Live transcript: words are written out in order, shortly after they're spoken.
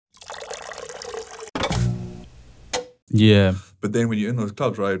Yeah. But then when you're in those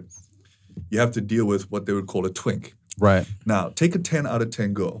clubs, right, you have to deal with what they would call a twink. Right. Now, take a 10 out of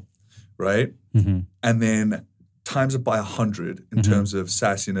 10 girl, right? And then times it by 100 in terms of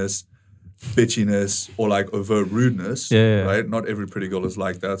sassiness, bitchiness, or like overt rudeness, right? Not every pretty girl is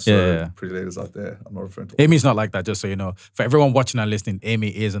like that. So pretty ladies out there, I'm not referring to. Amy's not like that, just so you know. For everyone watching and listening, Amy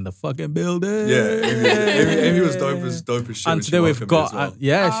is in the fucking building. Yeah, Amy was dope as shit. And today we've got,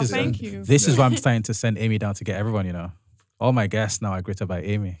 she's thank you. This is why I'm starting to send Amy down to get everyone, you know. All my guests now are greeted by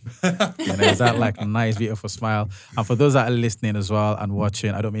Amy. You know, is that like a nice, beautiful smile? And for those that are listening as well and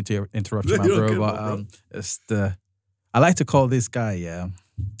watching, I don't mean to interrupt you, my bro, but it's I like to call this guy,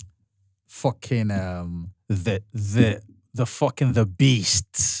 fucking the fucking the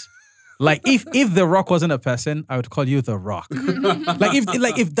beast. Like if The Rock wasn't a person, I would call you The Rock.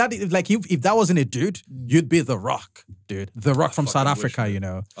 if that wasn't a dude, you'd be The Rock, dude. The Rock from South Africa, you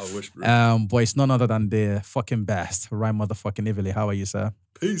know. I wish, bro. But it's none other than the fucking best. Ryan motherfucking Eveleigh. How are you, sir?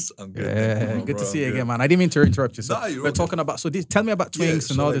 Peace. I'm good. Yeah, good to see you again, man. I didn't mean to interrupt you. So you're we're talking about. So tell me about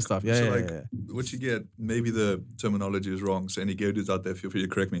twinks and all this stuff. Yeah. What you get? Maybe the terminology is wrong. So any gay dudes out there, feel free to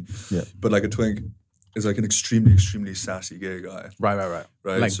correct me. Yeah. But like a twink is like an extremely, extremely sassy gay guy. Right.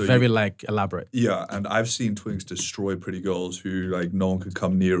 Like so very like elaborate. Yeah, and I've seen twinks destroy pretty girls who like no one could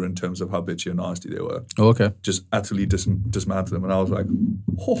come near in terms of how bitchy and nasty they were. Oh, okay. Just utterly dismantle them, and I was like,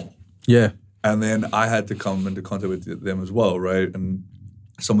 oh. Yeah. And then I had to come into contact with them as well, right? And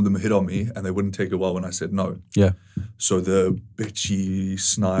some of them hit on me, and they wouldn't take it well when I said no. Yeah. So the bitchy,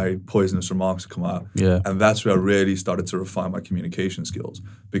 snide, poisonous remarks come out. Yeah. And that's where I really started to refine my communication skills.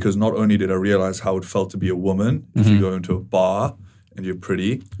 Because not only did I realize how it felt to be a woman if you go into a bar and you're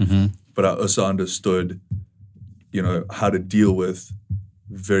pretty, but I also understood, you know, how to deal with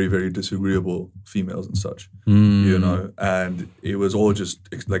very, very disagreeable females and such, you know, and it was all just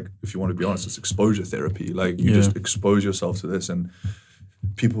like, if you want to be honest, it's exposure therapy. Like you just expose yourself to this, and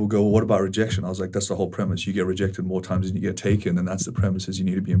people will go, well, what about rejection? I was like, that's the whole premise. You get rejected more times than you get taken, and that's the premise, is you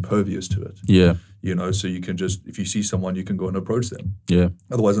need to be impervious to it. Yeah. You know, so you can just, if you see someone, you can go and approach them. Yeah.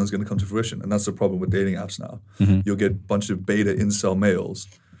 Otherwise, nothing's going to come to fruition. And that's the problem with dating apps now. You'll get a bunch of beta incel males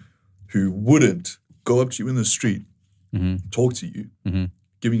who wouldn't go up to you in the street, talk to you,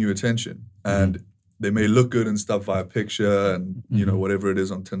 giving you attention. And they may look good and stuff via picture and, you know, whatever it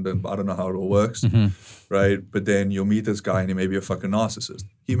is on Tinder, but I don't know how it all works, right? But then you'll meet this guy and he may be a fucking narcissist.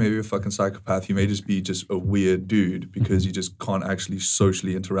 He may be a fucking psychopath. He may just be a weird dude because you just can't actually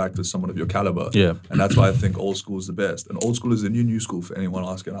socially interact with someone of your caliber. Yeah. And that's why I think old school is the best. And old school is the new school for anyone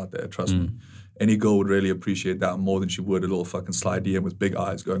asking out there, trust me. Any girl would really appreciate that more than she would a little fucking slide DM with big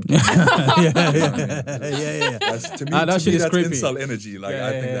eyes going. Yeah. That's, to me, That shit is that's creepy. incel energy. Like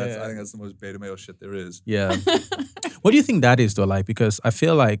I think that's the most beta male shit there is. Yeah. What do you think that is though? Like, because I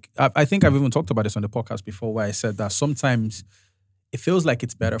feel like, I think I've even talked about this on the podcast before, where I said that sometimes it feels like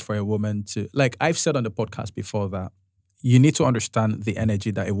it's better for a woman to, like I've said on the podcast before, that you need to understand the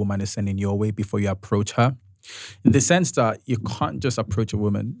energy that a woman is sending your way before you approach her. In the sense that you can't just approach a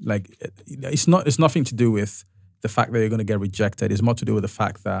woman. Like it's nothing to do with the fact that you're going to get rejected. It's more to do with the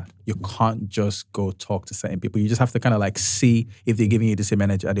fact that you can't just go talk to certain people. You just have to kind of like see if they're giving you the same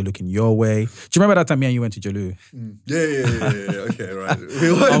energy. Are they looking your way? Do you remember that time me and you went to Jalu? Yeah. Okay, right.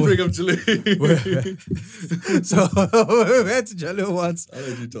 We want to bring up Jalu. So we went to Jalu once. I'll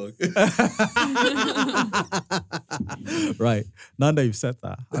let you talk. Right. Now that you've said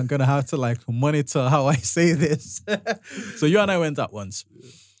that, I'm going to have to like monitor how I say this. So you and I went out once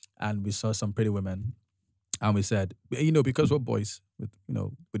and we saw some pretty women. And we said, you know, because we're boys, you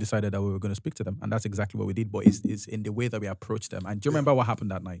know, we decided that we were going to speak to them. And that's exactly what we did. But it's in the way that we approached them. And do you remember what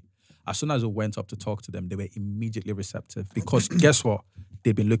happened that night? As soon as we went up to talk to them, they were immediately receptive. Because guess what?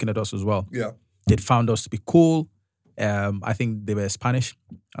 They'd been looking at us as well. Yeah. They'd found us to be cool. I think they were Spanish.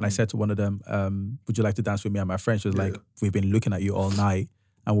 And I said to one of them, would you like to dance with me and my friend? She was like, we've been looking at you all night.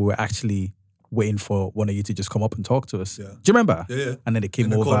 And we were actually waiting for one of you to just come up and talk to us. Yeah. Do you remember? Yeah. And then they came in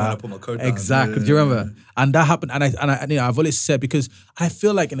the over. corner, I put my coat down. Exactly. Do you remember? And that happened. And I, you know, I've always said, because I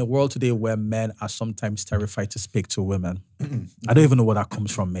feel like in a world today where men are sometimes terrified to speak to women, I don't even know where that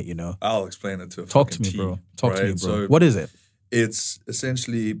comes from, mate, you know? I'll explain it to a Talk to fucking me, bro. T, Talk right? to me, bro. So what is it? It's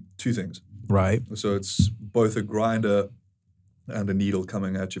essentially two things. Right. So it's both a grinder and a needle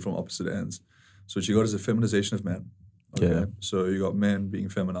coming at you from opposite ends. So what you got is a feminization of men. Okay? Yeah. So you got men being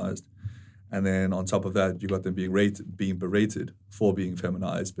feminized. And then on top of that, you got them being berated for being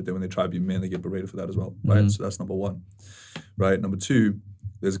feminized. But then when they try to be men, they get berated for that as well, right? So that's number one, right? Number two,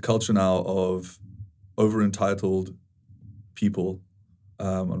 there's a culture now of over-entitled people.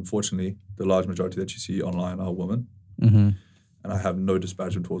 Unfortunately, the large majority that you see online are women. and I have no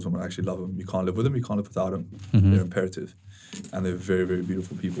disparagement towards them. I actually love them. You can't live with them. You can't live without them. Mm-hmm. They're imperative, and they're very, very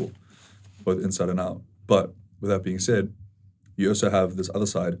beautiful people, both inside and out. But with that being said, you also have this other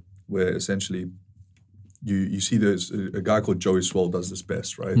side where essentially you see there's a guy called Joey Swole does this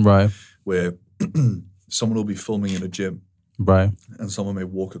best, right? Right. Where someone will be filming in a gym, right, and someone may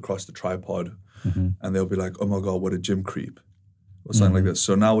walk across the tripod, mm-hmm. and they'll be like, "Oh my God, what a gym creep," or something like that.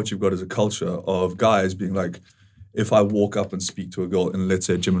 So now what you've got is a culture of guys being like, if I walk up and speak to a girl in, let's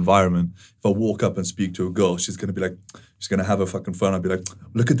say, a gym environment, if I walk up and speak to a girl, she's going to be like, she's going to have her fucking phone. I'll be like,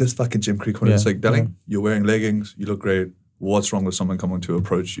 look at this fucking gym creep. It's like, darling, you're wearing leggings, you look great. What's wrong with someone coming to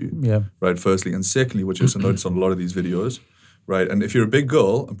approach you? Yeah. Right, firstly. And secondly, what you also notice on a lot of these videos, right? And if you're a big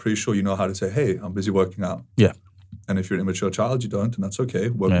girl, I'm pretty sure you know how to say, hey, I'm busy working out. Yeah. And if you're an immature child, you don't, and that's okay.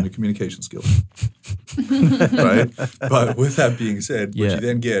 Work on your communication skills. Right? But with that being said, what you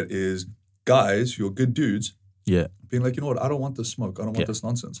then get is guys who are good dudes being like, you know what, I don't want this smoke. I don't want this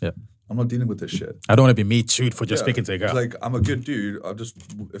nonsense. Yeah. I'm not dealing with this shit. I don't want to be me too for just speaking to a girl. It's like, I'm a good dude.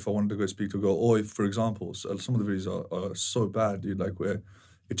 If I wanted to go speak to a girl, or if, for example, some of the videos are so bad, dude, like where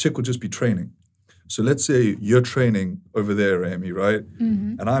a chick will just be training. So let's say you're training over there, Amy, right?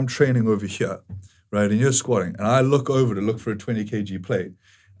 Mm-hmm. And I'm training over here, right? And you're squatting. And I look over to look for a 20 kg plate.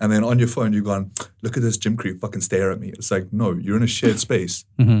 And then on your phone, you're going, look at this gym creep, fucking stare at me. It's like, no, you're in a shared space.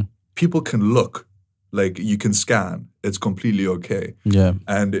 Mm-hmm. People can look. Like, you can scan. It's completely okay. Yeah.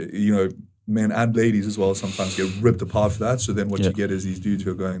 And, you know, men and ladies as well sometimes get ripped apart for that. So then what you get is these dudes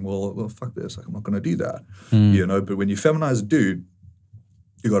who are going, well, fuck this. Like, I'm not going to do that. You know, but when you feminize a dude,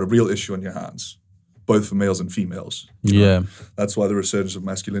 you got a real issue on your hands, both for males and females. You know? That's why the resurgence of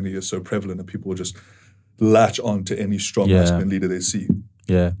masculinity is so prevalent, and people will just latch on to any strong masculine leader they see.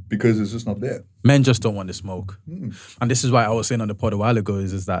 Yeah. Because it's just not there. Men just don't want to smoke. And this is why I was saying on the pod a while ago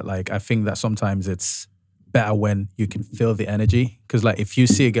is that, like, I think that sometimes it's better when you can feel the energy. Because, like, if you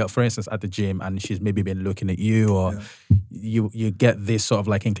see a girl, for instance, at the gym and she's maybe been looking at you, or you get this sort of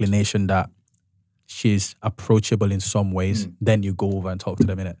like inclination that she's approachable in some ways, then you go over and talk to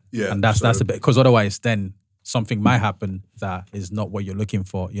them, innit? Yeah. And that's a bit, because otherwise then something might happen that is not what you're looking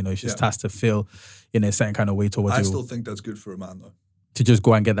for. You know, she just has to feel in a certain kind of way towards you. I still think that's good for a man, though. To just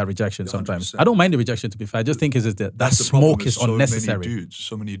go and get that rejection sometimes. 100%. I don't mind the rejection, to be fair. I just think that smoke is unnecessary.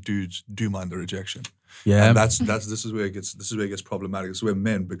 So many dudes do mind the rejection. Yeah. And this is where it gets problematic. This is where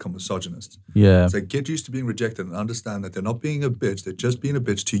men become misogynist. Yeah. It's like, get used to being rejected and understand that they're not being a bitch, they're just being a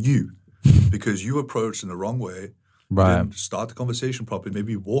bitch to you. Because you approached in the wrong way. Right. Then start the conversation properly.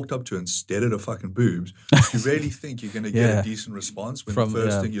 Maybe you walked up to her and stared at her fucking boobs. You really think you're going to get a decent response when the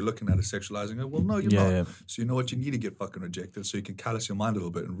first thing you're looking at is sexualizing her? Well, no, you're not. Yeah. So you know what? You need to get fucking rejected so you can callous your mind a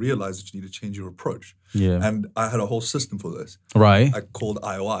little bit and realize that you need to change your approach. Yeah. And I had a whole system for this. Right. I called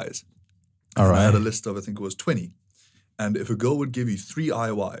IOIs. All right. I had a list of, I think it was 20. And if a girl would give you 3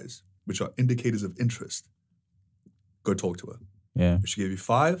 IOIs, which are indicators of interest, go talk to her. Yeah. If she gave you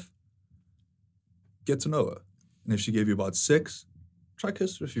 5, get to know her. And if she gave you about 6, try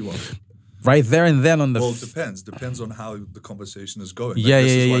kiss her if you want. Right there and then on the... Well, it depends. Depends on how the conversation is going. Yeah.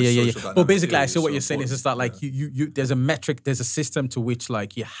 Well, basically, I see what you're saying. It's just that, like, you there's a metric, there's a system to which,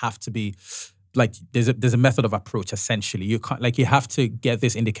 like, you have to be... Like, there's a method of approach, essentially. You can't, like, you have to get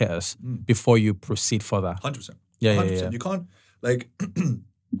these indicators before you proceed further. 100%. Yeah. You can't, like,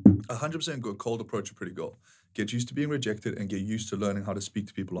 100% go cold approach a pretty girl. Get used to being rejected and get used to learning how to speak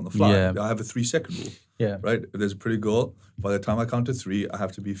to people on the fly. Yeah. I have a 3-second rule. Yeah. Right? If there's a pretty girl, by the time I count to 3, I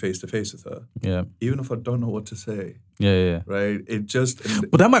have to be face to face with her. Yeah. Even if I don't know what to say. Yeah. Right? It just...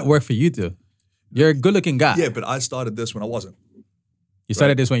 But that might work for you too. You're a good looking guy. Yeah, but I started this when I wasn't. You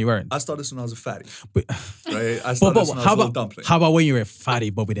started this when you weren't? I started this when I was a fatty. But, right? I started this when I was a little dumpling. How about when you were a fatty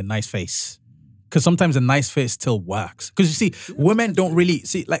but with a nice face? Because sometimes a nice face still works. Because you see, women don't really...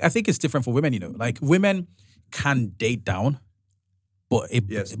 See, like, I think it's different for women, you know. Like, women can date down, but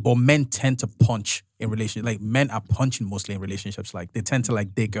men tend to punch in relationships. Like, men are punching mostly in relationships. Like, they tend to,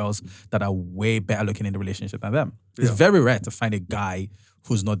 like, date girls that are way better looking in the relationship than them. It's very rare to find a guy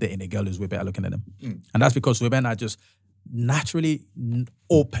who's not dating a girl who's way better looking than them. And that's because women are just naturally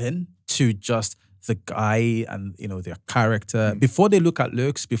open to just the guy and, you know, their character. Before they look at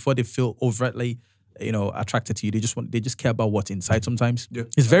looks, before they feel overtly, you know, attracted to you, they just care about what's inside sometimes. Yeah.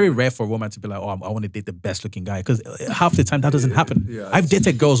 It's very rare for a woman to be like, oh, I want to date the best looking guy, because half the time that doesn't happen. Yeah, I've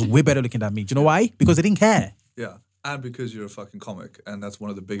dated girls way better looking than me. Do you know why? Because they didn't care. Yeah. And because you're a fucking comic, and that's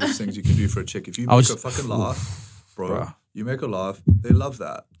one of the biggest things you can do for a chick. If you make her fucking laugh, bro, you make her laugh, they love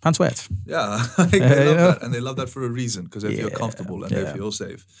that. Pants wet. Yeah. They love that. And they love that for a reason, because they feel comfortable and they feel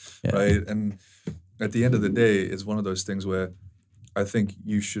safe. Right? And at the end of the day, it's one of those things where I think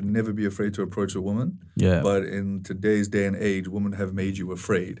you should never be afraid to approach a woman. Yeah. But in today's day and age, women have made you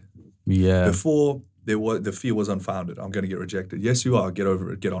afraid. Yeah. Before, the fear was unfounded. I'm going to get rejected. Yes, you are. Get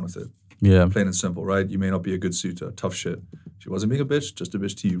over it. Get on with it. Yeah. Plain and simple, right? You may not be a good suitor. Tough shit. She wasn't being a bitch, just a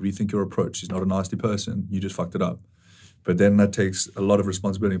bitch to you. Rethink your approach. She's not a nasty person. You just fucked it up. But then that takes a lot of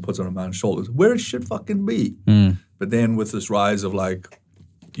responsibility and puts on a man's shoulders. Where it should fucking be. But then with this rise of like,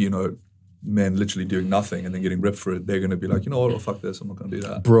 you know, men literally doing nothing and then getting ripped for it, they're going to be like, you know what, well, fuck this. I'm not going to do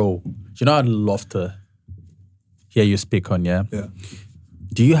that. Bro, you know I'd love to hear you speak on, yeah? Yeah.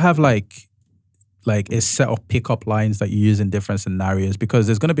 Do you have like a set of pickup lines that you use in different scenarios? Because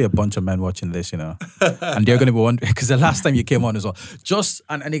there's going to be a bunch of men watching this, you know, and they're going to be wondering, because the last time you came on as well,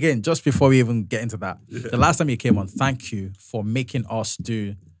 and again, just before we even get into that, the last time you came on, thank you for making us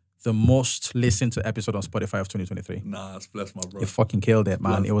do the most listened to episode on Spotify of 2023. Nah, bless my bro. You fucking killed it,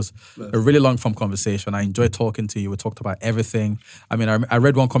 man. It was a really long form conversation. I enjoyed talking to you. We talked about everything. I mean, I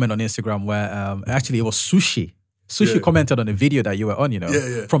read one comment on Instagram where actually it was Sushi. Sushi commented on a video that you were on, you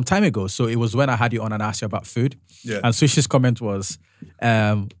know, from time ago. So it was when I had you on and asked you about food. Yeah. And Sushi's comment was,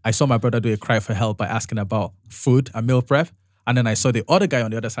 I saw my brother do a cry for help by asking about food and meal prep. And then I saw the other guy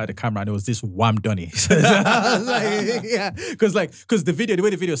on the other side of the camera and it was this wham dunny. I was like, yeah. Because the way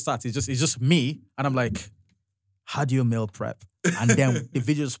the video starts, it's just me. And I'm like, how do you meal prep? And then the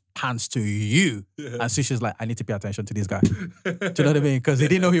video just pans to you. Yeah. And Sushi's like, I need to pay attention to this guy. Do you know what I mean? Because he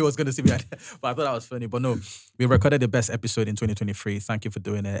didn't know he was going to see me. But I thought that was funny. But no, we recorded the best episode in 2023. Thank you for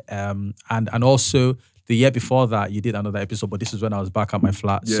doing it. And also, the year before that, you did another episode, but this is when I was back at my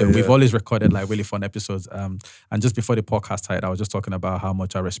flat. Yeah, so we've always recorded like really fun episodes. And just before the podcast started, I was just talking about how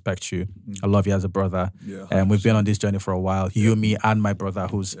much I respect you. I love you as a brother. Yeah, and we've been on this journey for a while. You, me, and my brother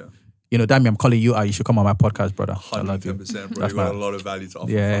who's... Yeah. You know, Dami, I'm calling you out. You should come on my podcast, brother. 110%, bro. You got a lot of value to offer.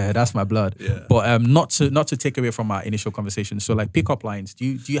 Yeah, that's my blood. Yeah. But not to take away from our initial conversation. So, like, pickup lines. Do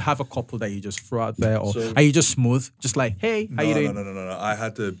you have a couple that you just throw out there, or are you just smooth, just like, hey, how you doing? No. I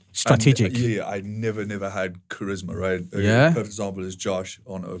had to strategic. I never had charisma, right? Yeah. A perfect example is Josh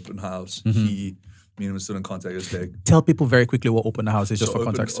on Open House. Me and him are still in contact yesterday. Tell people very quickly what Open House is, just for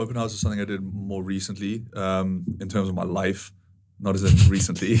context. Open House is something I did more recently, in terms of my life. Not as in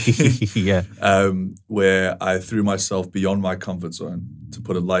recently, where I threw myself beyond my comfort zone, to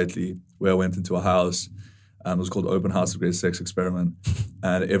put it lightly, where I went into a house, and it was called Open House, the Great Sex Experiment,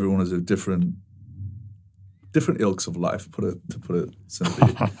 and everyone was at different ilks of life, to put it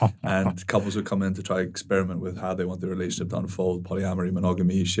simply, and couples would come in to try to experiment with how they want their relationship to unfold, polyamory,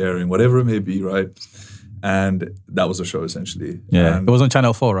 monogamy, sharing, whatever it may be, right? And that was a show, essentially. Yeah, and it was on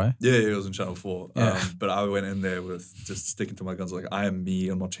Channel 4, right? Yeah, it was on Channel 4. Yeah. But I went in there with just sticking to my guns, like, I am me,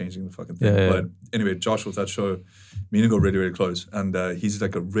 I'm not changing the fucking thing. But anyway, Josh with that show, me and him got really, really close. And he's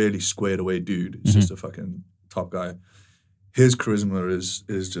like a really squared away dude. He's just a fucking top guy. His charisma is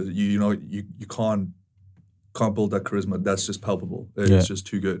just, you can't build that charisma. That's just palpable. It's just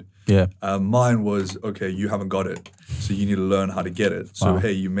too good. Yeah. Mine was, okay, you haven't got it, so you need to learn how to get it. So,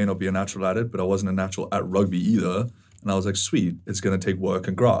 hey, you may not be a natural at it, but I wasn't a natural at rugby either. And I was like, sweet, it's going to take work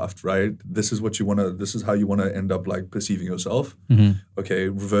and graft, right? This is how you want to end up like perceiving yourself. Okay,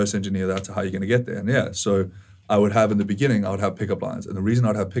 reverse engineer that to how you're going to get there. And so I would have pickup lines. And the reason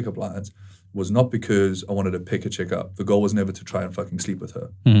I'd have pickup lines was not because I wanted to pick a chick up. The goal was never to try and fucking sleep with her.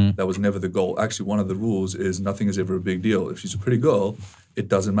 That was never the goal. Actually, one of the rules is nothing is ever a big deal. If she's a pretty girl, it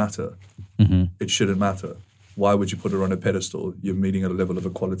doesn't matter. It shouldn't matter. Why would you put her on a pedestal? You're meeting at a level of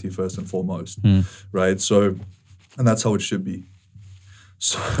equality first and foremost, right? So, and that's how it should be.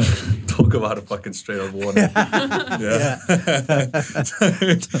 So, talk about a fucking straight up warning.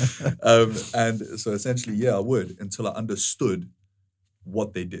 And so essentially, I would, until I understood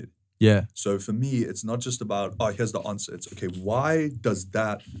what they did. Yeah. So for me, it's not just about, here's the answer. It's, okay, why does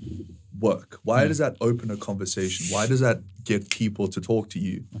that work? Why does that open a conversation? Why does that get people to talk to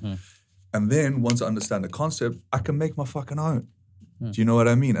you? And then once I understand the concept, I can make my fucking own. Do you know what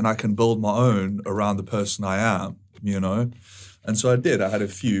I mean? And I can build my own around the person I am, you know? And so I did. I had a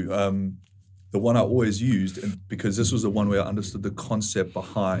few. The one I always used, and because this was the one where I understood the concept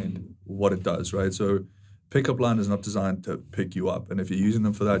behind what it does, right? So pickup line is not designed to pick you up. And if you're using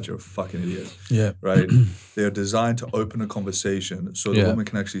them for that, you're a fucking idiot. Yeah. Right? They're designed to open a conversation so the woman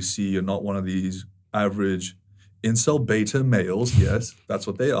can actually see you're not one of these average incel beta males. Yes, that's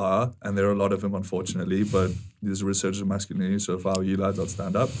what they are. And there are a lot of them, unfortunately. But there's a resurgence of masculinity. So if I were you lads, I'd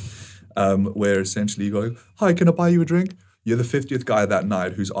stand up. Where essentially you go, hi, can I buy you a drink? You're the 50th guy that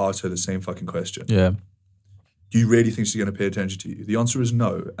night who's asked her the same fucking question. Yeah. Do you really think she's going to pay attention to you? The answer is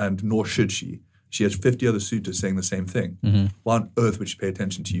no, and nor should she. She has 50 other suitors saying the same thing. Why on earth would she pay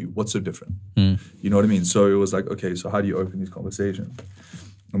attention to you? What's so different? You know what I mean? So it was like, okay, so how do you open these conversations?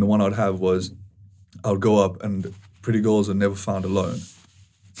 And the one I'd have was, I would go up and pretty girls are never found alone.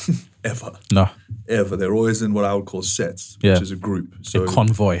 Ever. No. Ever. They're always in what I would call sets, which is a group. So a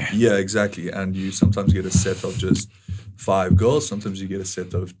convoy. Yeah, exactly. And you sometimes get a set of just 5 girls. Sometimes you get a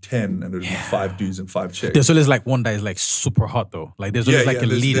set of 10 and it'll be 5 dudes and 5 chicks. There's always like one that is like super hot though. Like there's always like a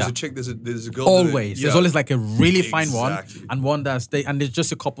leader. There's a chick, there's a girl. Always. There's always like a really fine one and one that's and there's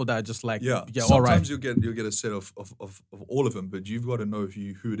just a couple that are just like sometimes all right. you'll get a set of all of them, but you've got to know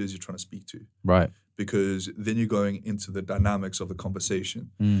who it is you're trying to speak to. Right. Because then you're going into the dynamics of the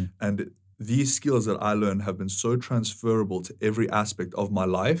conversation. And these skills that I learned have been so transferable to every aspect of my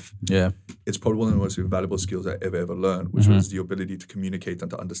life. Yeah. It's probably one of the most valuable skills I ever learned, which was the ability to communicate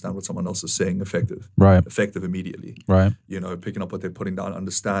and to understand what someone else is saying effective immediately. Right. You know, picking up what they're putting down,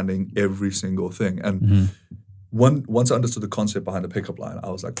 understanding every single thing. And once I understood the concept behind the pickup line, I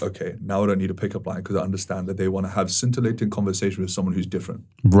was like, okay, now I don't need a pickup line because I understand that they want to have scintillating conversation with someone who's different.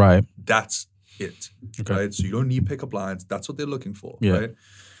 Right. That's it. Okay. Right. So you don't need pickup lines. That's what they're looking for. Yeah. Right.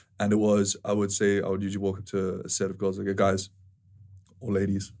 And it was, I would usually walk up to a set of girls, like, hey, guys, or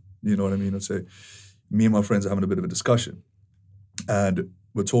ladies, you know what I mean? I'd say, me and my friends are having a bit of a discussion. And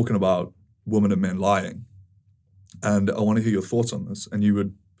we're talking about women and men lying. And I want to hear your thoughts on this. And you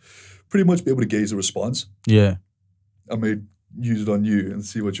would pretty much be able to gauge a response. Yeah. I may use it on you and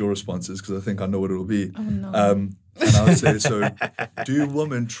see what your response is because I think I know what it'll be. Oh, no. And I would say, so do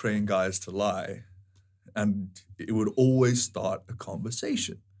women train guys to lie? And it would always start a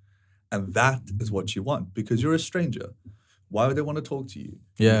conversation. And that is what you want because you're a stranger. Why would they want to talk to you?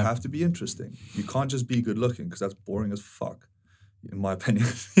 Yeah. You have to be interesting. You can't just be good looking because that's boring as fuck, in my opinion.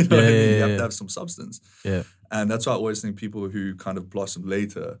 You know what I mean? You have to have some substance. Yeah. And that's why I always think people who kind of blossom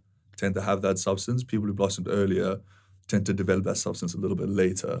later tend to have that substance. People who blossomed earlier tend to develop that substance a little bit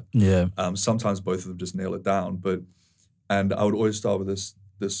later. Yeah. Sometimes both of them just nail it down. And I would always start with this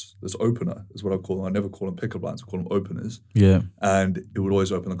opener is what I call them. I never call them pickup lines. I call them openers. Yeah. And it would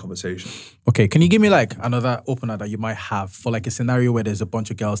always open the conversation. Okay. Can you give me like another opener that you might have for like a scenario where there's a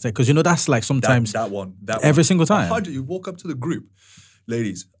bunch of girls there? Because you know that's like sometimes every single time. You walk up to the group.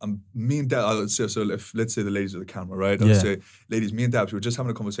 Ladies, me and Daps, so let's say the ladies with the camera, right? I would say, ladies, me and Daps, we were just having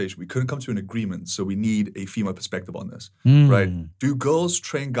a conversation. We couldn't come to an agreement, so we need a female perspective on this, right? Do girls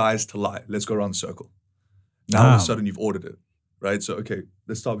train guys to lie? Let's go around the circle. Now all of a sudden you've ordered it. Right, so okay,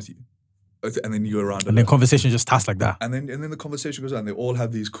 let's start with you, and then you go around, and then conversation just starts like that, and then the conversation goes on. They all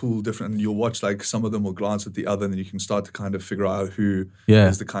have these cool different, and you'll watch like some of them will glance at the other, and then you can start to kind of figure out who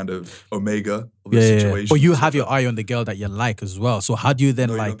is the kind of omega of the situation. But you have your eye on the girl that you like as well. So how do you then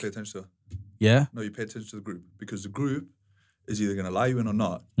you don't pay attention to her. Yeah? No, you pay attention to the group because the group is either going to lie you in or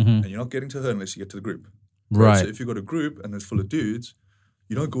not, and you're not getting to her unless you get to the group. Right. So if you've got a group and it's full of dudes,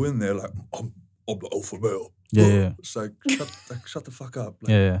 you don't go in there like I'm the alpha male. Yeah. It's like, shut the fuck up.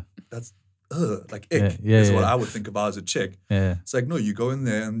 Like, that's, like, ick is what I would think about as a chick. Yeah. It's like, no, you go in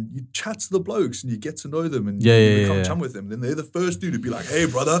there and you chat to the blokes and you get to know them and you become chum with them. Then they're the first dude to be like, hey,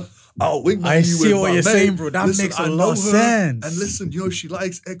 brother, I'll wing you. I see what you're saying, bro. That makes a lot of sense. And listen, you know, she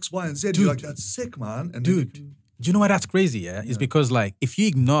likes X, Y, and Z. Dude, you're like, that's sick, man. And dude, do you know why that's crazy, It's because, like, if you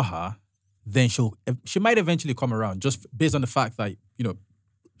ignore her, then she might eventually come around just based on the fact that, you know,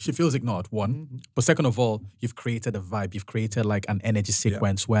 she feels ignored, one. But second of all, you've created a vibe. You've created like an energy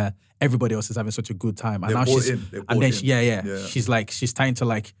sequence where everybody else is having such a good time. And now she's trying to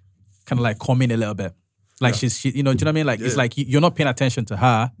like kind of like come in a little bit. Like she's, you know, do you know what I mean? Like it's like you're not paying attention to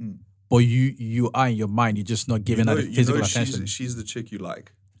her, but you are in your mind. You're just not giving her the physical attention. She's the chick you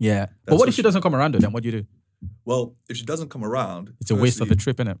like. Yeah. But what if she doesn't come around then? What do you do? Well, if she doesn't come around, it's a waste of a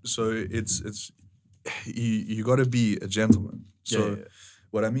trip, innit? So it's you got to be a gentleman. So.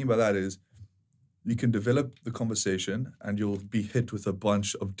 What I mean by that is you can develop the conversation and you'll be hit with a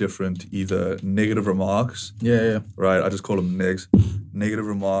bunch of different either negative remarks. Right? I just call them negs. Negative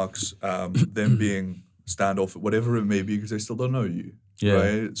remarks, them being standoff, whatever it may be, because they still don't know you.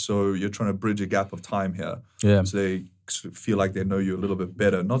 Right? So you're trying to bridge a gap of time here. So they feel like they know you a little bit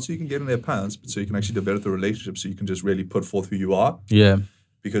better. Not so you can get in their pants, but so you can actually develop the relationship so you can just really put forth who you are. Yeah.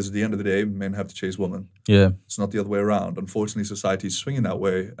 Because at the end of the day, men have to chase women. Yeah. It's not the other way around. Unfortunately, society is swinging that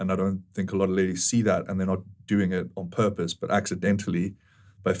way, and I don't think a lot of ladies see that, and they're not doing it on purpose, but accidentally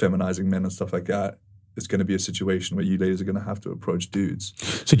by feminizing men and stuff like that. It's going to be a situation where you ladies are going to have to approach dudes.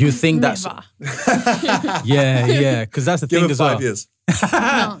 So do you think that's... because that's the thing as well. Give it 5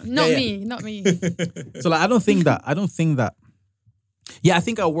 years. No, not me. So like, I don't think that... Yeah, I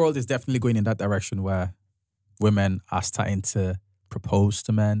think our world is definitely going in that direction where women are starting to propose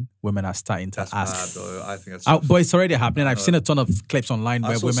to men. Women are starting to That's ask. mad, though. I think that's But it's already happening. I've seen a ton of clips online I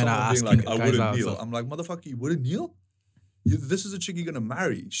where saw women are someone being asking like, I guys wouldn't out. kneel. So- I'm like, motherfucker, you wouldn't kneel? This is a chick you're gonna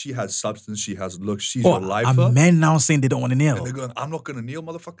marry. She has substance. She has looks. She's your Are lifer. men now saying they don't want to kneel? And they're going, I'm not gonna kneel,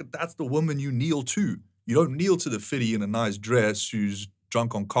 motherfucker. That's the woman you kneel to. You don't kneel to the fitty in a nice dress who's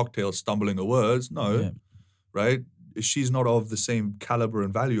drunk on cocktails, stumbling her words. No, Yeah. right? If she's not of the same caliber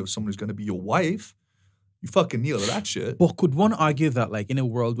and value of someone who's gonna be your wife, you fucking kneel to that shit. But could one argue that, like, in a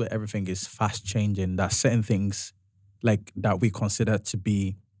world where everything is fast changing, that certain things, like, that we consider to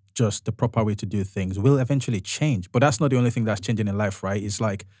be just the proper way to do things will eventually change? But that's not the only thing that's changing in life, right? It's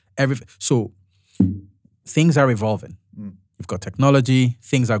like so things are evolving. You've got technology,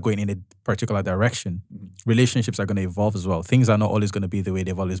 things are going in a particular direction. Relationships are going to evolve as well. Things are not always going to be the way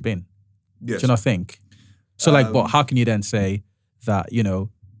they've always been. Yes. Do you not think? So, like, but how can you then say that, you know,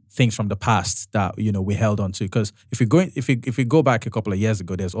 things from the past that, you know, we held on to? Because if we go back a couple of years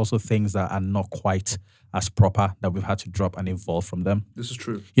ago, there's also things that are not quite as proper that we've had to drop and evolve from them. This is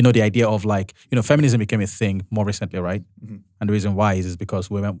true. You know, the idea of, like, you know, feminism became a thing more recently, right? And the reason why is because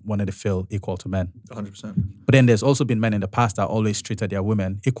women wanted to feel equal to men. 100%. But then there's also been men in the past that always treated their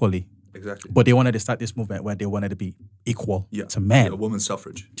women equally. Exactly. But they wanted to start this movement where they wanted to be equal to men. Yeah, women's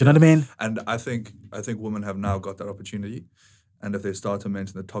suffrage. Do you know what I mean? And I think women have now got that opportunity. And if they start to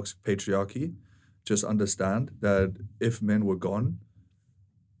mention the toxic patriarchy, just understand that if men were gone,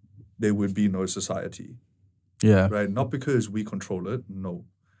 there would be no society. Yeah. Right? Not because we control it, no.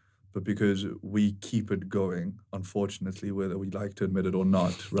 But because we keep it going, unfortunately, whether we like to admit it or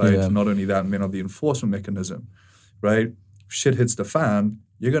not, right? Yeah. Not only that, men are the enforcement mechanism, right? Shit hits the fan,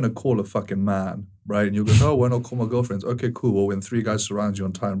 you're going to call a fucking man, right? And you'll go, no, why not call my girlfriends? Okay, cool. Well, when 3 guys surround you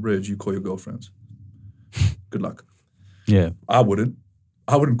on Tyne Bridge, you call your girlfriends. Good luck. Yeah. I wouldn't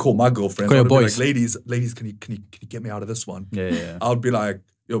call my girlfriends. Call your I'd be boys. like, ladies, can you get me out of this one? Yeah. I would be like,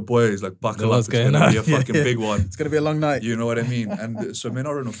 yo, boys, like, buckle up. What's It's going going to be on? a fucking big one. It's going to be a long night. You know what I mean? And so men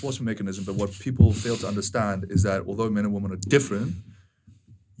are an enforcement mechanism, but what people fail to understand is that although men and women are different,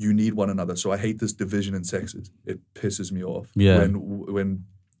 you need one another. So I hate this division in sexes. It pisses me off. Yeah. When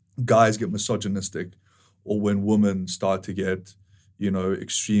guys get misogynistic or when women start to get, you know,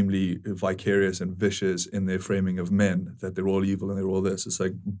 extremely vicarious and vicious in their framing of men, that they're all evil and they're all this. It's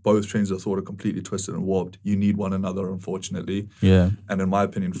like both trains of thought are completely twisted and warped. You need one another, unfortunately. Yeah. And in my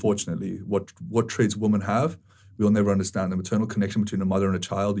opinion, fortunately, what traits women have, we'll never understand. The maternal connection between a mother and a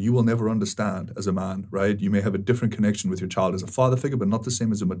child, you will never understand as a man, right? You may have a different connection with your child as a father figure, but not the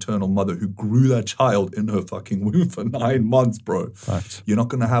same as a maternal mother who grew that child in her fucking womb for 9 months, bro. Fact. You're not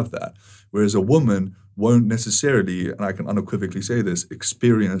going to have that. Whereas a woman won't necessarily, and I can unequivocally say this,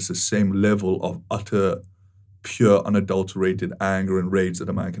 experience the same level of utter, pure, unadulterated anger and rage that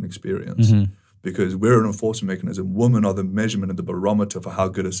a man can experience. Because we're an enforcement mechanism. Women are the measurement and the barometer for how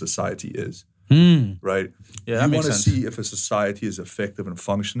good a society is. Right? Yeah, that you makes want to sense. see if a society is effective and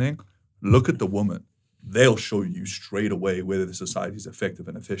functioning, look at the woman. They'll show you straight away whether the society is effective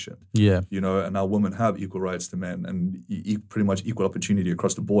and efficient. Yeah. You know, and now women have equal rights to men and pretty much equal opportunity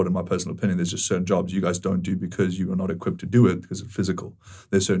across the board, in my personal opinion. There's just certain jobs you guys don't do because you are not equipped to do it because of physical.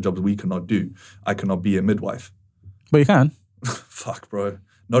 There's certain jobs we cannot do. I cannot be a midwife. But you can. Fuck, bro.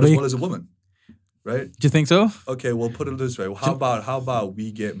 Not as well as a woman, right? Do you think so? Okay, well, put it this way. Well, how about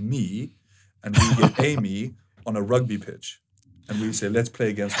we get me and we get Amy on a rugby pitch? And we say, let's play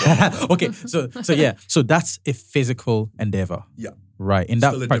against one another. Okay, so yeah, so that's a physical endeavor. Yeah. Right. In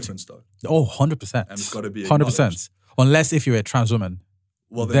that Still a part- difference, though. Oh, 100%. And it's gotta be 100%. Unless if you're a trans woman.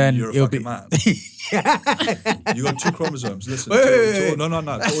 Well, then you're a it'll fucking be- man. You got 2 chromosomes. Listen. Wait. No. To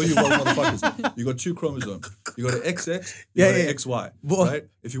all you woke motherfuckers. You got 2 chromosomes. You got an XX, you got an XY. What? Right?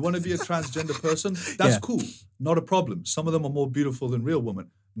 If you want to be a transgender person, that's cool. Not a problem. Some of them are more beautiful than real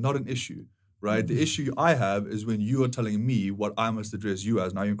women. Not an issue. Right? The issue I have is when you are telling me what I must address you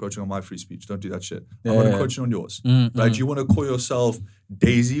as. Now you're encroaching on my free speech. Don't do that shit. I'm not encroaching on yours. Right? You want to call yourself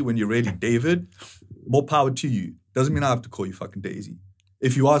Daisy when you're really David? More power to you. Doesn't mean I have to call you fucking Daisy.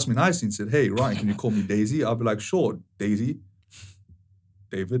 If you asked me nicely and said, hey, Ryan, can you call me Daisy? I'll be like, sure, Daisy.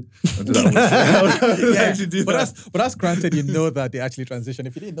 David. I'll do that. Actually do that. But that's granted, you know that they actually transition.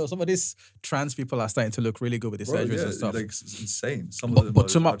 If you didn't know, some of these trans people are starting to look really good with the Bro, surgeries and stuff. like, it's insane. Some of them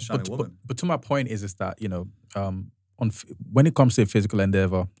But are outshining women. but to my point is that, you know, when it comes to a physical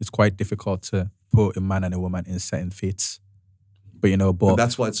endeavor, it's quite difficult to put a man and a woman in certain fits. But you know, But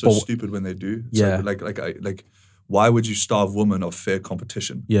that's why it's so stupid when they do. It's Yeah. like, why would you starve women of fair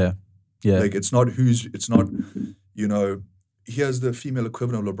competition? Yeah. Like, it's not, you know, here's the female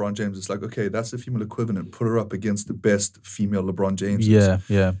equivalent of LeBron James. It's like, okay, that's the female equivalent. Put her up against the best female LeBron James. Yeah.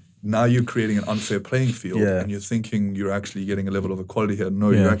 now you're creating an unfair playing field, Yeah. and you're thinking you're actually getting a level of equality here.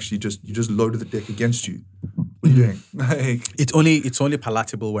 No, you're actually you just loaded the deck against you. What are you doing? Like, It's only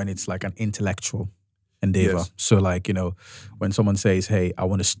palatable when it's like an intellectual endeavor. Yes. So like, when someone says, hey, I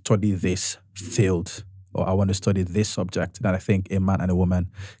want to study this field or I want to study this subject, then I think a man and a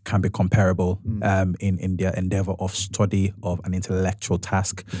woman can be comparable in their endeavor of study of an intellectual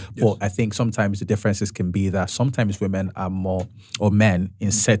task. Yes. But I think sometimes the differences can be that sometimes women are more, or men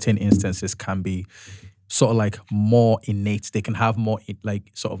in certain instances can be sort of like more innate. They can have more like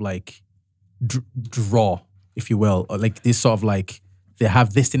sort of like draw, if you will, or like this sort of like they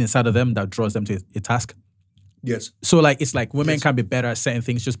have this thing inside of them that draws them to a task. yes. So like it's like women can be better at certain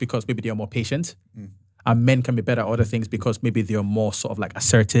things just because maybe they're more patient. And men can be better at other things because maybe they're more sort of like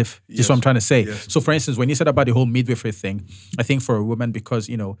assertive. Just what I'm trying to say. Yes. So for instance, when you said about the whole midwifery thing, I think for a woman, because,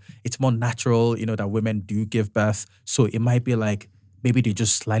 it's more natural, that women do give birth. So it might be like, maybe they're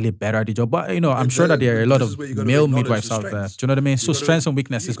just slightly better at the job. But, I'm sure that there are a lot of male midwives out there. Do you know what I mean? So strengths and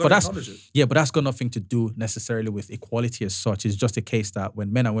weaknesses. But that's got nothing to do necessarily with equality as such. It's just a case that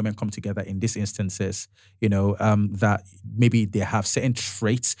when men and women come together in these instances, that maybe they have certain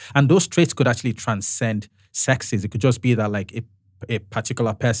traits. And those traits could actually transcend sexes. It could just be that like a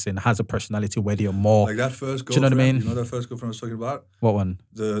particular person has a personality where they're more... Like that first girlfriend. Do you know what I mean? You know that first girlfriend I was talking about? What one?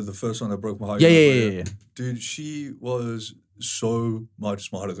 The first one that broke my heart. Yeah. Dude, she was so much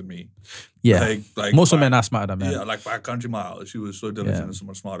smarter than me. Yeah. Like most women are smarter than men. Yeah, like by a country mile. She was so diligent and so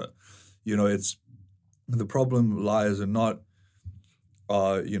much smarter. It's the problem lies in not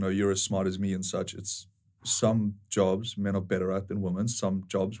you're as smart as me and such. It's some jobs men are better at than women. Some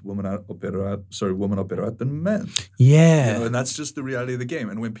jobs women are better at than men. Yeah. And that's just the reality of the game.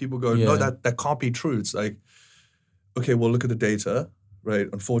 And when people go, no, that can't be true. It's like, okay, well, look at the data, right?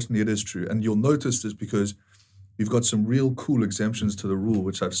 Unfortunately, it is true. And you'll notice this because you've got some real cool exemptions to the rule,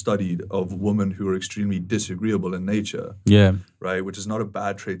 which I've studied, of women who are extremely disagreeable in nature. Yeah. Right? Which is not a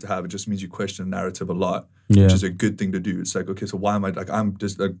bad trait to have. It just means you question the narrative a lot, Yeah. which is a good thing to do. It's like, okay, so why am I, like, I'm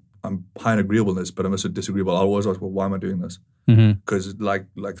high in agreeableness, but I'm also disagreeable. I always ask, well, why am I doing this? Because like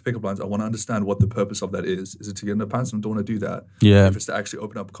the pickup lines, I want to understand what the purpose of that is. Is it to get in the pants? I don't want to do that. Yeah. If it's to actually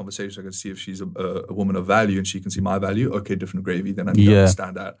open up a conversation, I can see if she's a woman of value and she can see my value. Okay, different gravy. Then I need to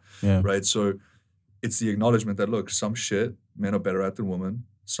understand that. Yeah. Right? So it's the acknowledgement that, look, some shit men are better at than women.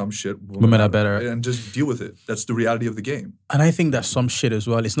 Some shit women are better at. And just deal with it. That's the reality of the game. And I think that some shit as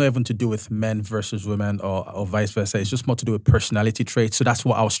well, it's not even to do with men versus women or vice versa. It's just more to do with personality traits. So that's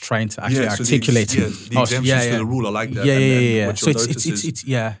what I was trying to actually articulate. The exemptions to the rule, I like that. Yeah. So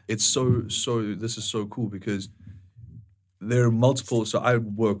it's so this is so cool because there are multiple. So I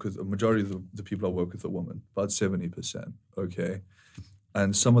work with a majority of the people I work with are women, about 70%. Okay.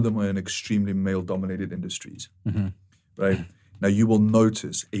 And some of them are in extremely male-dominated industries, right? Now, you will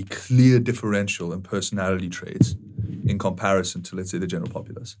notice a clear differential in personality traits in comparison to, let's say, the general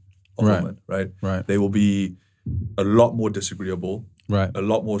populace of women, right? Right. They will be a lot more disagreeable, right? A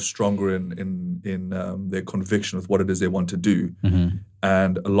lot more stronger in their conviction with what it is they want to do,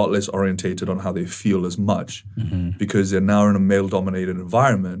 and a lot less orientated on how they feel as much, because they're now in a male-dominated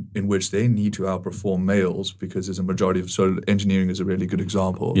environment in which they need to outperform males because there's a majority of, so engineering is a really good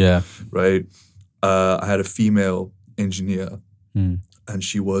example, right? I had a female engineer, and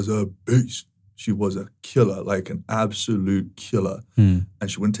she was a beast. She was a killer, like an absolute killer, and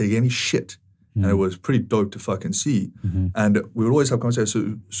she wouldn't take any shit. And it was pretty dope to fucking see. And we would always have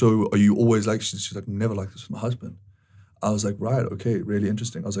conversations. So are you always like, she's like, never like this with my husband. I was like, right, okay, really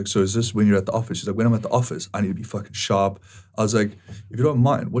interesting. I was like, so is this when you're at the office? She's like, when I'm at the office, I need to be fucking sharp. I was like, if you don't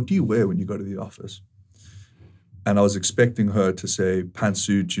mind, what do you wear when you go to the office? And I was expecting her to say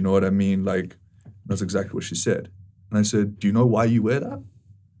pantsuit, you know what I mean? Like, that's exactly what she said. And I said, do you know why you wear that?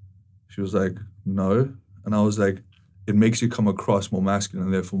 She was like, no. And I was like, it makes you come across more masculine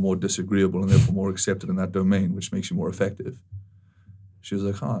and therefore more disagreeable and therefore more accepted in that domain, which makes you more effective. She was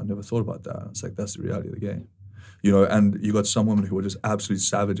like, I never thought about that. It's like, that's the reality of the game. And you got some women who are just absolute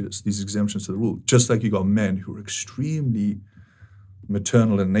savages, these exemptions to the rule, just like you got men who are extremely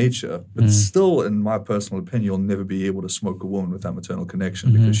maternal in nature, but still, in my personal opinion, you'll never be able to smoke a woman with that maternal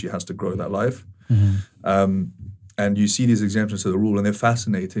connection because she has to grow that life. And you see these exemptions to the rule, and they're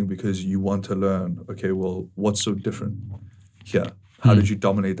fascinating because you want to learn, okay, well, what's so different here? How did you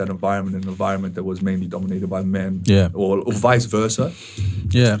dominate that environment, an environment that was mainly dominated by men? Yeah. Or vice versa.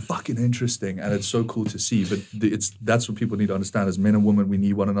 Yeah. It's fucking interesting, and it's so cool to see. But that's what people need to understand: as men and women, we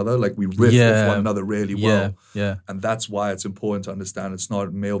need one another. Like we riff with one another really well. Yeah. And that's why it's important to understand it's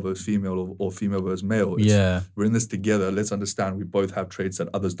not male versus female or female versus male. We're in this together. Let's understand we both have traits that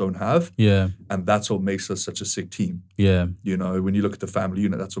others don't have. Yeah. And that's what makes us such a sick team. Yeah. You know, when you look at the family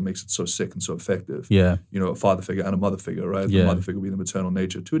unit, that's what makes it so sick and so effective. Yeah. You know, a father figure and a mother figure, right? The mother figure being the maternal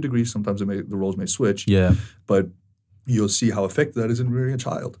nature. To a degree, sometimes the roles may switch. Yeah. But you'll see how effective that is in rearing a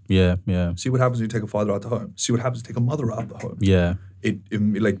child. Yeah. Yeah. See what happens when you take a father out the home. See what happens when you take a mother out the home. Yeah. It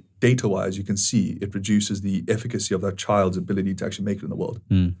like data-wise, you can see it reduces the efficacy of that child's ability to actually make it in the world.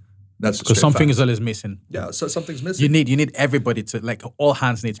 That's because something is always missing. Yeah, so something's missing. You need everybody to, like, all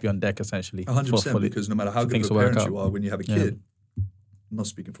hands need to be on deck essentially. 100%, because no matter how good of a parent you are, when you have a kid, I'm not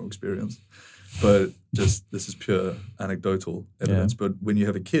speaking from experience, but just this is pure anecdotal evidence. But when you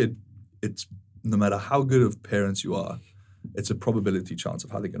have a kid, it's no matter how good of parents you are, it's a probability chance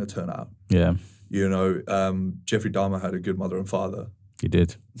of how they're going to turn out. Yeah. You know, Jeffrey Dahmer had a good mother and father. He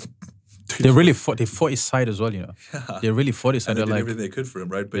did. They really fought. They fought his side as well, you know. Yeah. They really fought his side. And they did everything they could for him,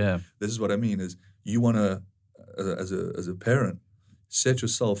 right? But this is what I mean: is you want to, as a parent, set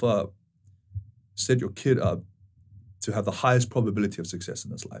yourself up, set your kid up to have the highest probability of success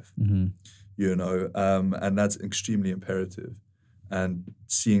in this life. You know, and that's extremely imperative. And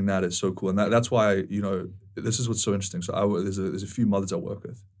seeing that is so cool, and that's why, you know, this is what's so interesting. So there's a few mothers I work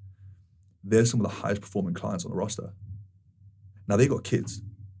with. They're some of the highest performing clients on the roster. Now they got kids,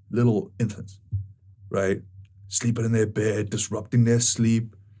 little infants, right? Sleeping in their bed, disrupting their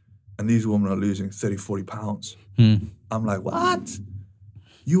sleep. And these women are losing 30, 40 pounds. I'm like, what?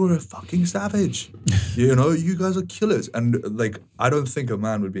 You are a fucking savage. You know, you guys are killers. And like, I don't think a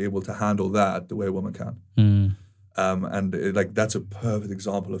man would be able to handle that the way a woman can. And that's a perfect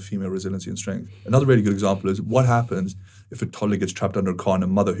example of female resiliency and strength. Another really good example is what happens if a toddler gets trapped under a car and a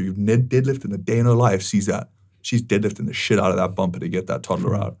mother who deadlifted a day in her life sees that. She's deadlifting the shit out of that bumper to get that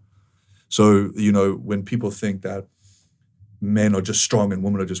toddler out. So, you know, when people think that men are just strong and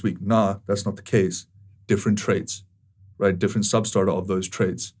women are just weak, nah, that's not the case. Different traits, right? Different substrata of those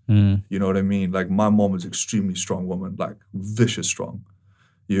traits. You know what I mean? Like my mom was an extremely strong woman, like vicious strong.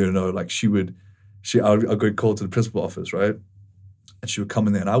 You know, like I'll get called to the principal office, right? And she would come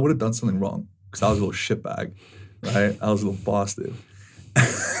in there and I would have done something wrong because I was a little shitbag, right? I was a little bastard.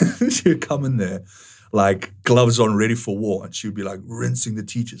 She would come in there like gloves on, ready for war. And she would be like rinsing the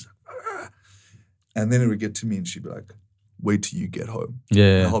teachers. And then it would get to me and she'd be like, wait till you get home.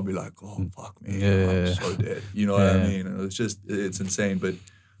 And I'll be like, oh, fuck me. I'm so dead. You know what I mean? And it's insane. But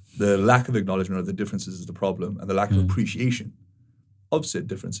the lack of acknowledgement of the differences is the problem, and the lack of appreciation of said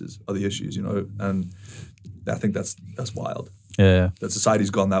differences are the issues, you know? And I think that's wild. Yeah. That society's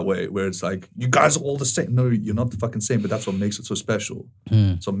gone that way, where it's like, you guys are all the same. No, you're not the fucking same, but that's what makes it so special.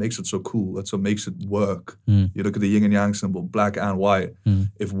 That's what makes it so cool. That's what makes it work. You look at the yin and yang symbol, black and white.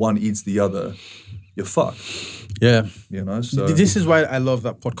 If one eats the other, you're fucked. Yeah. You know, so. This is why I love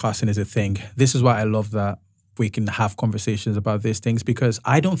that podcasting is a thing. This is why I love that we can have conversations about these things, because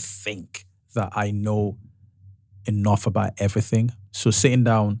I don't think that I know enough about everything. So sitting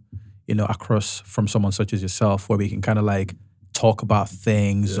down, you know, across from someone such as yourself, where we can kind of like talk about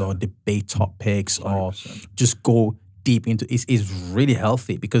things or debate topics 100%. Or just go deep into it is really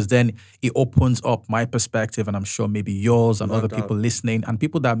healthy, because then it opens up my perspective, and I'm sure maybe yours and other people listening, and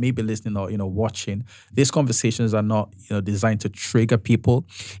people that may be listening or, you know, watching. These conversations are not, you know, designed to trigger people.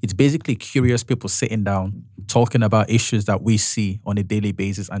 It's basically curious people sitting down, talking about issues that we see on a daily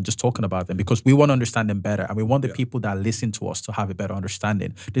basis and just talking about them, because we want to understand them better, and we want the people that listen to us to have a better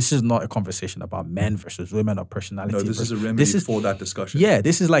understanding. This is not a conversation about men versus women or personality. No, this is a remedy for that discussion. Yeah,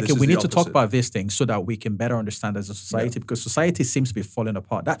 this is like we need to talk about these things so that we can better understand as a society, because society seems to be falling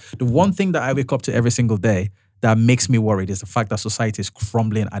apart. That the one thing that I wake up to every single day that makes me worried is the fact that society is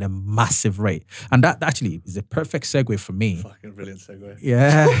crumbling at a massive rate. And that actually is a perfect segue for me. Fucking brilliant segue.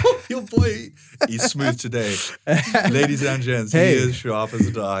 Yeah. Your boy, he's smooth today. Ladies and gents, he is sharp as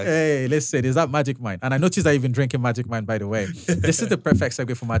a die. Hey, listen, is that Magic Mind? And I noticed that you've been drinking Magic Mind, by the way. This is the perfect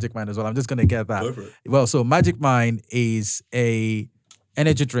segue for Magic Mind as well. I'm just going to get that. Go for it. Well, so Magic Mind is a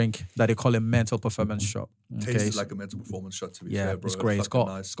energy drink that they call a mental performance shop. Tastes like a mental performance shot, to be fair, bro. It's great. It's got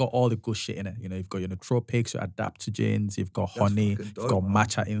nice. it's got all the good shit in it. You know, you've got your nootropics, your adaptogens, you've got honey, fucking dope, you've got man.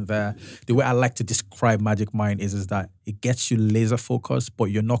 matcha in there. The way I like to describe Magic Mind is that it gets you laser focused, but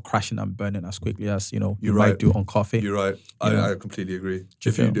you're not crashing and burning as quickly as, you know, you might do on coffee. You're right. I completely agree.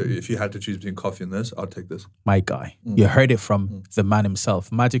 If you had to choose between coffee and this, I'd take this. My guy. You heard it from the man himself.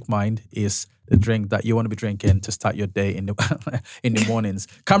 Magic Mind is the drink that you want to be drinking to start your day in the in the mornings.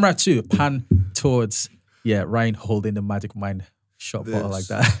 Camera 2, pan towards Ryan holding the Magic Mind shot bottle like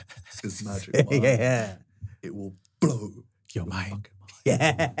that. It's Magic Mind. Yeah. It will blow your mind.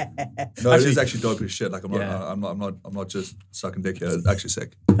 Yeah. No, it is actually dope as shit. Like I'm not just sucking dick here. It's actually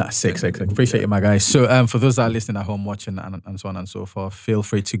sick. That's sick. Appreciate it, my guys. So for those that are listening at home, watching and so on and so forth, feel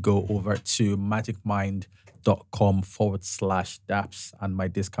free to go over to magicmind.com/Daps, and my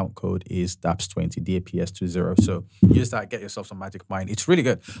discount code is Daps20, DAPS20. So use that, get yourself some Magic Mind. It's really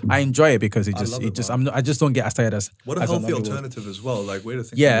good. I enjoy it because I just don't get as tired as what a healthy alternative as well. Like, way to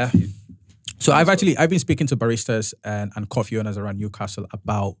think. Yeah. So I've been speaking to baristas and coffee owners around Newcastle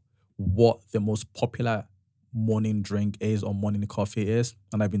about what the most popular morning drink is or morning coffee is,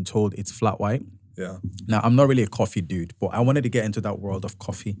 and I've been told it's flat white. Yeah. Now, I'm not really a coffee dude, but I wanted to get into that world of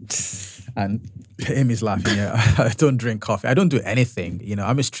coffee. And Amy's laughing. Yeah, I don't drink coffee. I don't do anything. You know,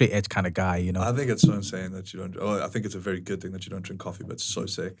 I'm a straight edge kind of guy, you know. I think it's so insane that you don't. I think it's a very good thing that you don't drink coffee, but it's so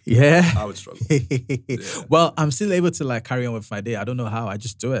sick. Yeah. I would struggle. Yeah. Well, I'm still able to like carry on with my day. I don't know how. I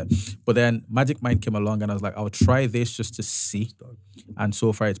just do it. But then Magic Mind came along and I was like, I'll try this just to see. And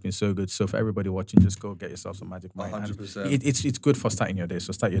so far, it's been so good. So for everybody watching, just go get yourself some Magic Mind. 100%. It's good for starting your day.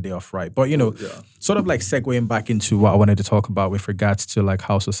 So start your day off right. But, you know, sort of like segueing back into what I wanted to talk about with regards to like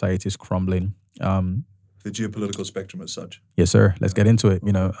how society is crumbling. The geopolitical spectrum as such. Yes, sir. Let's get into it.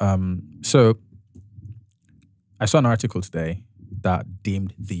 You know, so I saw an article today that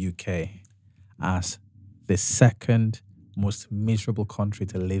deemed the UK as the second most miserable country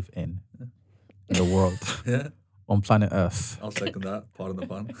to live in the world. Yeah. On planet Earth. I'll second that. Pardon the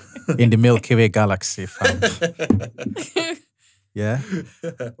pun. In the Milky Way galaxy, fam. Yeah?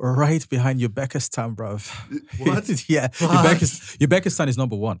 Right behind Uzbekistan, bruv. What? Yeah. Uzbekistan is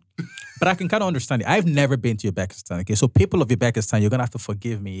number one. But I can kind of understand it. I've never been to Uzbekistan, okay? So people of Uzbekistan, you're going to have to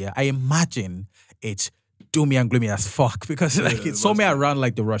forgive me, yeah? I imagine it's doomy and gloomy as fuck because it's somewhere around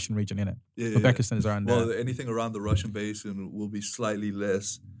like the Russian region, innit? Uzbekistan is around there. Well, anything around the Russian basin will be slightly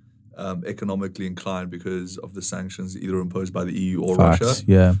less economically inclined because of the sanctions either imposed by the EU or Russia.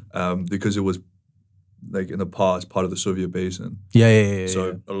 Yeah. Because it was like in the past part of the Soviet basin. Yeah.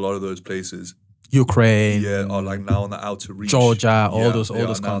 So a lot of those places, Ukraine, are like now on the outer reach. Georgia, all those now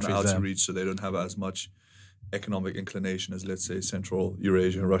countries on the outer there. reach, so they don't have as much economic inclination as, let's say, Central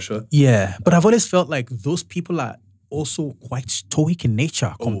Eurasia and Russia. Yeah, but I've always felt like those people are also quite stoic in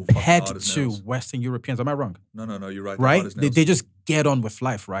nature compared to Western Europeans. Am I wrong? No, you're right. Right? They just get on with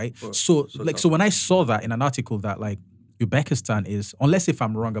life, right? So when I saw that in an article that like Uzbekistan is, unless if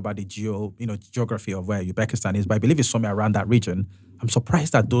I'm wrong about the geography of where Uzbekistan is, but I believe it's somewhere around that region, I'm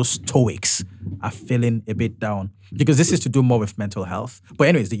surprised that those stoics are feeling a bit down because this is to do more with mental health. But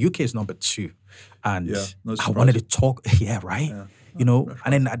anyways, the UK is number 2. And I wanted to talk, right? Yeah. You know,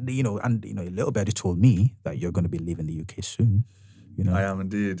 and then, a little bit told me that you're going to be leaving the UK soon. You know? I am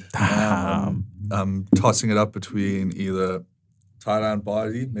indeed. Damn. I'm tossing it up between either Thailand,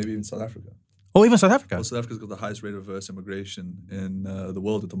 Bali, maybe even South Africa. Oh, even South Africa? Well, South Africa's got the highest rate of reverse immigration in the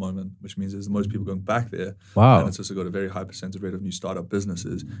world at the moment, which means there's the most people going back there. Wow. And it's also got a very high percentage rate of new startup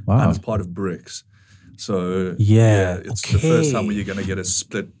businesses. Wow. And it's part of BRICS. So, it's the first time where you're going to get a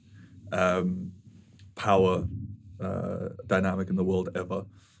split power dynamic in the world ever,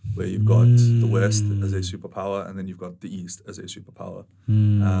 where you've got the West as a superpower and then you've got the East as a superpower,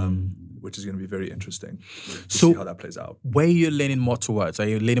 which is going to be very interesting to see how that plays out. Where are you leaning more towards? Are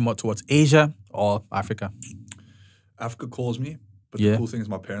you leaning more towards Asia or Africa? Africa calls me, but the cool thing is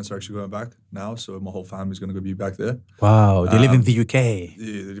my parents are actually going back now, so my whole family's going to go be back there. Wow, they live in the UK.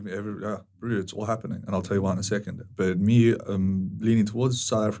 It's all happening, and I'll tell you why in a second. But me, leaning towards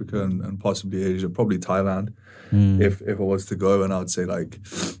South Africa and possibly Asia, probably Thailand, if I was to go, and I would say like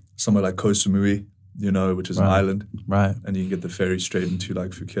somewhere like Koh Samui, which is an island, right? And you can get the ferry straight into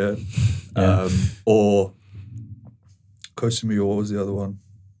like Phuket, or Koh Samui, or what was the other one?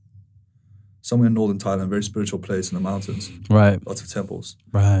 Somewhere in northern Thailand, very spiritual place in the mountains. Right. Lots of temples.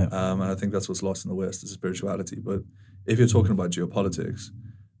 Right. And I think that's what's lost in the West is spirituality. But if you're talking about geopolitics,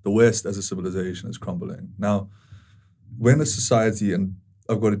 the West as a civilization is crumbling. Now, when a society, and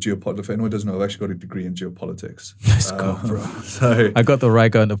I've got a geopolitics, if anyone doesn't know, I've actually got a degree in geopolitics. Let's go, bro. So I got the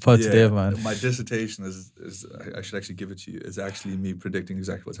right guy on the pod today, man. My dissertation is, I should actually give it to you, is actually me predicting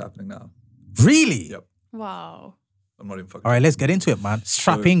exactly what's happening now. Really? Yep. Wow. I'm not even fucking. All right, let's get into it, man.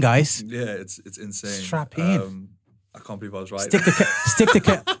 Strap in, guys. Yeah, it's insane. Strap in. I can't believe I was right. Stick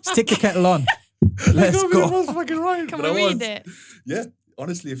the kettle on. Let's go. I was fucking right. Can but we I read was. it? Yeah,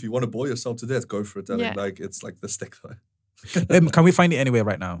 honestly, if you want to bore yourself to death, go for it. Darling. Yeah. Like it's like the stick though. Can we find it anywhere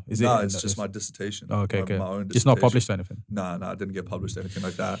right now? Is No, it? it's just my dissertation. Oh, okay, my, okay. My own It's not dissertation. published or anything. No, I didn't get published or anything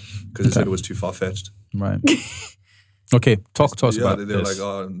like that because they said it was too far fetched. Right. Okay, talk to us about they were this. like,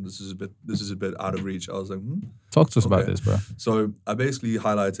 oh, this is a bit out of reach. I was like, Talk to us about Okay. this, bro. So I basically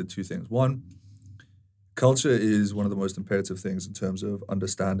highlighted two things. One, culture is one of the most imperative things in terms of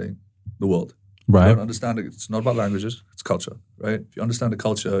understanding the world. You Right. don't understand it. It's not about languages. It's culture, right? If you understand the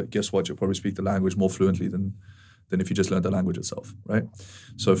culture, guess what? You'll probably speak the language more fluently than if you just learned the language itself, right?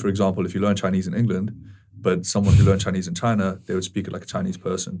 So, for example, if you learn Chinese in England, but someone who learned Chinese in China, they would speak it like a Chinese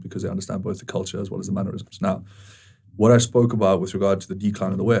person because they understand both the culture as well as the mannerisms. Now, what I spoke about with regard to the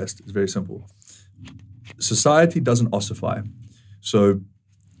decline of the West is very simple. Society doesn't ossify. So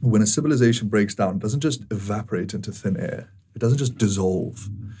when a civilization breaks down, it doesn't just evaporate into thin air. It doesn't just dissolve.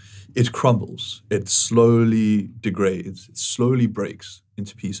 It crumbles. It slowly degrades. It slowly breaks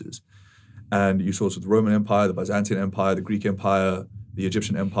into pieces. And you saw it with the Roman Empire, the Byzantine Empire, the Greek Empire, the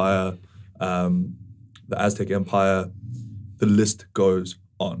Egyptian Empire, the Aztec Empire. The list goes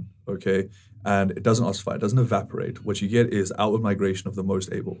on, okay? And it doesn't ossify. It doesn't evaporate. What you get is outward migration of the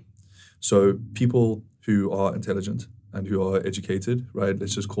most able. So people who are intelligent and who are educated, right?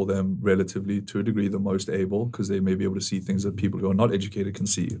 Let's just call them relatively, to a degree, the most able because they may be able to see things that people who are not educated can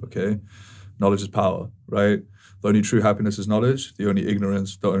see, okay? Knowledge is power, right? The only true happiness is knowledge. The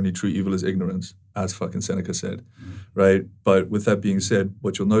only true evil is ignorance, as fucking Seneca said, right? But with that being said,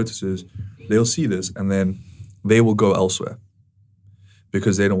 what you'll notice is they'll see this and then they will go elsewhere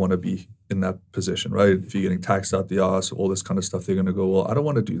because they don't want to be in that position, right? If you're getting taxed out the ass, all this kind of stuff, they're going to go, well, I don't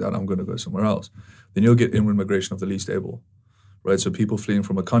want to do that. I'm going to go somewhere else. Then you'll get inward migration of the least able, right? So people fleeing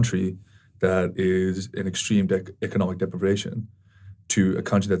from a country that is in extreme economic deprivation to a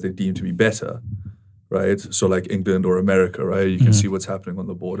country that they deem to be better, right? So like England or America, right? You can see what's happening on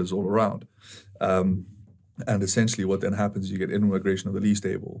the borders all around. And essentially what then happens is you get inward migration of the least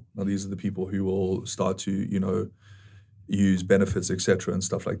able. Now these are the people who will start to, use benefits, etc., and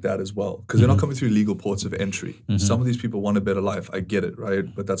stuff like that as well. Because they're not coming through legal ports of entry. Some of these people want a better life. I get it, right?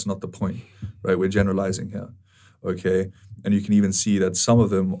 But that's not the point, right? We're generalizing here, okay? And you can even see that some of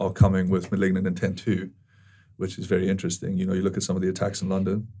them are coming with malignant intent too, which is very interesting. You look at some of the attacks in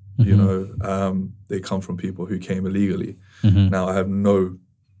London, they come from people who came illegally. Now, I have no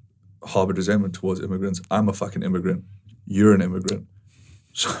harbored resentment towards immigrants. I'm a fucking immigrant. You're an immigrant.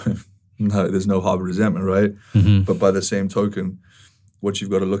 So no, there's no harbor resentment, right? But by the same token, what you've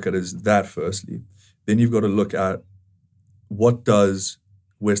got to look at is that firstly. Then you've got to look at what does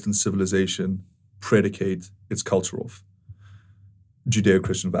Western civilization predicate its culture of?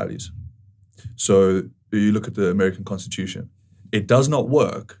 Judeo-Christian values. So you look at the American Constitution. It does not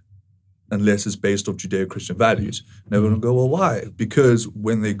work unless it's based off Judeo-Christian values. And everyone will go, well, why? Because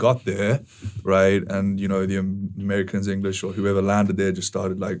when they got there, right, and, the Americans, English, or whoever landed there just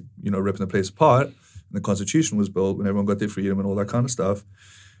started, ripping the place apart, and the Constitution was built when everyone got their freedom and all that kind of stuff,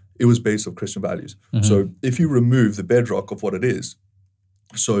 it was based off Christian values. So if you remove the bedrock of what it is,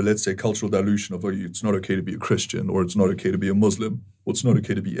 so let's say cultural dilution of, it's not okay to be a Christian, or it's not okay to be a Muslim, or it's not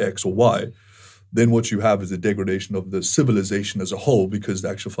okay to be X or Y, then what you have is the degradation of the civilization as a whole because the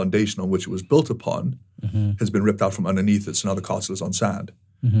actual foundation on which it was built upon has been ripped out from underneath it, so now the castle is on sand,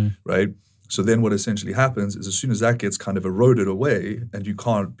 right? So then what essentially happens is as soon as that gets kind of eroded away and you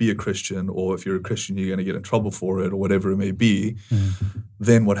can't be a Christian, or if you're a Christian, you're going to get in trouble for it or whatever it may be,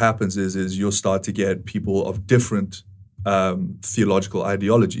 then what happens is you'll start to get people of different theological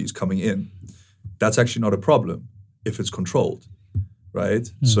ideologies coming in. That's actually not a problem if it's controlled. Right?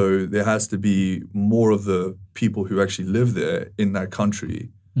 So there has to be more of the people who actually live there in that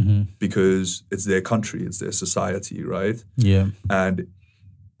country because it's their country, it's their society, right? Yeah. And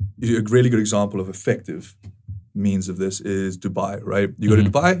a really good example of effective means of this is Dubai, right? You go to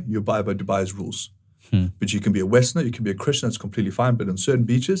Dubai, you abide by Dubai's rules. But you can be a Westerner, you can be a Christian, that's completely fine. But on certain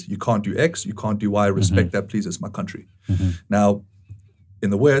beaches, you can't do X, you can't do Y. Respect that, please, it's my country. Now,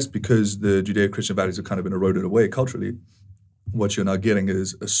 in the West, because the Judeo-Christian values have kind of been eroded away culturally, what you're now getting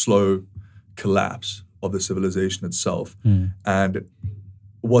is a slow collapse of the civilization itself. And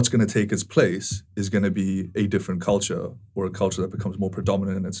what's going to take its place is going to be a different culture, or a culture that becomes more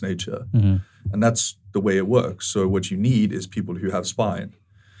predominant in its nature. And that's the way it works. So what you need is people who have spine,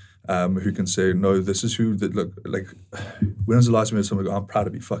 who can say, no, this is who, look, like, when was the last time you heard someone go, I'm proud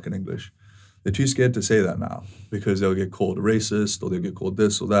to be fucking English? They're too scared to say that now because they'll get called racist or they'll get called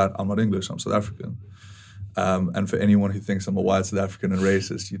this or that. I'm not English, I'm South African. And for anyone who thinks I'm a white South African and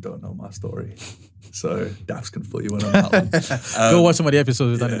racist, you don't know my story. So Daps can fill you in on that one. Go watch some of the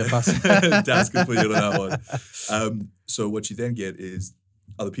episodes we've done in the past. Daps can fill you in on that one. So what you then get is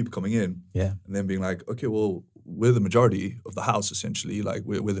other people coming in and then being like, okay, well, we're the majority of the house, essentially. Like,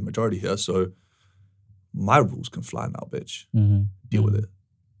 we're the majority here. So my rules can fly now, bitch. Deal with it.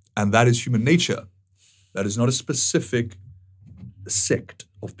 And that is human nature. That is not a specific sect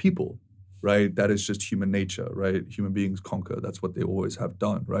of people, right? That is just human nature, right? Human beings conquer. That's what they always have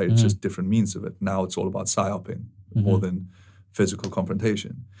done, right? It's just different means of it. Now it's all about psyoping more than physical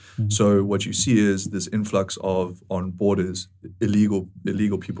confrontation. So what you see is this influx of, on borders, illegal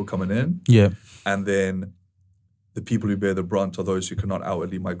people coming in. Yeah. And then the people who bear the brunt are those who cannot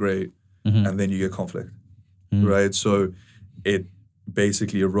outwardly migrate. And then you get conflict, right? So it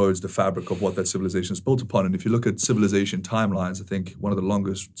basically erodes the fabric of what that civilization is built upon. And if you look at civilization timelines, I think one of the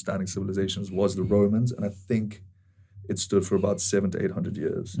longest standing civilizations was the Romans. And I think it stood for about 700 to 800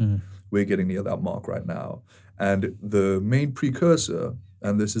 years. We're getting near that mark right now. And the main precursor,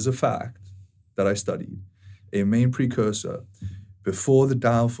 and this is a fact that I studied, a main precursor before the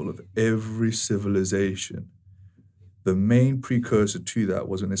downfall of every civilization, the main precursor to that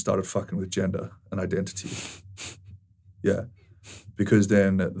was when they started fucking with gender and identity. Yeah. Because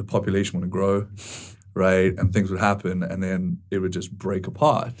then the population would grow, right? And things would happen, and then it would just break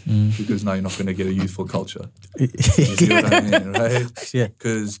apart because now you're not going to get a youthful culture. You see what I mean, right? Yeah.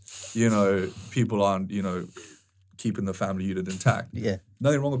 Because, people aren't, keeping the family unit intact. Yeah.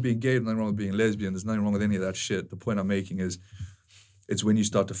 Nothing wrong with being gay, nothing wrong with being lesbian. There's nothing wrong with any of that shit. The point I'm making is it's when you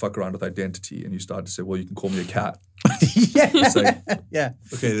start to fuck around with identity and you start to say, well, you can call me a cat. It's like,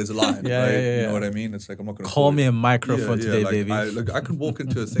 okay, there's a line, right? You know what I mean? It's like, I'm not going to call me a microphone today, like, baby. I could walk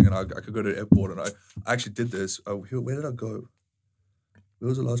into a thing and I could go to the airport, and I actually did this. Where did I go? Where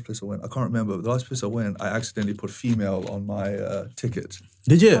was the last place I went? I can't remember. The last place I went, I accidentally put female on my ticket.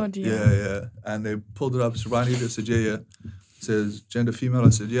 Did you? Oh, dear. Yeah. And they pulled it up. So Ryan Eveleigh said, yeah. It says gender female. I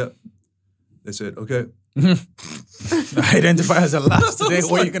said, yeah. They said, okay. Identify as a last today.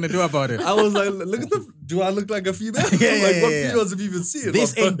 What are you going to do about it? I was like, look at do I look like a female? What females have you even seen?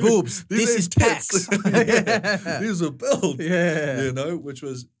 This ain't boobs. This is tits. pecs. These are built. Yeah. Which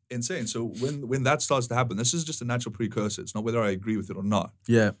was insane. So when that starts to happen, this is just a natural precursor. It's not whether I agree with it or not.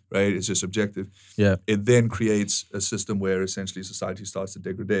 Yeah. Right? It's just subjective. Yeah. It then creates a system where essentially society starts to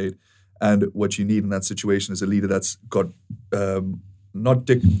degrade. And what you need in that situation is a leader that's got not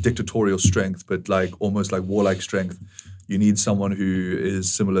dictatorial strength, but like almost like warlike strength. You need someone who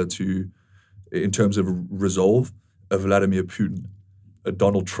is similar to, in terms of resolve, a Vladimir Putin, a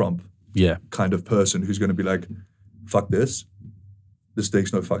Donald Trump kind of person who's going to be like, fuck this. This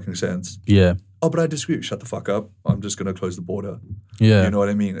makes no fucking sense. Yeah. Oh, but I disagree. Shut the fuck up. I'm just going to close the border. Yeah. You know what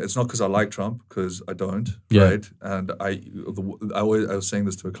I mean? It's not because I like Trump, because I don't, right? And I was saying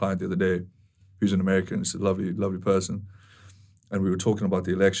this to a client the other day who's an American. He's a lovely, lovely person. And we were talking about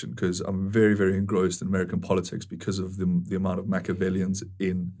the election because I'm very, very engrossed in American politics because of the amount of Machiavellians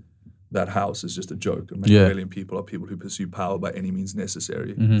in that house is just a joke. And Machiavellian people are people who pursue power by any means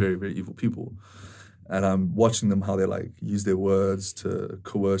necessary. Very, very evil people. And I'm watching them how they like use their words to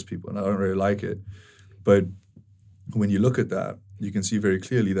coerce people, and I don't really like it. But when you look at that, you can see very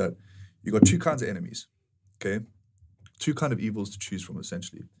clearly that you got two kinds of enemies, okay? Two kind of evils to choose from,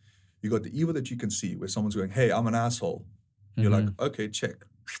 essentially. You got the evil that you can see, where someone's going, hey, I'm an asshole. You're like, okay, check.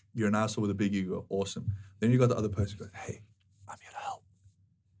 You're an asshole with a big ego. Awesome. Then you got the other person who goes, hey, I'm here to help.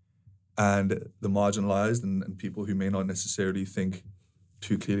 And the marginalized and people who may not necessarily think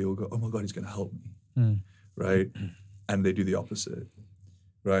too clearly will go, oh my God, he's going to help me. Right? And they do the opposite.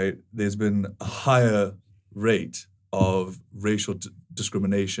 Right? There's been a higher rate of racial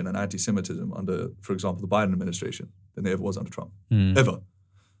discrimination and anti-Semitism under, for example, the Biden administration than there ever was under Trump. Ever.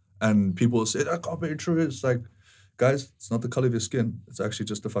 And people will say, that can't be true. It's like, guys, it's not the color of your skin. It's actually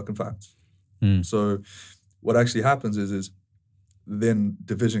just the fucking facts. So what actually happens is then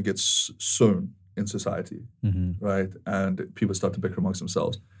division gets sown in society, right? And people start to bicker amongst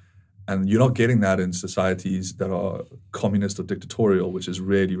themselves. And you're not getting that in societies that are communist or dictatorial, which is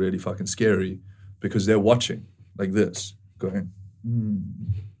really, really fucking scary because they're watching like this, going,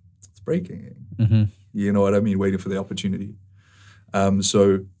 it's breaking. You know what I mean? Waiting for the opportunity.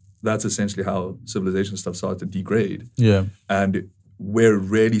 So that's essentially how civilization stuff starts to degrade. Yeah. And where it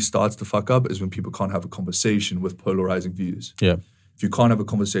really starts to fuck up is when people can't have a conversation with polarizing views. Yeah. If you can't have a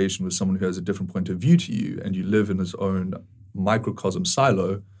conversation with someone who has a different point of view to you and you live in his own microcosm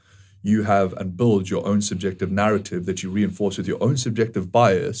silo, you have and build your own subjective narrative that you reinforce with your own subjective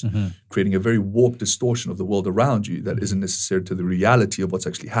bias, creating a very warped distortion of the world around you that isn't necessary to the reality of what's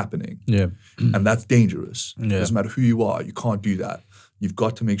actually happening. Yeah. And that's dangerous. Yeah. It doesn't matter who you are, you can't do that. You've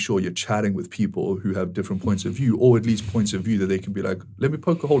got to make sure you're chatting with people who have different points of view, or at least points of view that they can be like, let me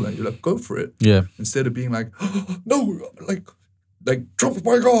poke a hole in it. You're like, go for it. Yeah. Instead of being like, oh, no, like Trump's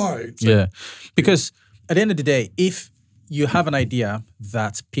my guy. It's yeah. Because at the end of the day, if you have an idea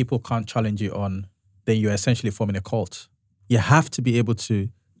that people can't challenge you on, then you're essentially forming a cult. You have to be able to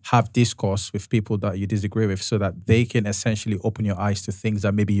have discourse with people that you disagree with so that they can essentially open your eyes to things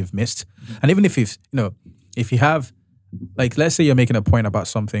that maybe you've missed. And even if if you have, like, let's say you're making a point about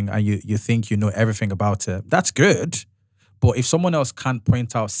something and you think you know everything about it, that's good. But if someone else can't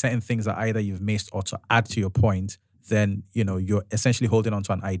point out certain things that either you've missed or to add to your point, then, you're essentially holding on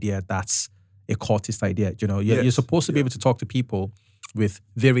to an idea that's a cultist idea. You're supposed to be able to talk to people with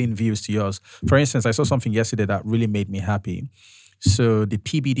varying views to yours. For instance, I saw something yesterday that really made me happy. So the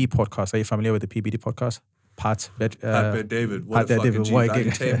PBD podcast, are you familiar with the PBD podcast? Pat David, what a fucking G,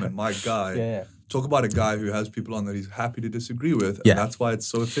 entertainment, my guy. Yeah. Talk about a guy who has people on that he's happy to disagree with, and that's why it's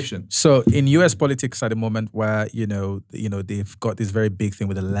so efficient. So in US politics at the moment, where they've got this very big thing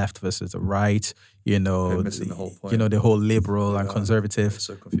with the left versus the right, They're missing the whole point. The whole liberal and conservative.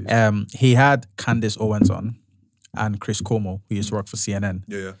 So confused. He had Candace Owens on, and Chris Cuomo, who used to work for CNN.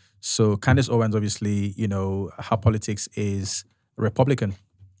 Yeah. So Candace Owens, obviously, her politics is Republican.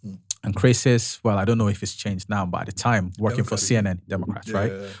 And Chris is, well, I don't know if it's changed now, but at the time, working for CNN, Democrats,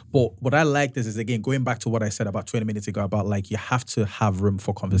 right? Yeah. But what I like is again, going back to what I said about 20 minutes ago about, like, you have to have room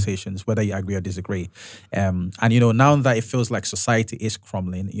for conversations, whether you agree or disagree. And, now that it feels like society is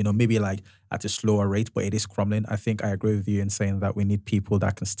crumbling, maybe like at a slower rate, but it is crumbling, I think I agree with you in saying that we need people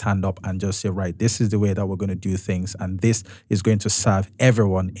that can stand up and just say, right, this is the way that we're going to do things, and this is going to serve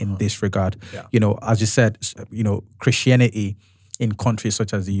everyone in this regard. Yeah. As you said, Christianity in countries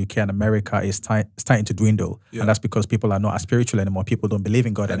such as the UK and America is starting to dwindle. Yeah. And that's because people are not as spiritual anymore. People don't believe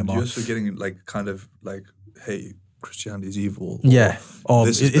in God anymore. You're also getting hey, Christianity is evil. Or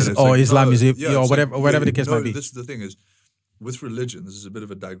Islam is evil, or whatever the case might be. This is the thing is, with religion, this is a bit of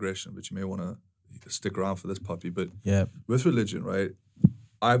a digression, but you may want to stick around for this puppy. But with religion, right,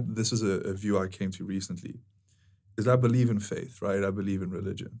 this is a view I came to recently, is I believe in faith, right? I believe in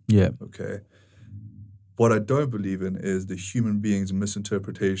religion. Yeah. Okay. What I don't believe in is the human being's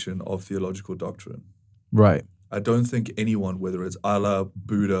misinterpretation of theological doctrine. Right. I don't think anyone, whether it's Allah,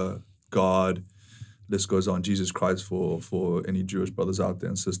 Buddha, God, list goes on, Jesus Christ for any Jewish brothers out there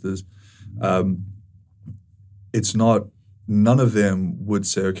and sisters, none of them would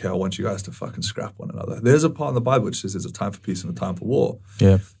say, okay, I want you guys to fucking scrap one another. There's a part in the Bible which says there's a time for peace and a time for war.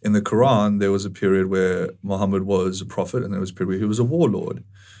 Yeah. In the Quran, there was a period where Muhammad was a prophet and there was a period where he was a warlord,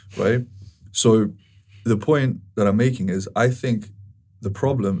 right? So the point that I'm making is I think the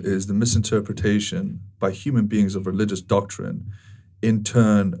problem is the misinterpretation by human beings of religious doctrine, in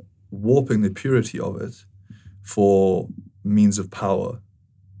turn warping the purity of it for means of power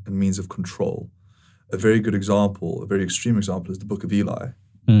and means of control. A very good example, a very extreme example, is the Book of Eli,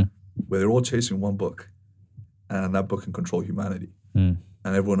 where they're all chasing one book, and that book can control humanity. And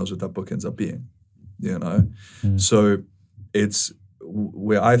everyone knows what that book ends up being, So it's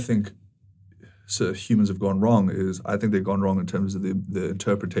where I think humans have gone wrong is I think they've gone wrong in terms of the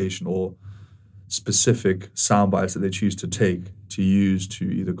interpretation or specific sound bites that they choose to take to use to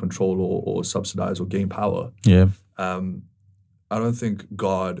either control or subsidize or gain power. Yeah. I don't think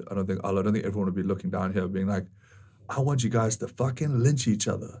God, I don't think Allah, I don't think everyone would be looking down here being like, I want you guys to fucking lynch each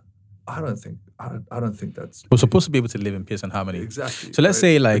other. I don't think that's... We're supposed to be able to live in peace and harmony. Exactly. So let's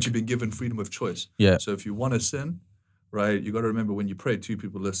say like... But you've been given freedom of choice. Yeah. So if you want to sin, right, you got to remember when you pray, two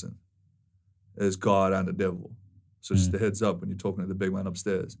people listen. There's God and the devil. So just a heads up when you're talking to the big man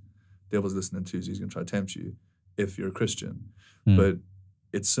upstairs. Devil's listening too, so he's going to try to tempt you if you're a Christian. But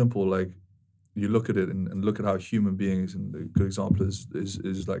it's simple, like, you look at it and look at how human beings, and a good example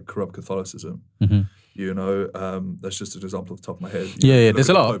is like corrupt Catholicism. That's just an example off the top of my head. There's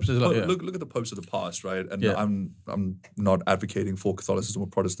a lot. Look at the popes of the past, right? And I'm not advocating for Catholicism or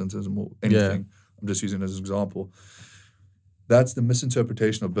Protestantism or anything. I'm just using it as an example. That's the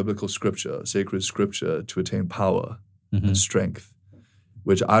misinterpretation of biblical scripture, sacred scripture, to attain power and strength,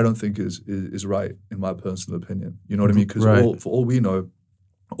 which I don't think is right, in my personal opinion. You know what I mean? Because for all we know,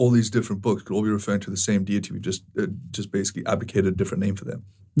 all these different books could all be referring to the same deity. We just basically advocated a different name for them.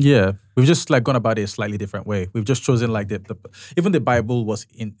 Yeah, we've just like gone about it a slightly different way. We've just chosen like even the Bible was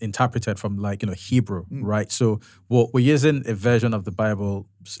interpreted from like Hebrew, right? So we're using a version of the Bible's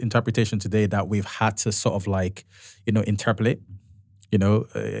interpretation today that we've had to sort of like interpolate you know,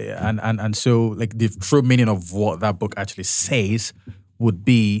 and so like the true meaning of what that book actually says would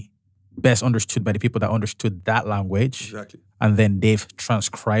be best understood by the people that understood that language. Exactly. And then they've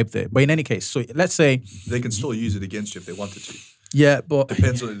transcribed it. But in any case, so let's say they can still use it against you if they wanted to. Yeah, but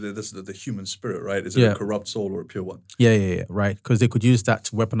depends on the human spirit, right? Is it a corrupt soul or a pure one? Yeah, right. Because they could use that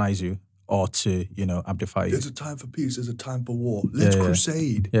to weaponize you or to, amplify you. There's a time for peace. There's a time for war. Let's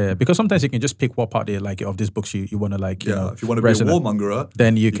crusade. Yeah, because sometimes you can just pick what part of this books you want to like. If you want to be a warmonger,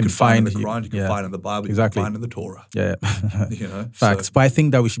 then you can find in the Quran, you can find in the Bible, exactly. You can find in the Torah. Yeah, facts. So. But I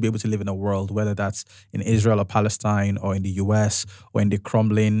think that we should be able to live in a world, whether that's in Israel or Palestine or in the US or in the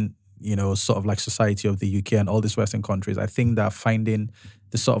crumbling, sort of like society of the UK and all these Western countries. I think that finding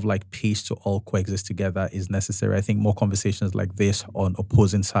the sort of like peace to all coexist together is necessary. I think more conversations like this on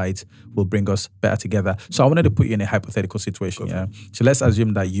opposing sides will bring us better together. So I wanted to put you in a hypothetical situation. So let's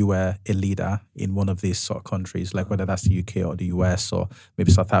assume that you were a leader in one of these sort of countries, like whether that's the UK or the US or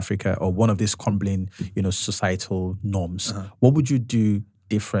maybe South Africa or one of these crumbling, societal norms. What would you do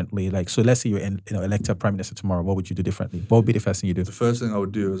differently? Like, so let's say you're elected prime minister tomorrow. What would you do differently? What would be the first thing you do? The first thing I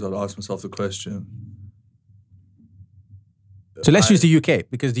would do is I'd ask myself the question. So let's use the UK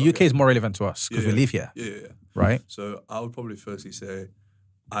because the UK is more relevant to us because we live here. Yeah. Right? So I would probably firstly say,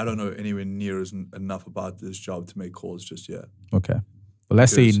 I don't know anywhere near enough about this job to make calls just yet. Okay. Well,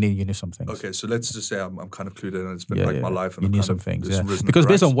 let's say you knew some things. Okay, so let's just say I'm kind of clued in and it's been my life. And you knew some things, Because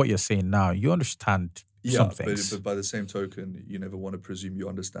based on what you're saying now, you understand some things. But by the same token, you never want to presume you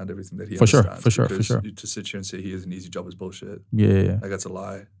understand everything that he understands. For sure. To sit here and say he has an easy job is bullshit. Yeah. Like, that's a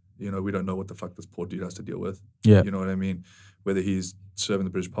lie. We don't know what the fuck this poor dude has to deal with. Yeah. You know what I mean? Whether he's serving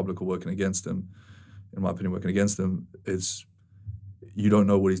the British public or working against them, in my opinion, working against them, you don't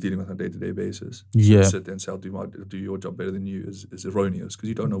know what he's dealing with on a day-to-day basis. So to sit there and say, I'll do your job better than you is erroneous because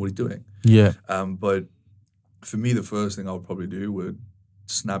you don't know what he's doing. Yeah. But for me, the first thing I would probably do would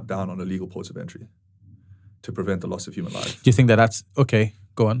snap down on illegal ports of entry to prevent the loss of human life. Do you think that's okay?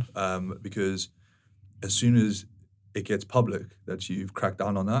 Go on. Because as soon as it gets public that you've cracked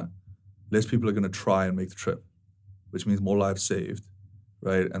down on that, less people are going to try and make the trip, which means more lives saved,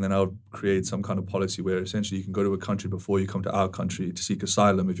 right? And then I would create some kind of policy where essentially you can go to a country before you come to our country to seek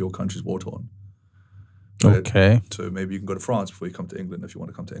asylum if your country's war-torn. Right? Okay. So maybe you can go to France before you come to England if you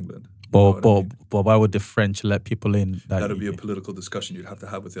want to come to England. But why would the French let people in? That would be a political discussion you'd have to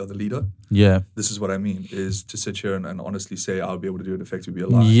have with the other leader. Yeah. This is what I mean, is to sit here and honestly say I'll be able to do it effectively be a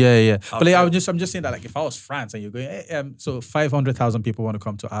lie. Yeah. But I'm just saying that, like, if I was France and you're going, so 500,000 people want to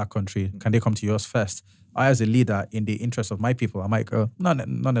come to our country, can they come to yours first? I, as a leader, in the interest of my people, I might go, not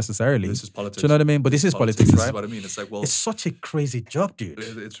necessarily. This is politics. Do you know what I mean? But this is politics, right? This is what I mean. It's like, well, it's such a crazy job, dude.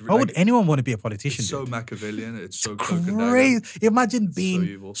 Why would anyone want to be a politician? It's so Machiavellian. It's so crazy. Imagine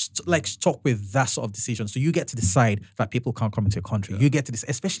being stuck with that sort of decision. So you get to decide that people can't come into your country. You get to this,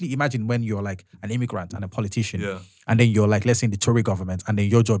 especially imagine when you're like an immigrant and a politician, and then you're like, let's say in the Tory government, and then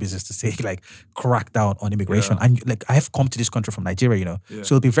your job is just to say like crack down on immigration. And like, I have come to this country from Nigeria, so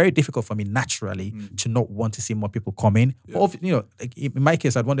it'll be very difficult for me naturally to not want to see more people come in. But like in my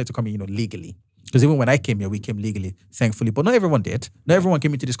case, I'd wanted to come in, legally. Because even when I came here, we came legally, thankfully. But not everyone did. Not everyone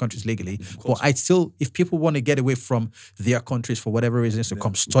came into these countries legally. But I still, if people want to get away from their countries for whatever reasons, to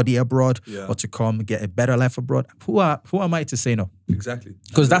come study abroad or to come get a better life abroad, who am I to say no? Exactly.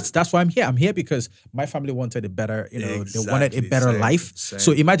 Because that's why I'm here. I'm here because my family wanted a better, they wanted a better life.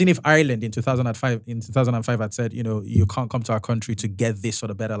 So imagine if Ireland in 2005 had said, you can't come to our country to get this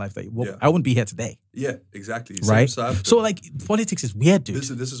sort of better life. I wouldn't be here today. Yeah, exactly. Right? So like, politics is weird, dude.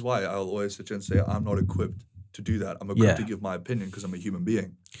 This is why I'll always sit and say I'm not equipped to do that. I'm equipped to give my opinion because I'm a human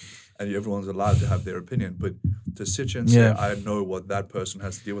being. And everyone's allowed to have their opinion. But to sit and say, I know what that person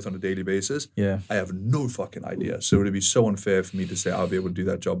has to deal with on a daily basis, I have no fucking idea. So it would be so unfair for me to say I'll be able to do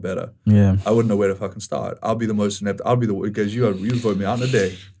that job better. Yeah. I wouldn't know where to fucking start. I'll be the most inept. I'll be the because you vote me out in a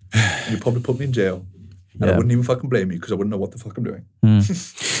day. And you probably put me in jail. And I wouldn't even fucking blame you because I wouldn't know what the fuck I'm doing.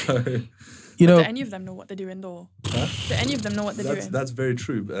 So, do any of them know what they're doing though? Huh? Do any of them know what they're doing? That's very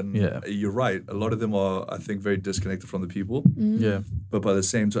true. And you're right. A lot of them are, I think, very disconnected from the people. Yeah. But by the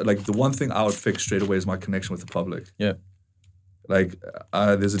same time, like the one thing I would fix straight away is my connection with the public. Yeah. Like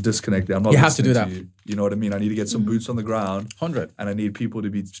there's a disconnect there. I'm not. You have to do that. You know what I mean? I need to get some boots on the ground. 100. And I need people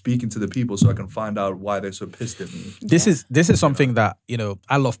to be speaking to the people so I can find out why they're so pissed at me. This is something that,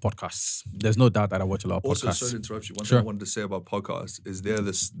 I love podcasts. There's no doubt that I watch a lot of podcasts. Also, sorry to interrupt you. One thing I wanted to say about podcasts is they're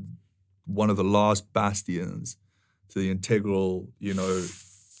one of the last bastions to the integral,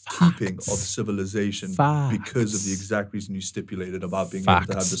 keeping of civilization because of the exact reason you stipulated about being able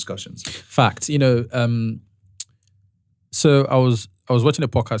to have discussions. Fact. So I was watching a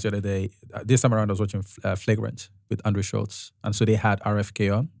podcast the other day. This time around, I was watching Flagrant with Andrew Schultz. And so they had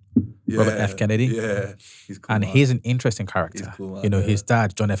RFK on, Robert F. Kennedy. Yeah, he's cool. And he's an interesting character. He's cool, man, you know, his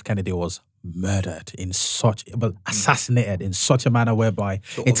dad, John F. Kennedy, was murdered assassinated in such a manner whereby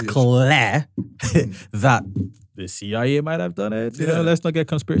it's clear that the CIA might have done it. You know, let's not get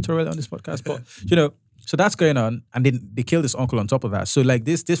conspiratorial on this podcast. But, you know, so that's going on. And then they killed his uncle on top of that. So like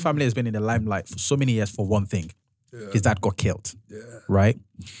this family has been in the limelight for so many years for one thing. His dad got killed. Right?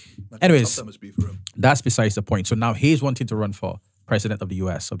 Anyways, that must be for him. That's besides the point. So now he's wanting to run for president of the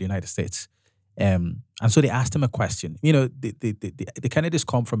US, of the United States. And so they asked him a question. You know, the Kennedys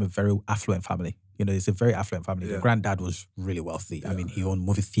come from a very affluent family. You know, it's a very affluent family. The granddad was really wealthy. I mean, he owned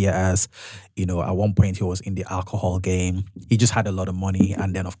movie theaters. You know, at one point he was in the alcohol game. He just had a lot of money.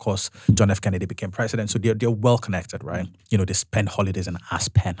 And then, of course, John F. Kennedy became president. So they're well connected, right? You know, they spend holidays in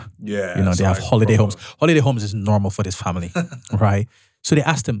Aspen. Yeah. You know, they have holiday homes. Holiday homes is normal for this family, right? So they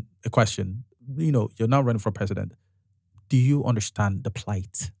asked him a question. You know, you're now running for president. Do you understand the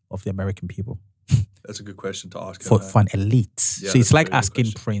plight of the American people? That's a good question to ask. For an elite. Yeah, so it's like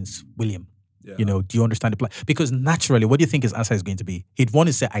asking Prince William, you know, do you understand the plight? Because naturally, what do you think his answer is going to be? He'd want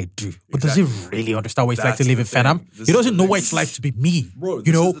to say, I do. But does he really understand what it's like to live in Fenham? He doesn't know what it's like to be me. Bro,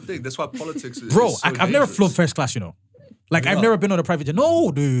 you know? Is the thing. That's why politics is Bro, so I've never flown first class, you know. Like, I've never been on a private jet.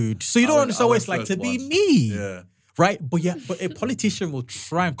 No, dude. So you don't understand what it's like to be me. Yeah. Right? But a politician will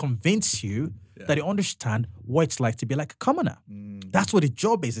try and convince you that they understand what it's like to be like a commoner. That's what the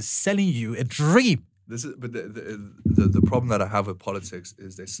job is selling you a dream. But the problem that I have with politics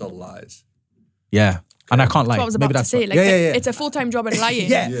is they sell lies. Yeah. And I can't lie. That's what I was about to say. Like, it's a full-time job and lying.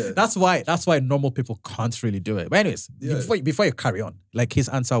 That's why normal people can't really do it. But anyways, before you carry on, like his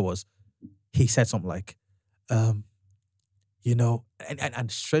answer was, he said something like, you know,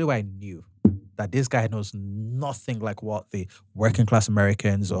 and straight away I knew that this guy knows nothing like what the working class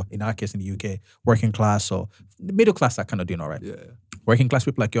Americans, or in our case in the UK, working class or the middle class are kind of doing all right. Working class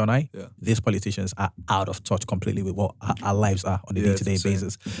people like you and I, these politicians are out of touch completely with what our lives are on a day-to-day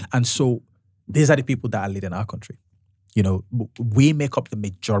basis. And so these are the people that are leading our country. You know, we make up the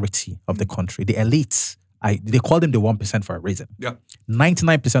majority of the country. The elites, they call them the 1% for a reason.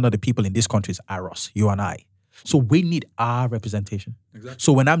 99% of the people in these countries are us, you and I. So we need our representation. Exactly.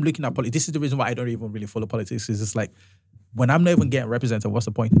 So when I'm looking at politics, this is the reason why I don't even really follow politics. Is it's like, when I'm not even getting represented, what's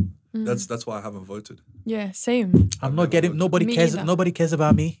the point? That's why I haven't voted. Yeah, same. I'm not getting. Nobody cares. Either. Nobody cares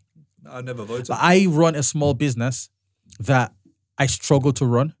about me. I never voted. I run a small business that I struggle to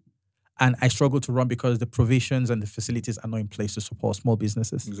run. And I struggle to run because the provisions and the facilities are not in place to support small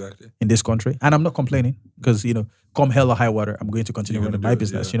businesses in this country. And I'm not complaining because, you know, come hell or high water, I'm going to continue running my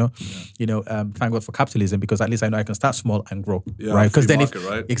business, you know. You know, thank God for capitalism, because at least I know I can start small and grow, right? Because then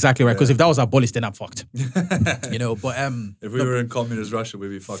exactly right. Because if that was abolished, then I'm fucked. You know, but if we were in communist Russia, we'd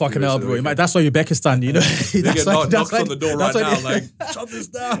be fucked. Fucking hell, bro. That's why Uzbekistan, you know. That's why knocks on the door right now, like, shut this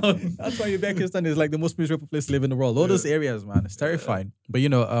down. That's why Uzbekistan is like the most miserable place to live in the world. All those areas, man, it's terrifying. But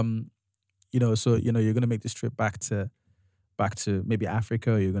you know, so, you know, you're going to make this trip back to maybe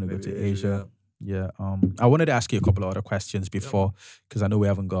Africa, or you're going to go to Asia. I wanted to ask you a couple of other questions before, because I know we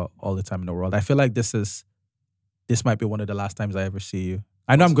haven't got all the time in the world. I feel like this might be one of the last times I ever see you.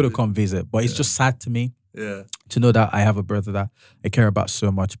 I know I'm going to come visit, but it's just sad to me to know that I have a brother that I care about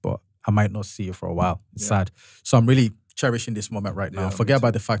so much, but I might not see you for a while. It's sad. So I'm really cherishing this moment right now. Forget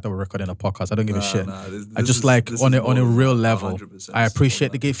about the fact that we're recording a podcast. I don't give a shit. I just on a real level. I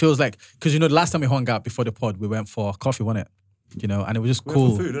appreciate the game. It feels like, because, you know, the last time we hung out before the pod, we went for coffee, wasn't it? You know, and it was just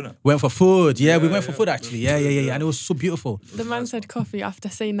cool. Went for food, didn't it? Went for food. Yeah, we went for food actually. Yeah. And it was so beautiful. The man said coffee after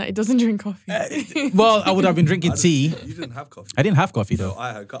saying that he doesn't drink coffee. Well, I would have been drinking tea. You didn't have coffee. I didn't have coffee though. No,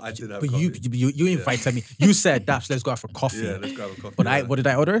 I did have but coffee. You invited me. You said, Daps, let's go out for coffee. Yeah, let's go have a coffee. But what did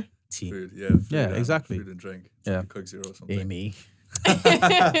I order? Tea. Food, food, exactly. Food and drink. Coke Zero or something. Amy.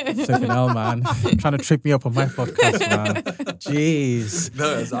 Fucking hell, man. Trying to trip me up on my podcast, man. Jeez.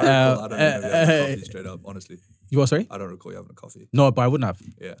 No, I don't recall having a coffee straight up, honestly. You what, sorry? I don't recall you having a coffee. No, but I wouldn't have.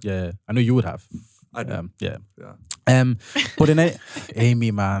 Yeah. I know you would have. I do. Yeah. But in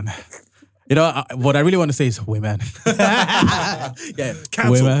Amy, man. You know, what I really want to say is women.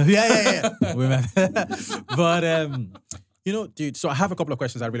 Cancel. Women. Yeah. Women. But, you know, dude, so I have a couple of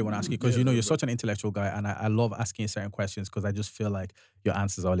questions I really want to ask you, because, you know, you're such an intellectual guy, and I love asking certain questions because I just feel like your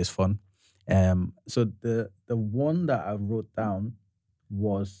answers are always fun. So the one that I wrote down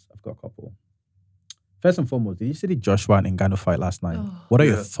was, I've got a couple. First and foremost, did you see the Joshua and Ngannou fight last night? What are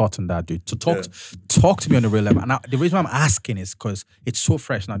your thoughts on that, dude? So talk to me on the real level. And the reason why I'm asking is because it's so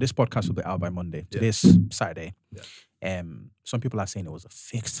fresh. Now, this podcast will be out by Monday. Today's Saturday. Some people are saying it was a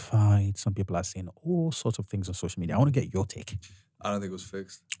fixed fight. Some people are saying all sorts of things on social media. I want to get your take. I don't think it was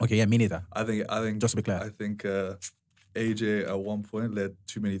fixed. Okay, yeah, me neither. I think just to be clear, I think AJ at one point led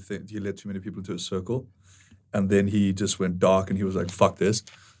too many people into a circle, and then he just went dark and he was like, "Fuck this."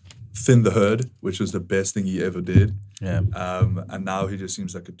 Thin the herd, which was the best thing he ever did. Yeah. And now he just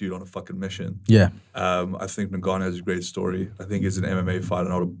seems like a dude on a fucking mission. Yeah. I think Ngannou has a great story. I think he's an MMA fighter,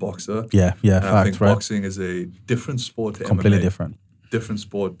 not a boxer. Yeah. And I think boxing is a different sport to completely MMA. Different. Different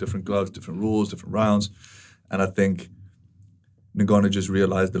sport, different gloves, different rules, different rounds. And I think Ngannou just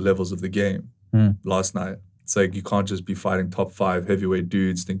realized the levels of the game last night. It's like you can't just be fighting top 5 heavyweight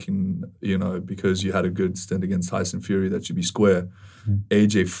dudes thinking, because you had a good stint against Tyson Fury that should be square.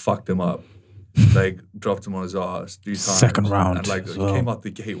 AJ fucked him up. Like, dropped him on his ass 3 times. Second round. And like, came out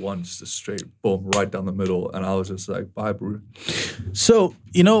the gate one, just a straight boom, right down the middle. And I was just like, bye, bro. So,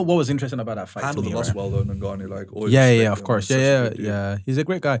 what was interesting about that fight? Handled the loss well, though, Ngannou. Like, always of course. Yeah. He's a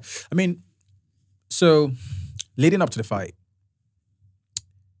great guy. I mean, so, leading up to the fight,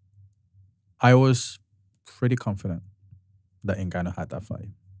 I was pretty confident that Ngannou had that fight.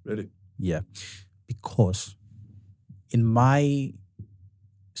 Really? Yeah. Because in my...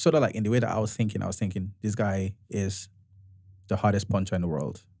 sort of like in the way that I was thinking, this guy is the hardest puncher in the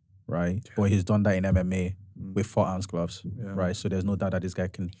world, right? But he's done that in MMA with 4-ounce gloves, right? So there's no doubt that this guy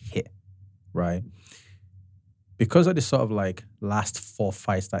can hit, right? Because of the sort of like last 4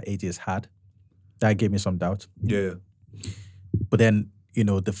 fights that AJ's had, that gave me some doubt. Yeah. But then,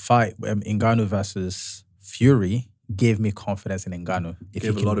 the fight, Ngannou versus Fury, gave me confidence in Ngannou. If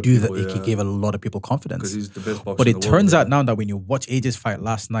he can do that, he gave a lot of people confidence. Because he's the best boxer But in it the world, turns out now that when you watch AJ's fight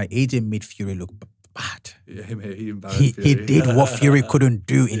last night, AJ made Fury look bad. Yeah, he embarrassed Fury. He did what Fury couldn't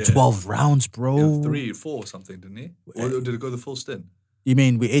do in 12 rounds, bro. 3, 4 or something, didn't he? Or did it go the full stint? You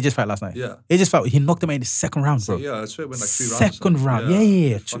mean with AJ's fight last night? Yeah. AJ's fight, he knocked him out in the second round, bro. Yeah, I swear it went like 3 rounds. Second round.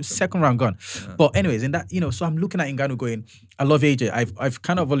 Yeah. Second round gone. Yeah. But anyways, in that, so I'm looking at Ngannou going, I love AJ. I've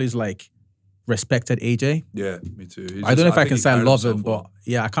kind of always like respected AJ. Yeah, me too. I don't know if I can say I love him, but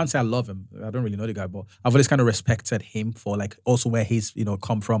I can't say I love him. I don't really know the guy, but I've always kind of respected him for like also where he's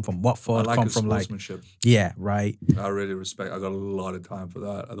come from Watford, I like his from sportsmanship. Right. I really respect. I got a lot of time for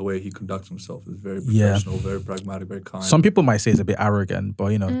that. The way he conducts himself is very professional, very pragmatic, very kind. Some people might say it's a bit arrogant,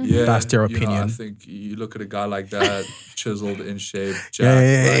 but that's their opinion. I think you look at a guy like that, chiseled, in shape, jacked.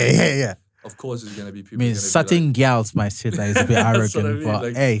 Yeah. Of course, there's gonna be people. I mean, certain girls might say that he's a bit arrogant, but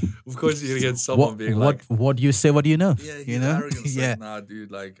like, hey, of course you're gonna get someone being like, "What do you say? What do you know?" Yeah, he's arrogant. Like, nah, dude.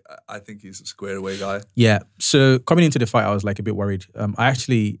 Like, I think he's a squared away guy. Yeah. So coming into the fight, I was like a bit worried. I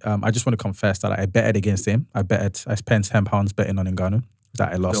actually, I just want to confess that I betted against him. I spent £10 betting on Ngannou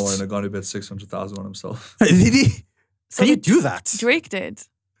that I lost. Don't worry, Ngannou bet 600,000 on himself. Did he? Can you do that? Drake did.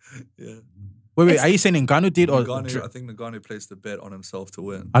 Yeah. Wait, are you saying Ngannou did or? I think Ngannou placed the bet on himself to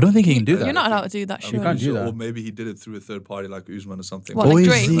win. I don't think he can do that. You're not allowed to do that, You can't do that. Or maybe he did it through a third party like Usman or something. What, like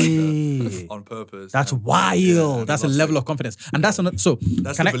Drake? Like on purpose. That's wild. That's a level of confidence. And that's that's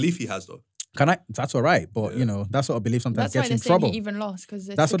the belief he has though. That's all right. But, that sort of belief sometimes gets you in That's why trouble. he even lost.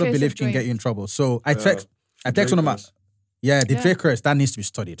 That sort of belief can get you in trouble. So I text one of my... Yeah, the Drake curse, that needs to be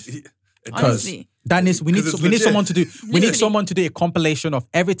studied. Honestly. We need someone to do a compilation of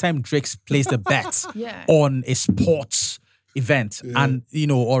every time Drake's placed a bet on a sports event and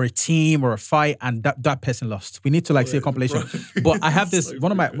or a team or a fight and that person lost. We need to see a compilation. But I have this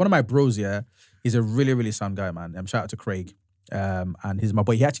one of my bros here. He's a really, really sound guy, man. Shout out to Craig. And he's my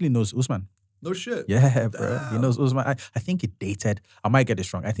boy. He actually knows Usman. No shit. Yeah, bro. Damn. He knows Usman. I think he dated, I might get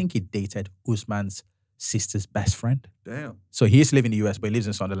this wrong. I think he dated Usman's sister's best friend. Damn. So he used to live in the US, but he lives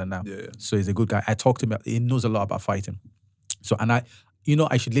in Sunderland now. Yeah. So he's a good guy. I talked to him. He knows a lot about fighting. So, and I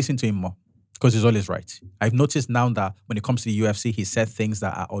should listen to him more because he's always right. I've noticed now that when it comes to the UFC, he said things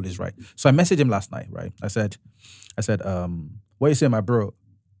that are always right. So I messaged him last night, right? I said, what you say, my bro?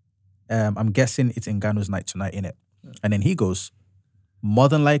 I'm guessing it's Ngannou's night tonight, innit? Yeah. And then he goes, more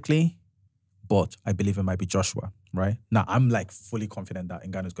than likely, but I believe it might be Joshua, right? Now, I'm like fully confident that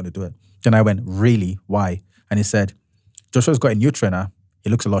Ngannou's going to do it. Then I went, really? Why? And he said, Joshua's got a new trainer. He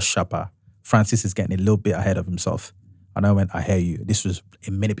looks a lot sharper. Francis is getting a little bit ahead of himself. And I went, I hear you. This was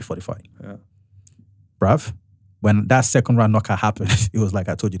a minute before the fight. Yeah. Bruv, when that second round knockout happened, it was like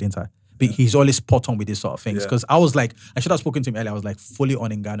I told you, didn't I? But he's always spot on with these sort of things. Because I was like, I should have spoken to him earlier. I was like fully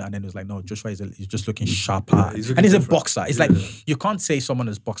on Ngannou. And then it was like, no, Joshua he's just looking sharper. Yeah, and he's a boxer. It's like, you can't say someone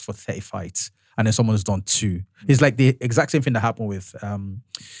has boxed for 30 fights and then someone has done 2. It's like the exact same thing that happened with when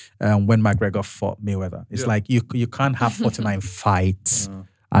McGregor fought Mayweather. It's like you can't have 49 fights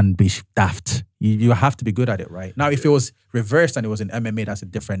and be daft. You have to be good at it, right? Now, if it was reversed and it was in MMA, that's a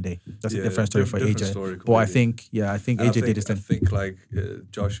different day. That's a different story for AJ. But I think AJ did his thing. I think like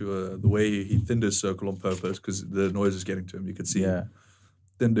Joshua, the way he thinned his circle on purpose because the noise was getting to him, you could see him.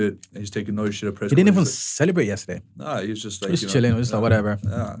 Thinned it, and he's taking no shit at press. He didn't even celebrate yesterday. Nah, he was just like chilling. It was like whatever.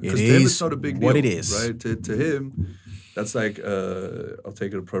 Yeah, it is is not a big deal, what it is, right? To him, that's like I'll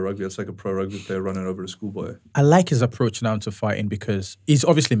take it a pro rugby. That's like a pro rugby player running over a schoolboy. I like his approach now to fighting because he's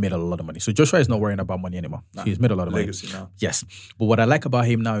obviously made a lot of money. So Joshua is not worrying about money anymore. He's made a lot of money. Legacy now. Yes, but what I like about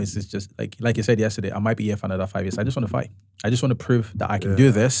him now is it's just like you said yesterday. I might be here for another 5 years. I just want to fight. I just want to prove that I can do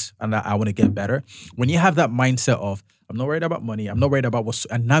this and that I want to get better. When you have that mindset of I'm not worried about money. I'm not worried about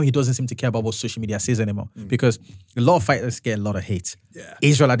and now he doesn't seem to care about what social media says anymore because a lot of fighters get a lot of hate. Yeah.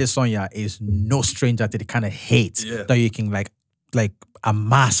 Israel Adesanya is no stranger to the kind of hate that you can like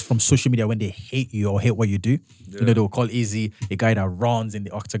amass from social media when they hate you or hate what you do. Yeah. You know, they'll call Easy a guy that runs in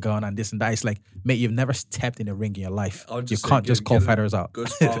the octagon and this and that. It's like, mate, you've never stepped in a ring in your life. You can't just call fighters out. Go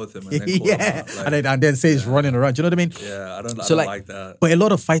spar with him and then call him out. Like, and then say he's running around. Do you know what I mean? Yeah, I don't like that. But a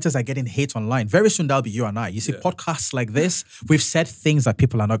lot of fighters are getting hate online. Very soon that'll be you and I. You see podcasts like this, we've said things that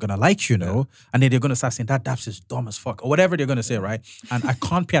people are not going to like, you know, and then they're going to start saying that Daps is dumb as fuck or whatever they're going to say, right? And I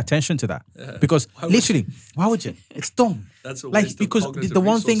can't pay attention to that because why would you? It's dumb. That's a waste because the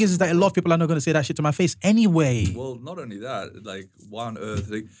one thing is that a lot of people are not going to say that shit to my face anyway. Well, not only that, like, why on earth?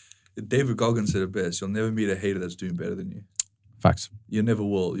 Like, David Goggins said it best. You'll never meet a hater that's doing better than you. Facts. You never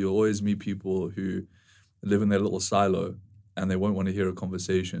will. You'll always meet people who live in their little silo and they won't want to hear a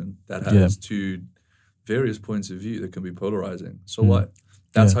conversation that has two various points of view that can be polarizing. So what?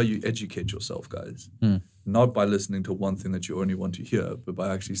 That's how you educate yourself, guys. Not by listening to one thing that you only want to hear, but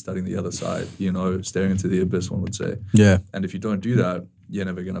by actually studying the other side, you know, staring into the abyss, one would say. Yeah. And if you don't do that, you're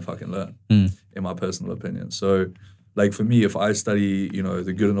never going to fucking learn, in my personal opinion. So, like, for me, if I study, you know,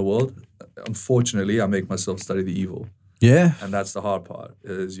 the good in the world, unfortunately, I make myself study the evil. Yeah. And that's the hard part,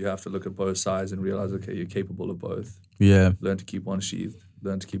 is you have to look at both sides and realize, okay, you're capable of both. Yeah. Learn to keep one sheathed.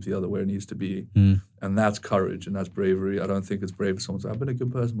 Learn to keep the other where it needs to be. And that's courage and that's bravery. I don't think it's brave for someone to say, I've been a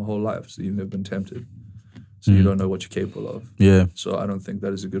good person my whole life, so you've never been tempted. So you don't know what you're capable of. Yeah. So I don't think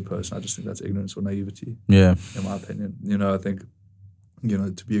that is a good person. I just think that's ignorance or naivety. Yeah. In my opinion. You know, I think, you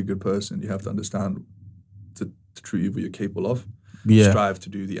know, to be a good person, you have to understand the true evil you're capable of. Yeah. Strive to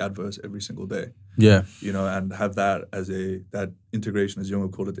do the adverse every single day. Yeah. You know, and have that as that integration, as Jung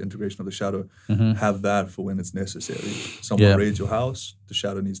would call it, the integration of the shadow. Have that for when it's necessary. Someone raids your house, the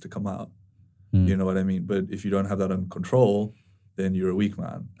shadow needs to come out. You know what I mean? But if you don't have that under control, then you're a weak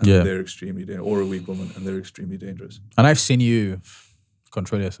man. And they're extremely dangerous. Or a weak woman, and they're extremely dangerous. And I've seen you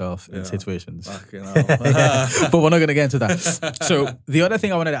control yourself in situations. But we're not going to get into that. So the other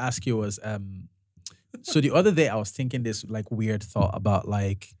thing I wanted to ask you was, so the other day I was thinking this like weird thought about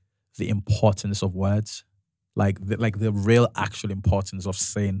like the importance of words, like the real actual importance of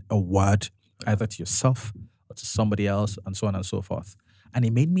saying a word either to yourself or to somebody else and so on and so forth. And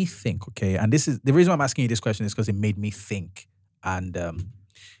it made me think, okay, and this is the reason why I'm asking you this question is because it made me think. And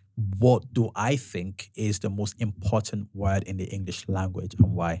what do I think is the most important word in the English language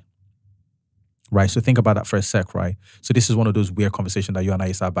and why? Right, so think about that for a sec, right? So this is one of those weird conversations that you and I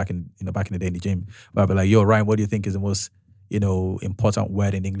used to have back in the day in the gym, where I'd be like, yo, Ryan, what do you think is the most, you know, important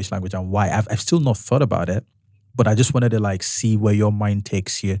word in the English language and why? I've still not thought about it, but I just wanted to like see where your mind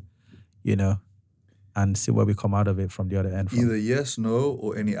takes you, you know, and see where we come out of it from the other end. Either yes, no,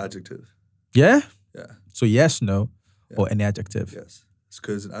 or any adjective. Yeah? Yeah. So yes, no, or any adjective. Yes. It's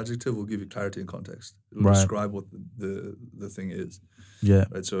because an adjective will give you clarity and context. It will describe what the thing is. Yeah.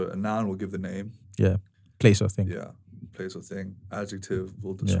 Right. So a noun will give the name. Yeah. Place or thing. Yeah. Place or thing. Adjective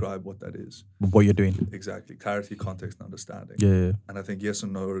will describe what that is. What you're doing. Exactly. Clarity, context, and understanding. Yeah. And I think yes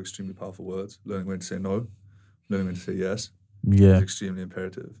and no are extremely powerful words. Learning when to say no, learning when to say yes. Yeah. Is extremely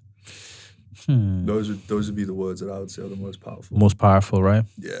imperative. Those would be the words that I would say are the most powerful. Most powerful, right?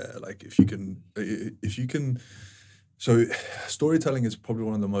 Yeah. Like if you can. So storytelling is probably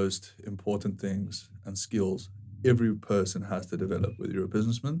one of the most important things and skills every person has to develop, whether you're a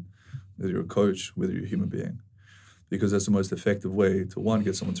businessman, whether you're a coach, whether you're a human being. Because that's the most effective way to, one,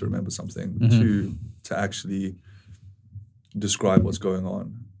 get someone to remember something, two, to actually describe what's going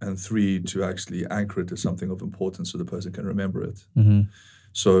on, and three, to actually anchor it to something of importance so the person can remember it.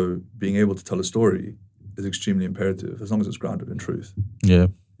 So being able to tell a story is extremely imperative as long as it's grounded in truth. Yeah.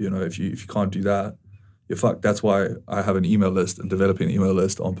 You know, if you can't do that, you're fucked. That's why I have an email list and developing an email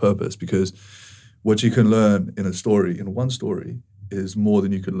list on purpose, because what you can learn in a story, in one story, is more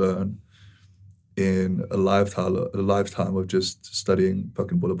than you can learn in a lifetime of just studying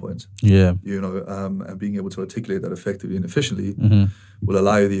fucking bullet points. Yeah. You know, and being able to articulate that effectively and efficiently will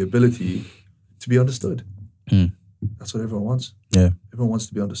allow you the ability to be understood. That's what everyone wants. Yeah. Everyone wants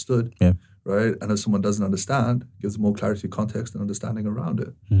to be understood. Yeah. Right? And if someone doesn't understand, gives them more clarity, context, and understanding around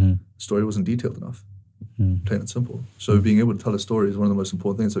it. The story wasn't detailed enough. Plain and simple. So being able to tell a story is one of the most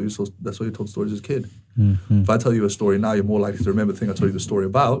important things. So that's why you told stories as a kid. If I tell you a story now, you're more likely to remember the thing I told you the story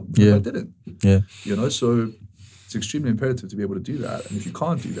about than I didn't. Yeah. You know, so it's extremely imperative to be able to do that. And if you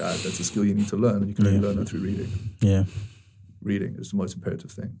can't do that, that's a skill you need to learn. And you can only learn that through reading. Yeah. Reading is the most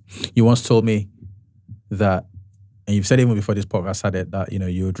imperative thing. You once told me that, and you've said even before this podcast had it, that, you know,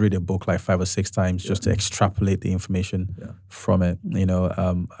 you would read a book like 5 or 6 times just to extrapolate the information from it. You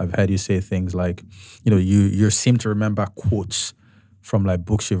know, I've heard you say things like, you know, you seem to remember quotes from like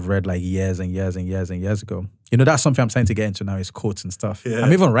books you've read like years and years and years and years ago. You know, that's something I'm starting to get into now is quotes and stuff. Yeah.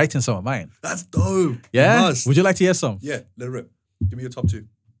 I'm even writing some of mine. That's dope. Yeah? Would you like to hear some? Yeah, let it rip. Give me your top 2.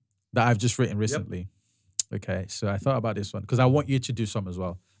 That I've just written recently. Yep. Okay, so I thought about this one because I want you to do some as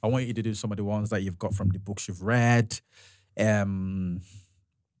well. I want you to do some of the ones that you've got from the books you've read, and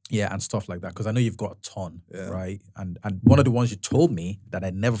stuff like that. Because I know you've got a ton, right? And one of the ones you told me that I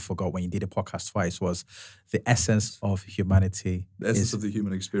never forgot when you did a podcast twice was the essence of humanity. The essence of the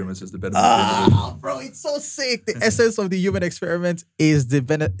human experiment is the betterment of the individual. Bro, it's so sick. The essence of the human experiment is the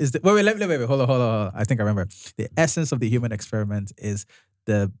wait, hold on. I think I remember. The essence of the human experiment is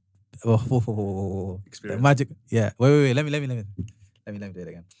the experience. The magic. Yeah. Wait. Let me do it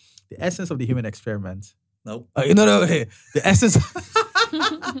again. The essence of the human experiment. Nope. No. Hey. The essence.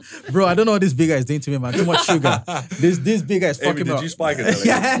 Bro, I don't know what this big guy is doing to me, man. Too much sugar. This big guy is fucking me up. Did you spike it?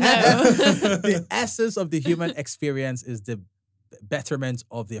 The essence of the human experience is the betterment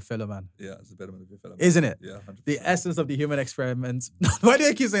of their fellow man. Yeah, it's the betterment of your fellow man. Isn't it? Yeah, 100%. The essence of the human experiment. Why do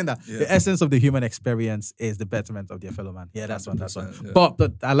I keep saying that? Yeah. The essence of the human experience is the betterment of their fellow man. Yeah, that's one. Yeah.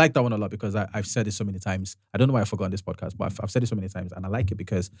 But I like that one a lot because I've said it so many times. I don't know why I forgot on this podcast, but I've said it so many times and I like it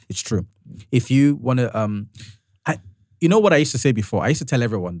because it's true. If you want to, you know what I used to say before? I used to tell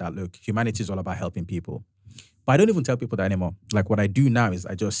everyone that, look, humanity is all about helping people. But I don't even tell people that anymore. Like what I do now is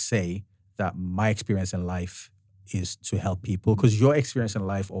I just say that my experience in life is to help people because your experience in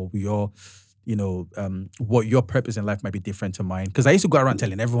life or your, you know, what your purpose in life might be different to mine. Because I used to go around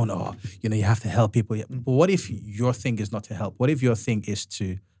telling everyone, oh, you know, you have to help people. But what if your thing is not to help? What if your thing is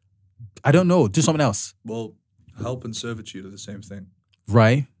to, I don't know, do something else? Well, help and servitude are the same thing.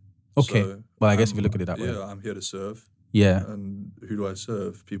 Right. Okay. So well, I guess if you look at it that way. Yeah, I'm here to serve. Yeah. And who do I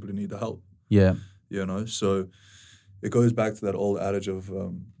serve? People who need the help. Yeah. You know, so it goes back to that old adage of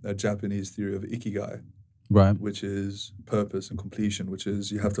that Japanese theory of ikigai. Right. Which is purpose and completion, which is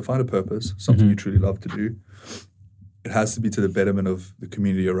you have to find a purpose, something you truly love to do. It has to be to the betterment of the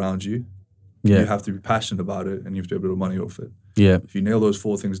community around you. Yeah. You have to be passionate about it and you have to be able to money off it. Yeah. If you nail those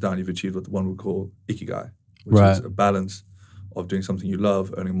 4 things down, you've achieved what one would call ikigai, which is a balance of doing something you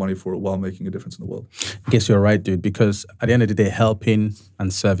love, earning money for it while making a difference in the world. I guess you're right, dude, because at the end of the day, helping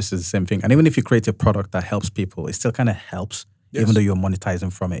and service is the same thing. And even if you create a product that helps people, it still kind of helps. Yes. Even though you're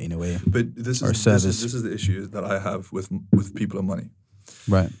monetizing from it in a way. But this is the issue that I have with people and money.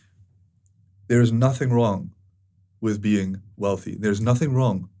 Right. There is nothing wrong with being wealthy. There's nothing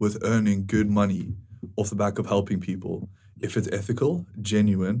wrong with earning good money off the back of helping people if it's ethical,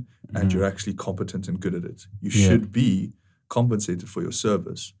 genuine, and you're actually competent and good at it. You should be compensated for your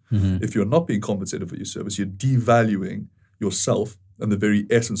service. If you're not being compensated for your service, you're devaluing yourself and the very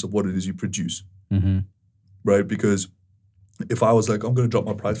essence of what it is you produce. Right? Because if I was like, I'm going to drop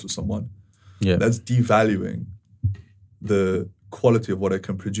my price for someone, that's devaluing the quality of what I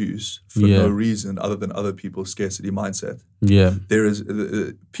can produce for no reason other than other people's scarcity mindset. Yeah, there is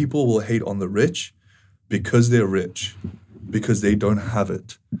people will hate on the rich because they're rich, because they don't have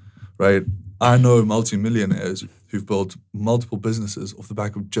it, right? I know multimillionaires who've built multiple businesses off the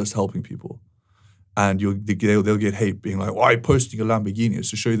back of just helping people. And they'll get hate being like, why posting a Lamborghini? It's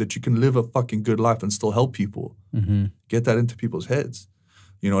to show you that you can live a fucking good life and still help people. Get that into people's heads.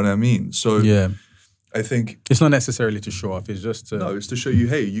 You know what I mean? So I think... It's not necessarily to show off. It's just to... No, it's to show you,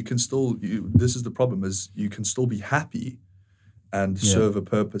 hey, you can still... this is the problem, is you can still be happy and serve a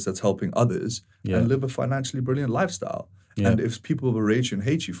purpose that's helping others and live a financially brilliant lifestyle. And if people berate you and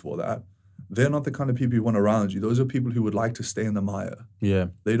hate you for that, they're not the kind of people you want around you. Those are people who would like to stay in the mire. Yeah.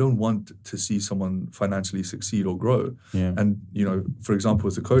 They don't want to see someone financially succeed or grow. Yeah. And, you know, for example,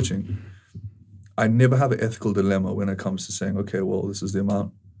 with the coaching, I never have an ethical dilemma when it comes to saying, okay, well, this is the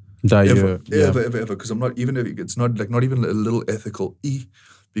amount. Ever. Because I'm not, even if it's not like not even a little ethical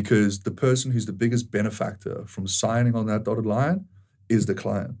because the person who's the biggest benefactor from signing on that dotted line is the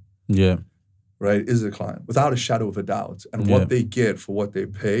client. Yeah. right, is a client without a shadow of a doubt. And what they get for what they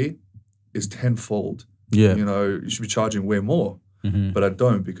pay is tenfold. Yeah. You know, you should be charging way more. But I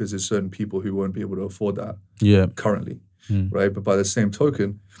don't, because there's certain people who won't be able to afford that currently, right? But by the same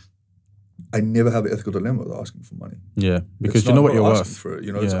token, I never have an ethical dilemma with asking for money. Yeah, because you know what you're worth. For it,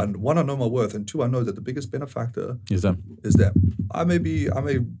 you know, and one, I know my worth, and two, I know that the biggest benefactor is them. I may be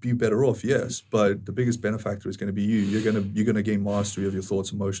better off, yes, but the biggest benefactor is going to be you. You're gonna gain mastery of your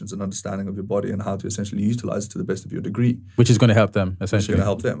thoughts, emotions, and understanding of your body and how to essentially utilize it to the best of your degree. Which is going to help them, essentially. It's going to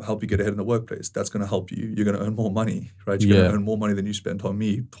help them, help you get ahead in the workplace. That's going to help you. You're going to earn more money, right? You're going to earn more money than you spent on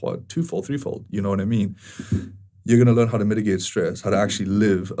me, twofold, threefold. You know what I mean? You're going to learn how to mitigate stress, how to actually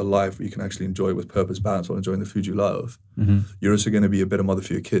live a life where you can actually enjoy it with purpose, balance, while enjoying the food you love. You're also going to be a better mother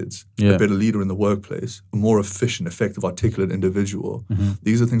for your kids, a better leader in the workplace, a more efficient, effective, articulate individual.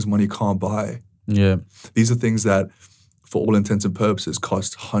 These are things money can't buy. Yeah. These are things that, for all intents and purposes,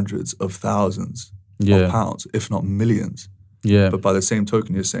 cost hundreds of thousands of pounds, if not millions. Yeah. But by the same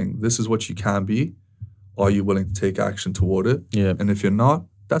token, you're saying, this is what you can be. Are you willing to take action toward it? Yeah. And if you're not,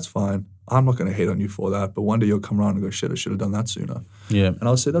 that's fine. I'm not going to hate on you for that, but one day you'll come around and go, shit, I should have done that sooner. Yeah. And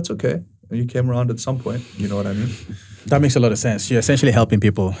I'll say, that's okay. And you came around at some point. You know what I mean? That makes a lot of sense. You're essentially helping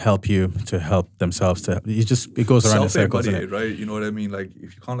people help you to help themselves. It goes around in circles. Right? You know what I mean? Like,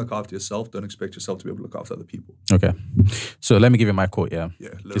 if you can't look after yourself, don't expect yourself to be able to look after other people. Okay. So let me give you my quote, Yeah.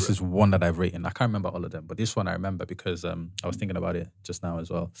 This is one that I've written. I can't remember all of them, but this one I remember because I was thinking about it just now as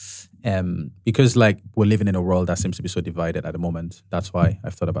well. Because like we're living in a world that seems to be so divided at the moment. That's why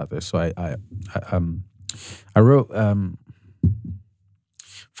I've thought about this. So I wrote...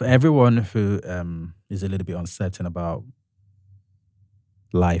 for everyone who is a little bit uncertain about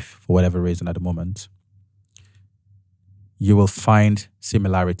life for whatever reason at the moment, you will find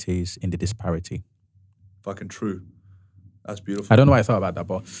similarities in the disparity. Fucking true. That's beautiful. I don't know why I thought about that,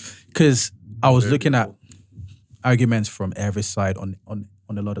 but because I was looking at arguments from every side on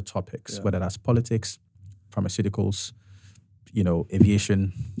a lot of topics, whether that's politics, pharmaceuticals,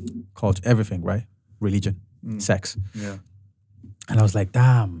 aviation, culture, everything, right? Religion, sex. Yeah. And I was like,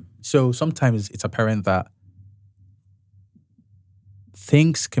 damn. So sometimes it's apparent that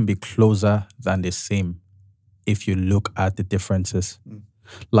things can be closer than they seem if you look at the differences.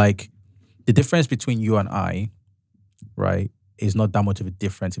 Like the difference between you and I, right, is not that much of a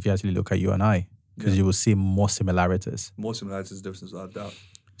difference if you actually look at you and I, because you will see more similarities. More similarities, differences, without doubt.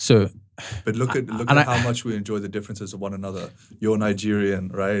 So, but look at how much we enjoy the differences of one another. You're Nigerian,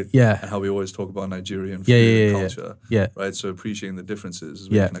 right? Yeah. And how we always talk about Nigerian food and culture. Yeah. Right? So appreciating the differences is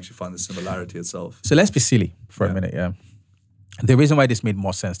where you can actually find the similarity itself. So let's be silly for a minute, The reason why this made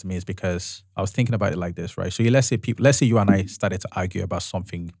more sense to me is because I was thinking about it like this, right? So let's say you and I started to argue about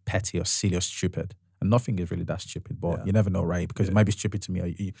something petty or silly or stupid. And nothing is really that stupid, but you never know, right? Because it might be stupid to me,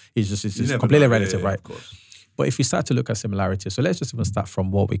 or it's just completely relative, right? Of course. But if we start to look at similarities, so let's just even start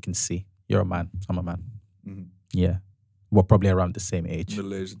from what we can see. You're a man, I'm a man. Yeah. We're probably around the same age.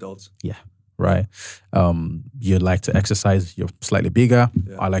 Middle-aged adults. Yeah. Right. You like to exercise, you're slightly bigger.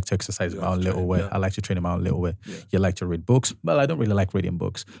 I like to exercise in my own little way. I like to train in my own little way. You like to read books. Well, I don't really like reading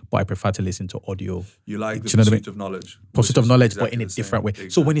books, but I prefer to listen to audio. You like the pursuit of knowledge. Pursuit of knowledge, but in a different way.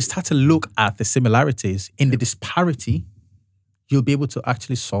 So when you start to look at the similarities in the disparity, you'll be able to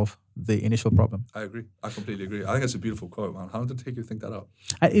actually solve the initial problem. I agree. I completely agree. I think it's a beautiful quote, man. How long did it take you to think that up?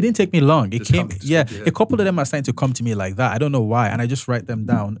 It didn't take me long. It came, a couple of them are starting to come to me like that. I don't know why. And I just write them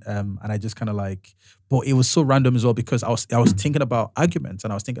down. And I just kind of like, but it was so random as well because I was thinking about arguments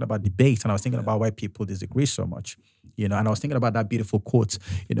and I was thinking about debate and I was thinking about why people disagree so much, and I was thinking about that beautiful quote,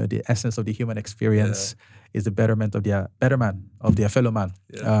 the essence of the human experience is the betterment of their fellow man.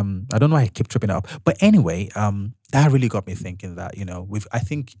 I don't know why I keep tripping up. But anyway, that really got me thinking that, I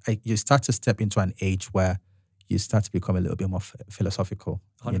think you start to step into an age where you start to become a little bit more philosophical.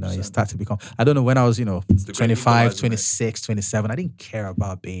 100%. You start to become, I don't know, when I was, 25, 26, 27, I didn't care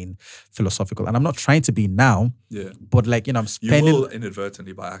about being philosophical. And I'm not trying to be now. Yeah. But I'm spending... You will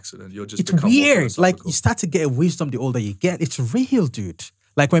inadvertently by accident. You'll just become weird. Like you start to get wisdom the older you get. It's real, dude.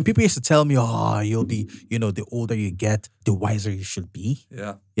 Like when people used to tell me, you'll be, the older you get, the wiser you should be.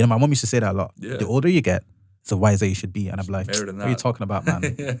 Yeah. My mom used to say that a lot. Yeah. The older you get, the wiser you should be. And I'm like, what are you talking about,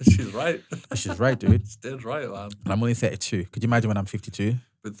 man? Yeah, she's right. She's right, dude. She's dead right, man. And I'm only 32. Could you imagine when I'm 52?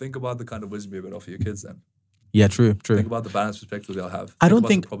 But think about the kind of wisdom you're going to offer your kids then. Yeah, true. Think about the balanced perspective they'll have. I don't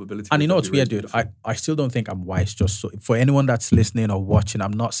think, probability and you know what's weird, dude? I still don't think I'm wise. Just so, for anyone that's listening or watching,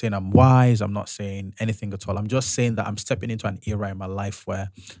 I'm not saying I'm wise. I'm not saying anything at all. I'm just saying that I'm stepping into an era in my life where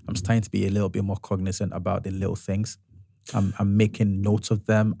I'm starting to be a little bit more cognizant about the little things. I'm making notes of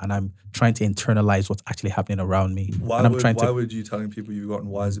them and I'm trying to internalize what's actually happening around me. Why would you telling people you've gotten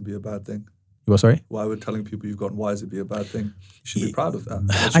wise would be a bad thing? You were sorry? Why would telling people you've gotten wise be a bad thing? You should be proud of that.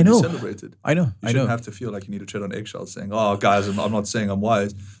 That should I know. be celebrated. I know. You shouldn't have to feel like you need to tread on eggshells saying, oh, guys, I'm not saying I'm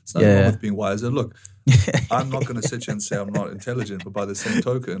wise. It's nothing wrong with being wise. And look, I'm not going to sit here and say I'm not intelligent, but by the same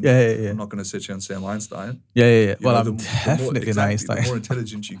token, I'm not going to sit here and say I'm Einstein. Well, I'm definitely an Einstein. The more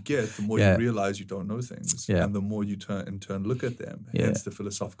intelligent you get, the more you realize you don't know things. And the more you in turn look at them. Hence the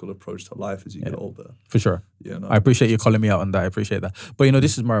philosophical approach to life as you get older. For sure. I appreciate you calling me out on that. I appreciate that. But,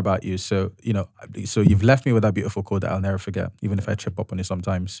 this is more about you. So, so you've left me with that beautiful quote that I'll never forget, even if I trip up on it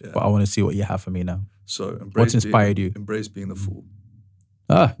sometimes. But I want to see what you have for me now. So what's inspired you? Embrace being the fool.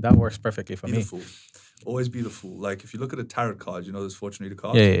 That works perfectly for me. Be the fool. Always be the fool. Like if you look at a tarot card, those fortune reader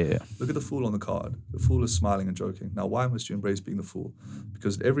cards? Yeah. Look at the fool on the card. The fool is smiling and joking. Now, why must you embrace being the fool?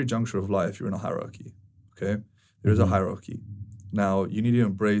 Because at every juncture of life, you're in a hierarchy, okay? There is a hierarchy. Now, you need to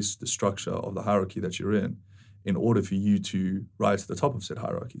embrace the structure of the hierarchy that you're in order for you to rise to the top of said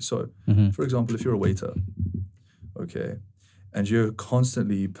hierarchy. So, for example, if you're a waiter, okay, and you're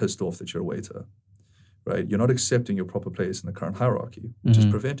constantly pissed off that you're a waiter, right? You're not accepting your proper place in the current hierarchy, which is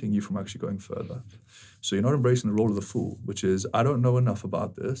preventing you from actually going further. So you're not embracing the role of the fool, which is, I don't know enough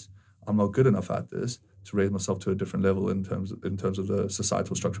about this. I'm not good enough at this to raise myself to a different level in terms of the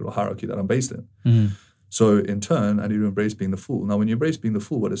societal structural hierarchy that I'm based in. So in turn, I need to embrace being the fool. Now, when you embrace being the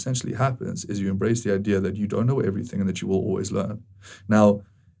fool, what essentially happens is you embrace the idea that you don't know everything and that you will always learn. Now,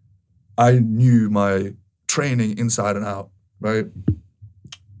 I knew my training inside and out, right?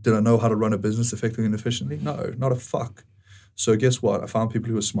 Did I know how to run a business effectively and efficiently? No, not a fuck. So guess what? I found people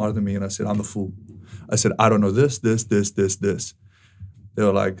who were smarter than me and I said, I'm the fool. I said, I don't know this. They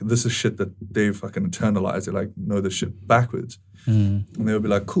were like, this is shit that they fucking internalized. They like, know this shit backwards. And they would be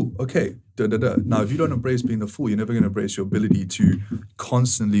like, cool, okay, Now, if you don't embrace being the fool, you're never going to embrace your ability to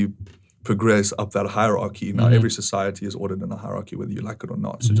constantly progress up that hierarchy. Now, every society is ordered in a hierarchy, whether you like it or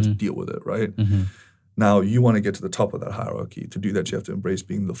not. So just deal with it, right? Now, you want to get to the top of that hierarchy. To do that, you have to embrace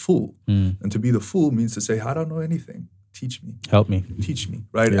being the fool. And to be the fool means to say, I don't know anything. Teach me. Help me. Teach me,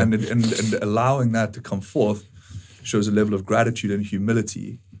 right? Yeah. And allowing that to come forth shows a level of gratitude and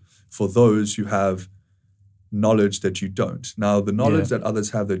humility for those who have knowledge that you don't. Now, the knowledge that others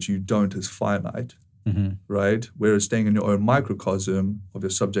have that you don't is finite, right? Whereas staying in your own microcosm of your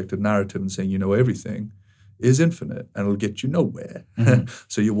subjective narrative and saying you know everything is infinite and it'll get you nowhere.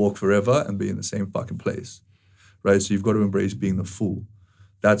 So you walk forever and be in the same fucking place, right? So you've got to embrace being the fool.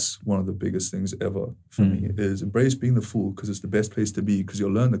 That's one of the biggest things ever for me, is embrace being the fool, because it's the best place to be, because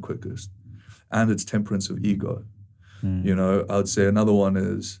you'll learn the quickest. And it's temperance of ego. I would say another one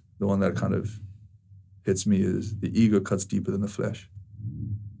is, the one that kind of hits me, is the ego cuts deeper than the flesh.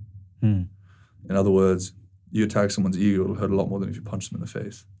 In other words, you attack someone's ego, it'll hurt a lot more than if you punch them in the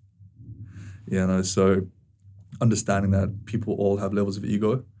face. So understanding that people all have levels of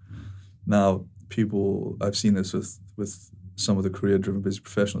ego. Now, I've seen this with some of the career-driven business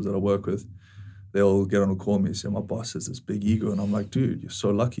professionals that I work with. They'll get on a call with me and say, my boss has this big ego. And I'm like, dude, you're so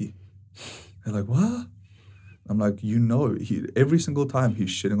lucky. They're like, what? I'm like, every single time he's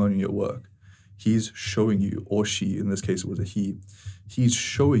shitting on you at work, he's showing you, or she, in this case it was a he's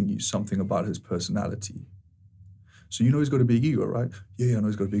showing you something about his personality. So he's got a big ego, right? Yeah, I know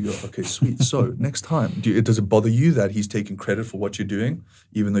he's got a big ego. Okay, sweet. So next time, does it bother you that he's taking credit for what you're doing,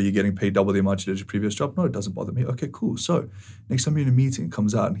 even though you're getting paid double the amount you did at your previous job? No, it doesn't bother me. Okay, cool. So next time you're in a meeting, it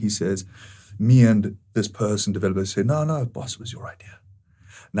comes out and he says, me and this person, developer, say, no, boss, it was your idea.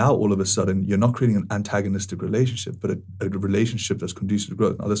 Now, all of a sudden, you're not creating an antagonistic relationship, but a relationship that's conducive to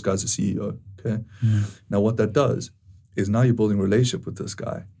growth. Now, this guy's a CEO, okay? Now, what that does is now you're building a relationship with this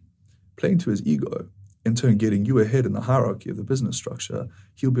guy, playing to his ego, in turn getting you ahead in the hierarchy of the business structure.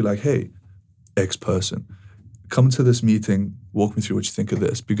 He'll be like, hey, X person, come to this meeting, walk me through what you think of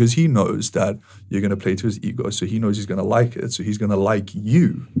this, because he knows that you're going to play to his ego, so he knows he's going to like it, so he's going to like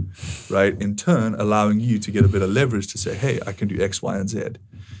you, right? In turn, allowing you to get a bit of leverage to say, hey, I can do X, Y, and Z,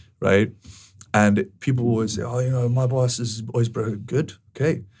 right? And people always say, oh, my boss is always good.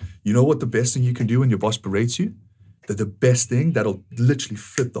 Okay. You know what the best thing you can do when your boss berates you? That the best thing that'll literally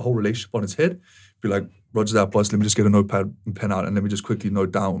flip the whole relationship on its head, be like, Roger that, boss, let me just get a notepad and pen out and let me just quickly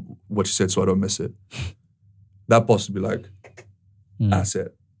note down what you said so I don't miss it. That boss will be like, asset.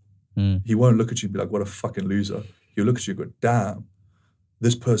 He won't look at you and be like, what a fucking loser. He'll look at you and go, damn,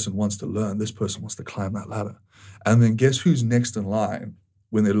 this person wants to learn. This person wants to climb that ladder. And then guess who's next in line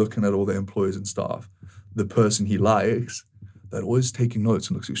when they're looking at all their employees and staff? The person he likes, that always taking notes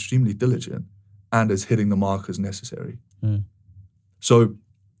and looks extremely diligent and is hitting the mark as necessary. So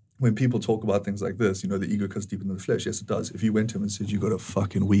when people talk about things like this, the ego cuts deep into the flesh. Yes, it does. If you went to him and said, you got a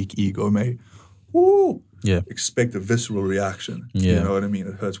fucking weak ego, mate, whoo, Yeah. expect a visceral reaction. Yeah. You know what I mean?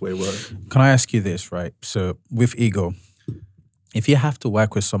 It hurts way worse. Can I ask you this, right? So with ego, if you have to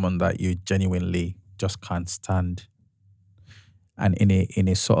work with someone that you genuinely just can't stand, and in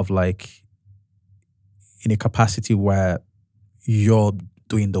a sort of like, in a capacity where you're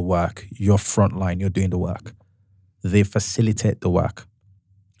doing the work, you're frontline, you're doing the work, they facilitate the work,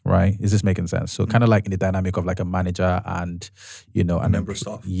 right? Is this making sense? So kind of like in the dynamic of like a manager and, you know, A member of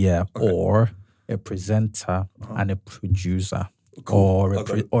staff. Yeah, Okay. or a presenter and a producer,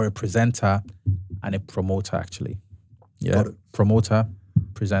 Cool. or a presenter and a promoter, actually. Yeah, Got it. promoter,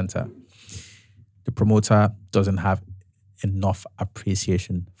 presenter. The promoter doesn't have enough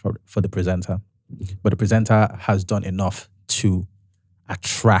appreciation for the presenter, but the presenter has done enough to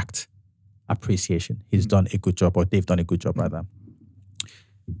attract appreciation. He's done a good job, or they've done a good job rather.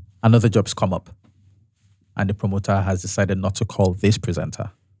 Another job's come up, and the promoter has decided not to call this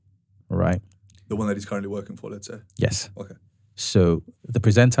presenter, right? The one that he's currently working for, let's say. Yes. Okay. So the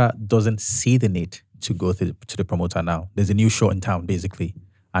presenter doesn't see the need to go to the promoter now. There's a new show in town, basically,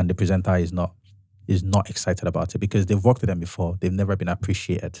 and the presenter is not excited about it because they've worked with them before. They've never been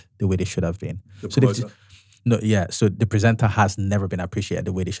appreciated the way they should have been. So the presenter has never been appreciated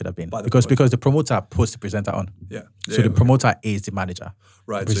the way they should have been because the promoter puts the presenter on. Yeah. So the promoter is the manager.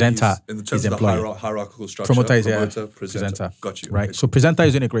 Right. The presenter so in the terms is of the employee. hierarchical structure. Promoter is presenter. Got you. Right. Okay. So presenter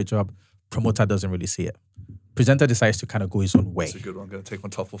is doing a great job. Promoter doesn't really see it. Presenter decides to kind of go his own way. That's a good one. I'm going to take my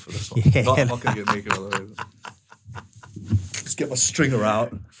top off for this one. Yeah. I'm not going to get naked otherwise. Just get my stringer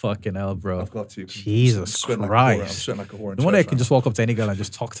out. Fucking hell, bro. I've got to. Jesus Christ. I'm sweating like a whore. No wonder I can just walk up to any girl and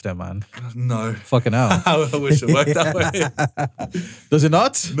just talk to them, man. No. Fucking hell. I wish it worked that way. Does it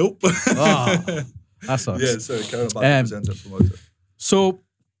not? Nope. Oh, that sucks. Yeah, sorry. Carry on about the presenter promoter. So,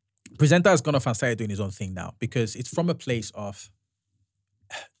 presenter has gone off and started doing his own thing now because it's from a place of,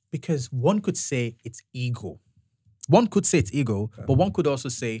 because one could say it's ego. One could say it's ego, but one could also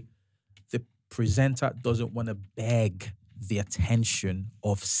say the presenter doesn't want to beg the attention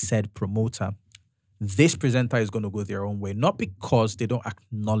of said promoter. This presenter is going to go their own way, not because they don't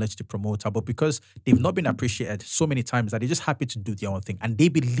acknowledge the promoter, but because they've not been appreciated so many times that they're just happy to do their own thing. And they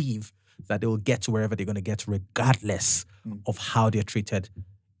believe that they will get to wherever they're going to get, regardless of how they're treated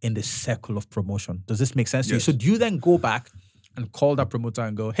in the circle of promotion. Does this make sense to you? So do you then go back and call that promoter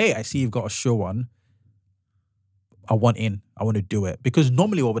and go, hey, I see you've got a show on. I want to do it. Because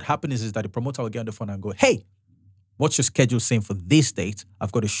normally what would happen is that the promoter will get on the phone and go, hey, what's your schedule saying for this date?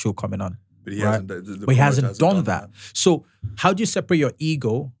 I've got a show coming on. But he hasn't done that. So how do you separate your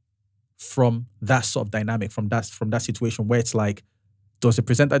ego from that sort of dynamic, from that situation where it's like, does the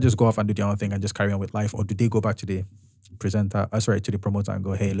presenter just go off and do their own thing and just carry on with life? Or do they go back to the to the promoter and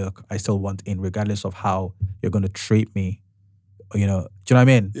go, hey, look, I still want in regardless of how you're going to treat me. You know, do you know what I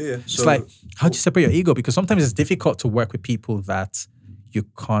mean? Yeah. It's like, how do you separate your ego? Because sometimes it's difficult to work with people that you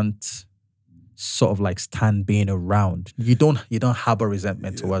can't sort of like stand being around. You don't harbor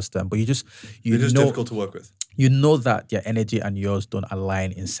resentment towards them, but they're just difficult to work with. You know that their energy and yours don't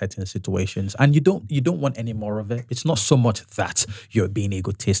align in certain situations, and you don't want any more of it. It's not so much that you're being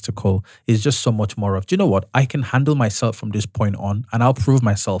egotistical. It's just so much more of, do you know what? I can handle myself from this point on, and I'll prove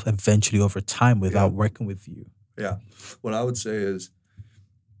myself eventually over time without working with you. Yeah. What I would say is,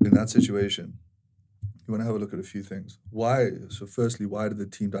 in that situation, you want to have a look at a few things. Why? So firstly, why did the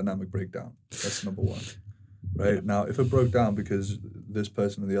team dynamic break down? That's number one. Right? Yeah. Now, if it broke down because this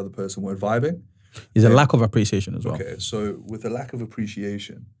person and the other person weren't vibing, is a lack of appreciation as well. Okay, so with a lack of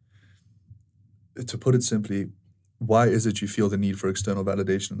appreciation, to put it simply, why is it you feel the need for external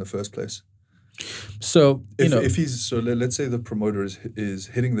validation in the first place? So let's say the promoter is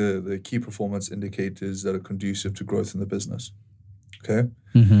hitting the key performance indicators that are conducive to growth in the business. Okay.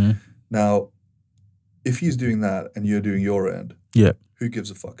 Mm-hmm. Now, if he's doing that and you're doing your end, who gives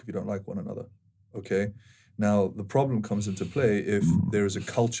a fuck if you don't like one another? Okay. Now the problem comes into play if there is a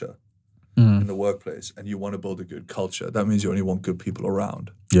culture in the workplace and you want to build a good culture. That means you only want good people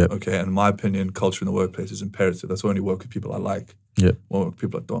around. Yeah. Okay. And in my opinion, culture in the workplace is imperative. That's why I only work with people I like. Yeah. Won't work with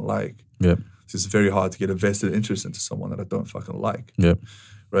people I don't like. Yeah. It's very hard to get a vested interest into someone that I don't fucking like. Yeah.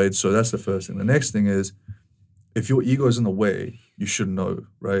 Right? So that's the first thing. The next thing is, if your ego is in the way, you should know,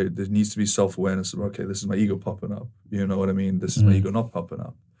 right? There needs to be self-awareness of, okay, this is my ego popping up. You know what I mean? This is my ego not popping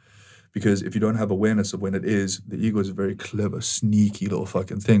up. Because if you don't have awareness of when it is, the ego is a very clever, sneaky little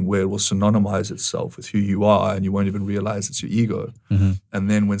fucking thing where it will synonymize itself with who you are and you won't even realize it's your ego. Mm-hmm.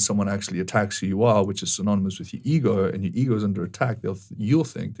 And then when someone actually attacks who you are, which is synonymous with your ego, and your ego is under attack, you'll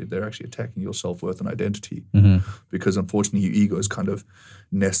think that they're actually attacking your self-worth and identity. Mm-hmm. Because unfortunately, your ego has kind of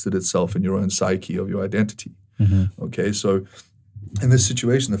nested itself in your own psyche of your identity. Mm-hmm. Okay, so in this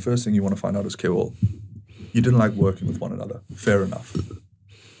situation, the first thing you want to find out is, okay, well, you didn't like working with one another. Fair enough.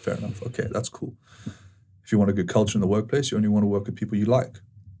 Okay, that's cool. If you want a good culture in the workplace, you only want to work with people you like.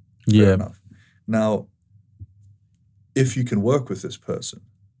 Fair enough. Now, if you can work with this person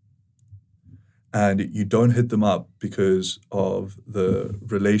and you don't hit them up because of the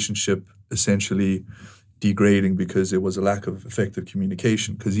relationship essentially degrading because there was a lack of effective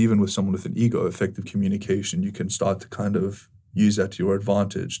communication, because even with someone with an ego, effective communication, you can start to kind of use that to your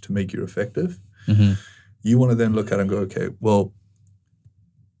advantage to make you effective. Mm-hmm. You want to then look at it and go, okay, well,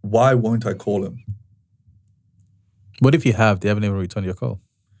 why won't I call him? What if they haven't even returned your call?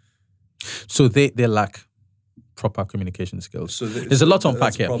 So they lack proper communication skills. So there's a lot to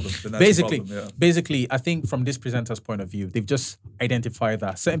unpack here. Basically, I think from this presenter's point of view, they've just identified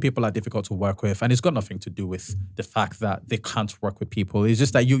that certain people are difficult to work with, and it's got nothing to do with the fact that they can't work with people. It's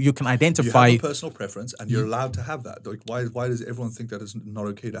just that you can identify... You have a personal preference, and you're allowed to have that. Like, why does everyone think that it's not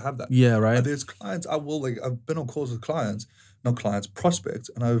okay to have that? Yeah, right. And there's clients, I've been on calls with prospects,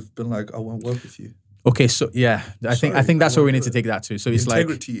 and I've been like, I won't work with you. Okay, so yeah, I think that's where we need to take that to. So it's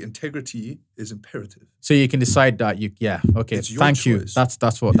integrity is imperative. So you can decide that okay, it's your thank choice. you.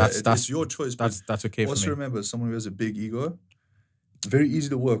 That's your choice. That's okay for me. Also remember, someone who has a big ego, very easy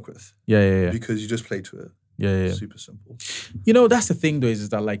to work with. Yeah. Because you just play to it. Yeah. Super simple. That's the thing though, is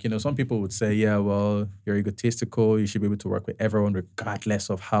that some people would say, yeah, well, you're egotistical. You should be able to work with everyone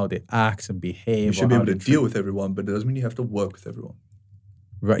regardless of how they act and behave. You should be able to deal with everyone, but it doesn't mean you have to work with everyone.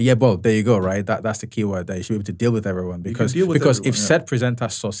 Right. Yeah, well, there you go, right? That's the key word there. You should be able to deal with everyone because if said presenter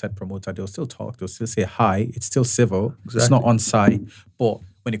saw said promoter, they'll still talk, they'll still say hi. It's still civil. Exactly. It's not on site. But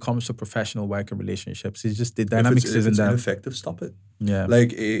when it comes to professional working relationships, it's just the dynamics isn't there. If it's ineffective, stop it. Yeah.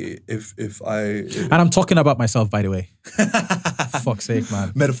 Like if and I'm talking about myself, by the way. Fuck's sake,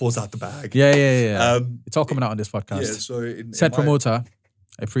 man. Metaphors out the bag. Yeah. It's all coming out on this podcast. Yeah. So said promoter.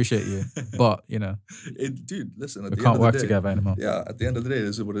 I appreciate you, but dude, listen. We can't work together anymore. Yeah, at the end of the day,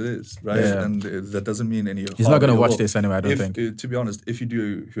 this is what it is, right? Yeah. And that doesn't mean any. He's not going to watch this anyway. I don't think. To be honest,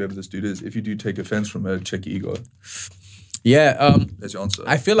 whoever this dude is, if you do take offense from it, check your ego. Yeah. That's your answer.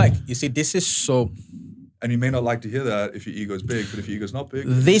 I feel like this is so. And you may not like to hear that if your ego is big, but if your ego is not big,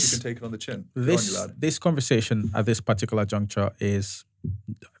 you can take it on the chin. This conversation at this particular juncture is.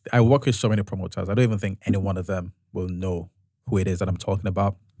 I work with so many promoters. I don't even think any one of them will know who it is that I'm talking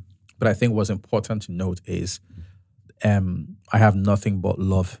about. But I think what's important to note is I have nothing but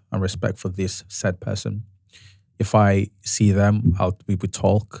love and respect for this said person. If I see them, we would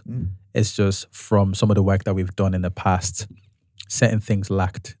talk. It's just from some of the work that we've done in the past, certain things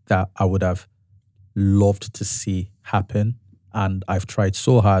lacked that I would have loved to see happen. And I've tried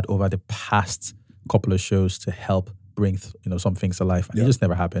so hard over the past couple of shows to help bring some things to life. And it just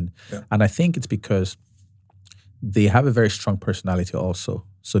never happened. Yeah. And I think it's because they have a very strong personality also.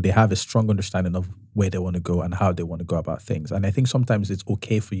 So they have a strong understanding of where they want to go and how they want to go about things. And I think sometimes it's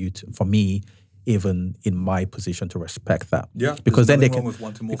okay for me, even in my position, to respect that. Yeah, because then they can with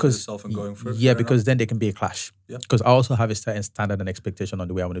wanting more for yourself and going for it. Yeah, because then there can be a clash. Yeah. Because I also have a certain standard and expectation on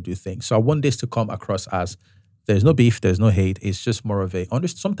the way I want to do things. So I want this to come across as there's no beef, there's no hate. It's just more of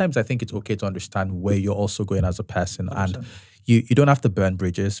sometimes I think it's okay to understand where you're also going as a person. 100%. And you don't have to burn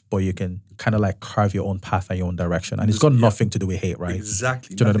bridges, but you can kind of carve your own path and your own direction. And it's got nothing to do with hate, right?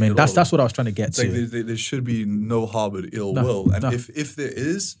 Exactly. Do you know what I mean? That's what I was trying to get to. There should be no harbored ill will. And if there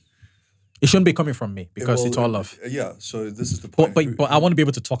is, it shouldn't be coming from me because it's all love. Yeah, so this is the point. But I want to be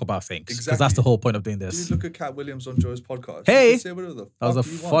able to talk about things because that's the whole point of doing this. You look at Cat Williams on Joe's podcast. Hey, say whatever the fuck that was a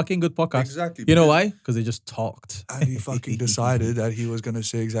fucking good podcast. Exactly. You know why? Because they just talked. And he fucking decided that he was going to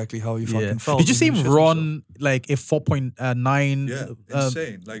say exactly how he fucking felt. Did you see him run a 4.9? Yeah,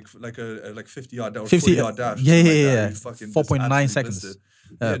 insane. Like a 50-yard dash. 50-yard dash. Yeah. 4.9 seconds.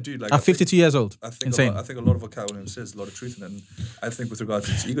 Yeah, dude. At 52 years old. Insane. I think a lot of what Cat Williams says, a lot of truth in it. And I think with regards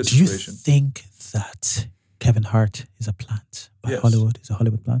to his ego situation. Do you think that Kevin Hart is a plant by Hollywood? Is a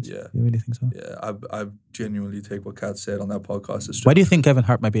Hollywood plant? Yeah. You really think so? Yeah, I genuinely take what Kat said on that podcast as true. Why do you think Kevin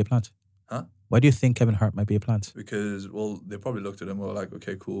Hart might be a plant? Huh? Why do you think Kevin Hart might be a plant? Because, they probably looked at him and were like,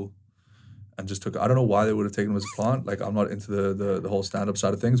 okay, cool. And just took. I don't know why they would have taken him as a plant. I'm not into the whole stand-up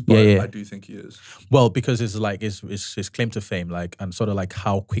side of things, but I do think he is. Well, because it's his claim to fame, and sort of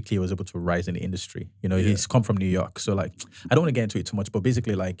how quickly he was able to rise in the industry. He's come from New York, so I don't want to get into it too much, but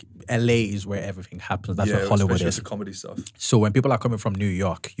basically LA is where everything happens. That's what Hollywood is. The comedy stuff. So when people are coming from New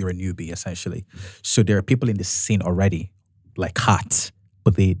York, you're a newbie essentially. So there are people in the scene already, hot,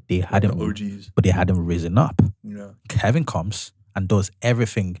 but they hadn't OGs. But they hadn't risen up. Yeah. Kevin comes and does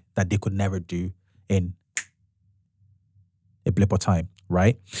everything that they could never do in a blip of time.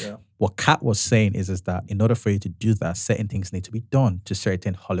 right? Yeah. What Kat was saying is that in order for you to do that, certain things need to be done to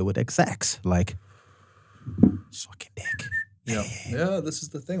certain Hollywood execs, like sucking dick. Yeah, this is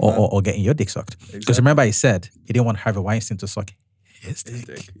the thing, or getting your dick sucked. Because remember, he said he didn't want Harvey Weinstein to suck his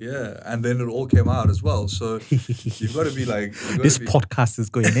dick. Yeah, and then it all came out as well. So you've got to be like, this podcast is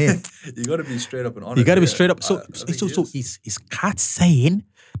going in. You got to be straight up and honest. You got to be straight up. So is Kat saying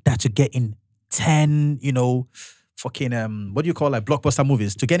that to get in 10, fucking what do you call like blockbuster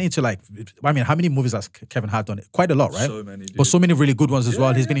movies, to get into like, I mean, how many movies has Kevin Hart done? Quite a lot, right? So many, dude. But so many really good ones as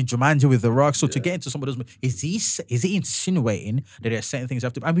well. He's been in Jumanji with The Rock. So to get into some of those movies, is he insinuating that there are certain things you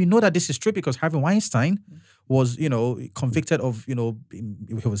have to? And we know that this is true because Harvey Weinstein was, convicted of, he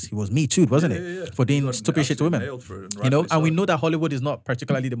was Me Too, wasn't it? For doing stupid shit to women. And we know that Hollywood is not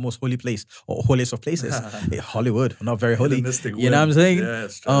particularly the most holy place or holiest of places. Hollywood, not very holy. You know what I'm saying? Yeah,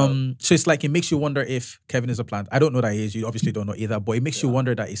 so it's like, it makes you wonder if Kevin is a plant. I don't know that he is. You obviously don't know either, but it makes you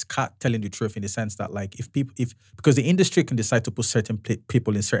wonder that is Kat telling the truth in the sense that like because the industry can decide to put certain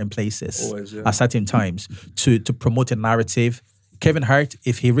people in certain places at certain times to promote a narrative. Kevin Hart,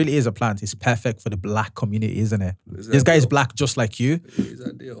 if he really is a plant, is perfect for the black community, isn't it? This guy is black just like you. He's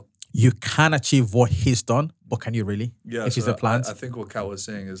ideal. You can achieve what he's done, but can you really? Yeah, if he's a plant? I think what Kat was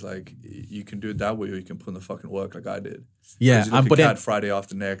saying is like, you can do it that way or you can put in the fucking work like I did. Yeah. But then Friday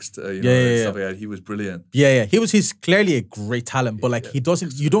After Next, stuff like that. He was brilliant. Yeah. He's clearly a great talent, but like he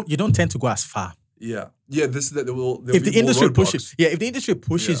doesn't, you don't tend to go as far. Yeah. If the industry pushes, if the industry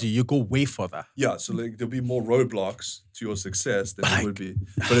pushes you go way further. Yeah, so like there'll be more roadblocks to your success than there would be.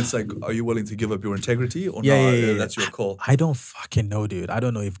 But it's like, are you willing to give up your integrity or not? Yeah. That's your call. I don't fucking know, dude. I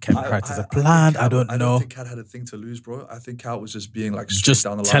don't know if Kevin Hart is a plant. I don't know. I don't think Kat had a thing to lose, bro. I think Kat was just being like just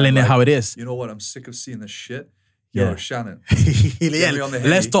down the line, telling it how it is. You know what? I'm sick of seeing this shit. Yo, Shannon.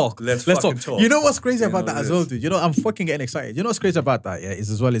 Let's talk. Let's talk. You know what's crazy about that as well, dude? I'm fucking getting excited. You know what's crazy about that,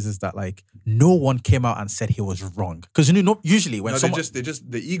 is that like no one came out and said he was wrong. Because usually when someone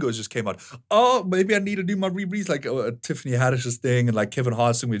the egos just came out. Oh, maybe I need to do my rereads like Tiffany Haddish's thing and like Kevin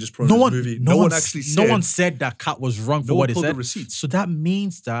Hart's thing. We just put in this movie. No one actually said. No one said that Kat was wrong for what he said. The receipts. So that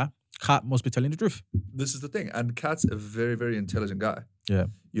means that Kat must be telling the truth. This is the thing, and Kat's a very, very intelligent guy. Yeah.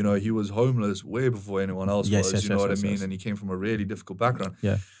 He was homeless way before anyone else was. You know what I mean? And he came from a really difficult background.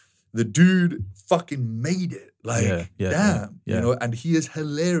 Yeah. The dude fucking made it. Like, damn. And he is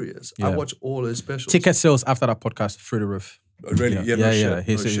hilarious. I watch all his specials. Ticket sales after that podcast through the roof. Really? His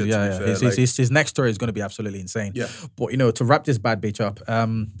next story is going to be absolutely insane. Yeah. But to wrap this bad bitch up,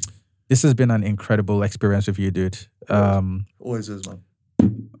 this has been an incredible experience with you, dude. Always is, man.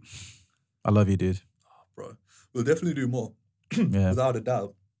 I love you, dude. Oh, bro, we'll definitely do more. Without a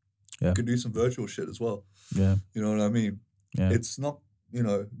doubt. Yeah. We could do some virtual shit as well. Yeah. You know what I mean? Yeah. It's not,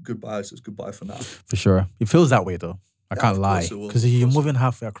 goodbye. It's just goodbye for now. For sure. It feels that way though. I can't lie. Because you're moving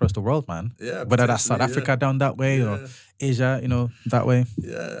halfway across the world, man. Yeah. Whether that's South Africa down that way or Asia, that way.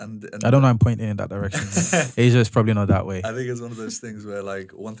 Yeah. And I don't know, I'm pointing in that direction. Asia is probably not that way. I think it's one of those things where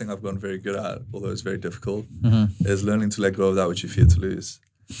like one thing I've gotten very good at, although it's very difficult, is learning to let go of that which you fear to lose.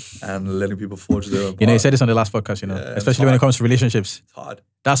 And letting people forge their own path. You said this on the last podcast, especially when it comes to relationships. It's hard.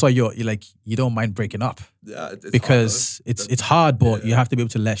 That's why you're like, you don't mind breaking up. Yeah, it's because hard, it's hard, but you have to be able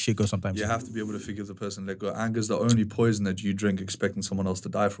to let shit go sometimes. You have to be able to forgive the person, let go. Anger is the only poison that you drink expecting someone else to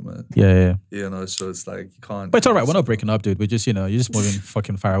die from it. Yeah. So it's like, you can't. But it's all right. We're not breaking up, dude. We're just, you're just moving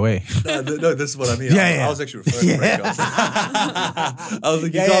fucking far away. No, this is what I mean. I was actually referring to breakups. I was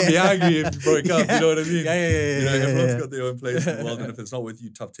like, you can't be angry if you broke up. You know what I mean? Everyone's got their own place in the world, and if it's not with you,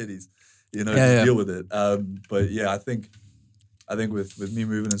 tough titties. Deal with it. But yeah, I think with me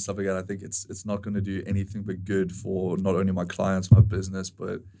moving and stuff like that, I think it's not going to do anything but good for not only my clients, my business,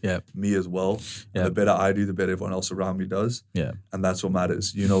 but me as well. Yeah. The better I do, the better everyone else around me does. Yeah. And that's what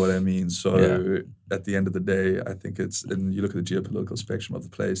matters. You know what I mean? So at the end of the day, I think and you look at the geopolitical spectrum of the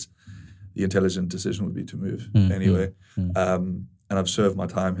place, the intelligent decision would be to move anyway. And I've served my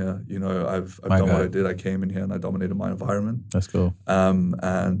time here. I've done what I did. I came in here and I dominated my environment. That's cool.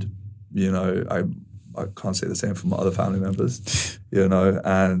 And I can't say the same for my other family members,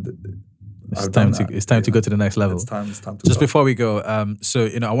 and it's time to go to the next level. It's time to just go. Before we go, so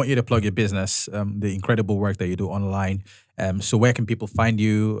I want you to plug your business, the incredible work that you do online. So where can people find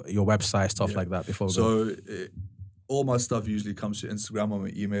you, your website, stuff like that before we go? All my stuff usually comes to Instagram on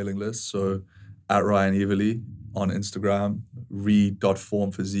my emailing list. So at Ryan Eveleigh on Instagram,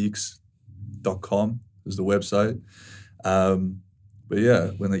 re.formphysiques.com is the website. But yeah,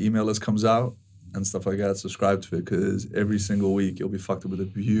 when the email list comes out and stuff like that, subscribe to it, because every single week you'll be fucked up with a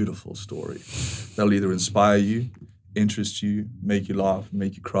beautiful story that'll either inspire you, interest you, make you laugh,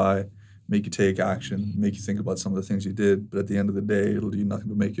 make you cry, make you take action, make you think about some of the things you did. But at the end of the day, it'll do nothing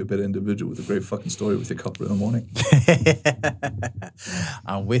but make you a better individual with a great fucking story with your cuppa in the morning.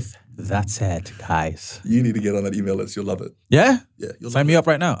 And with that said, guys, you need to get on that email list. You'll love it. Yeah? Yeah. Sign me up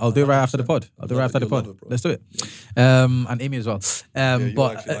right now. I'll do it right after the pod. I'll do it right after the pod. Let's do it. And Amy as well.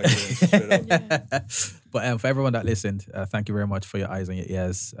 But for everyone that listened, thank you very much for your eyes and your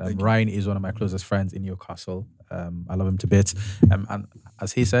ears. Ryan is one of my closest friends in Newcastle. I love him to bits. And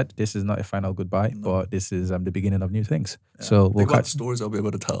as he said, this is not a final goodbye, but this is the beginning of new things. Yeah. So we'll cut stories I'll be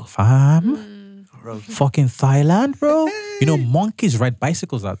able to tell. Fam. Fucking Thailand, bro. You know, monkeys ride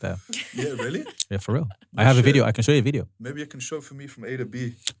bicycles out there. Yeah, really? Yeah, for real. I have a video. I can show you a video. Maybe you can show for me from A to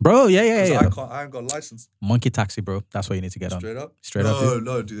B. Bro, yeah. I ain't got a license. Monkey taxi, bro. That's what you need to get on. Straight up.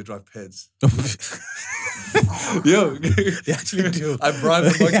 No, do they drive peds? Yo, they actually do. I bribe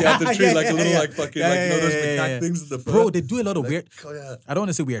the monkey out the tree like a little fucking those macaque things in the front. Bro, they do a lot of weird. I don't want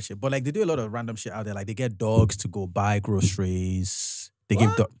to say weird shit, but like they do a lot of random shit out there. Like they get dogs to go buy groceries. They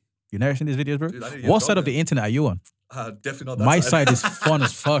give You never seen these videos, bro? Dude, what side of the internet are you on? Definitely not that My side is fun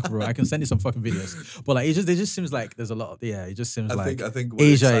as fuck, bro. I can send you some fucking videos. But like, it just seems like there's a lot of, it just seems I think what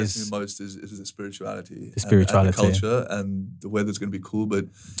Asia excites me most is the spirituality. The spirituality. And the culture, and the weather's going to be cool, but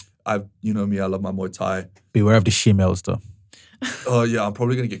you know me, I love my Muay Thai. Beware of the she-males, though. Oh, yeah, I'm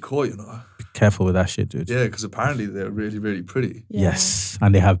probably going to get caught, you know. Be careful with that shit, dude. Yeah, because apparently they're really, really pretty. Yeah. Yes,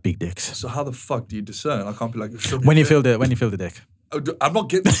 and they have big dicks. So how the fuck do you discern? I can't be like... When you feel the dick. I'm not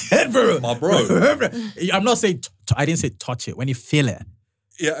getting my bro. I'm not saying, I didn't say touch it. When you feel it.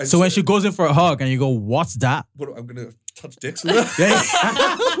 Yeah. So when she goes in for a hug and you go, what's that? What, I'm going to touch dicks with her?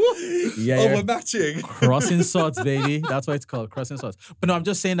 Yeah. We're matching. Crossing swords, baby. That's what it's called, crossing swords. But no, I'm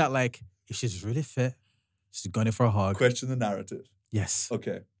just saying that like, if she's really fit, she's going in for a hug. Question the narrative. Yes.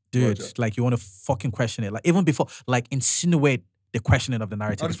 Okay. Dude, like you want to fucking question it. Like even before, like insinuate the questioning of the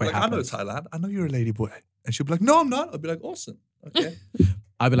narrative before it happens. I know Thailand. I know you're a lady boy. And she'll be like, no, I'm not. I'll be like, awesome. Okay.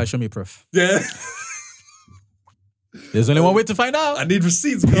 I'll be like, show me proof. Yeah. There's only one way to find out. I need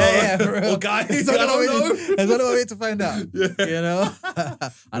receipts, bro. Yeah, for real. Well, guys, I don't know. There's only one way to find out. Yeah. You know?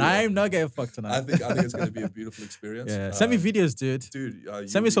 And I'm not getting fucked tonight. I think it's going to be a beautiful experience. Yeah. Send me videos, dude.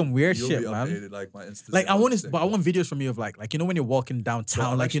 Send me some weird shit, man. Updated, like my Insta. Like I want videos from you of like you know when you're walking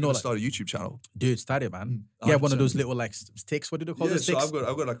downtown, like you know, like start a YouTube channel. Dude, start it, man. Yeah, one of those little like sticks. What do they call those sticks? So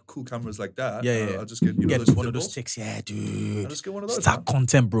I've got like cool cameras like that. Yeah. I'll just get one of those sticks. Yeah, dude. I'll just get one of those. Start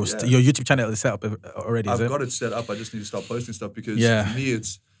content, bro. Yeah. Your YouTube channel is set up already. I've got it set up. I just need to start posting stuff because for me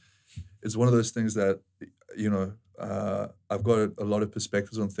it's one of those things that you know I've got a lot of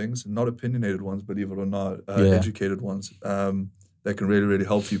perspectives on things, not opinionated ones, believe it or not, educated ones that can really, really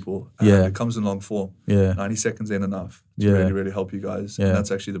help people. It comes in long form. 90 seconds ain't enough to really, really help you guys. And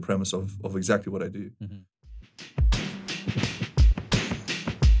that's actually the premise of exactly what I do. Mm-hmm.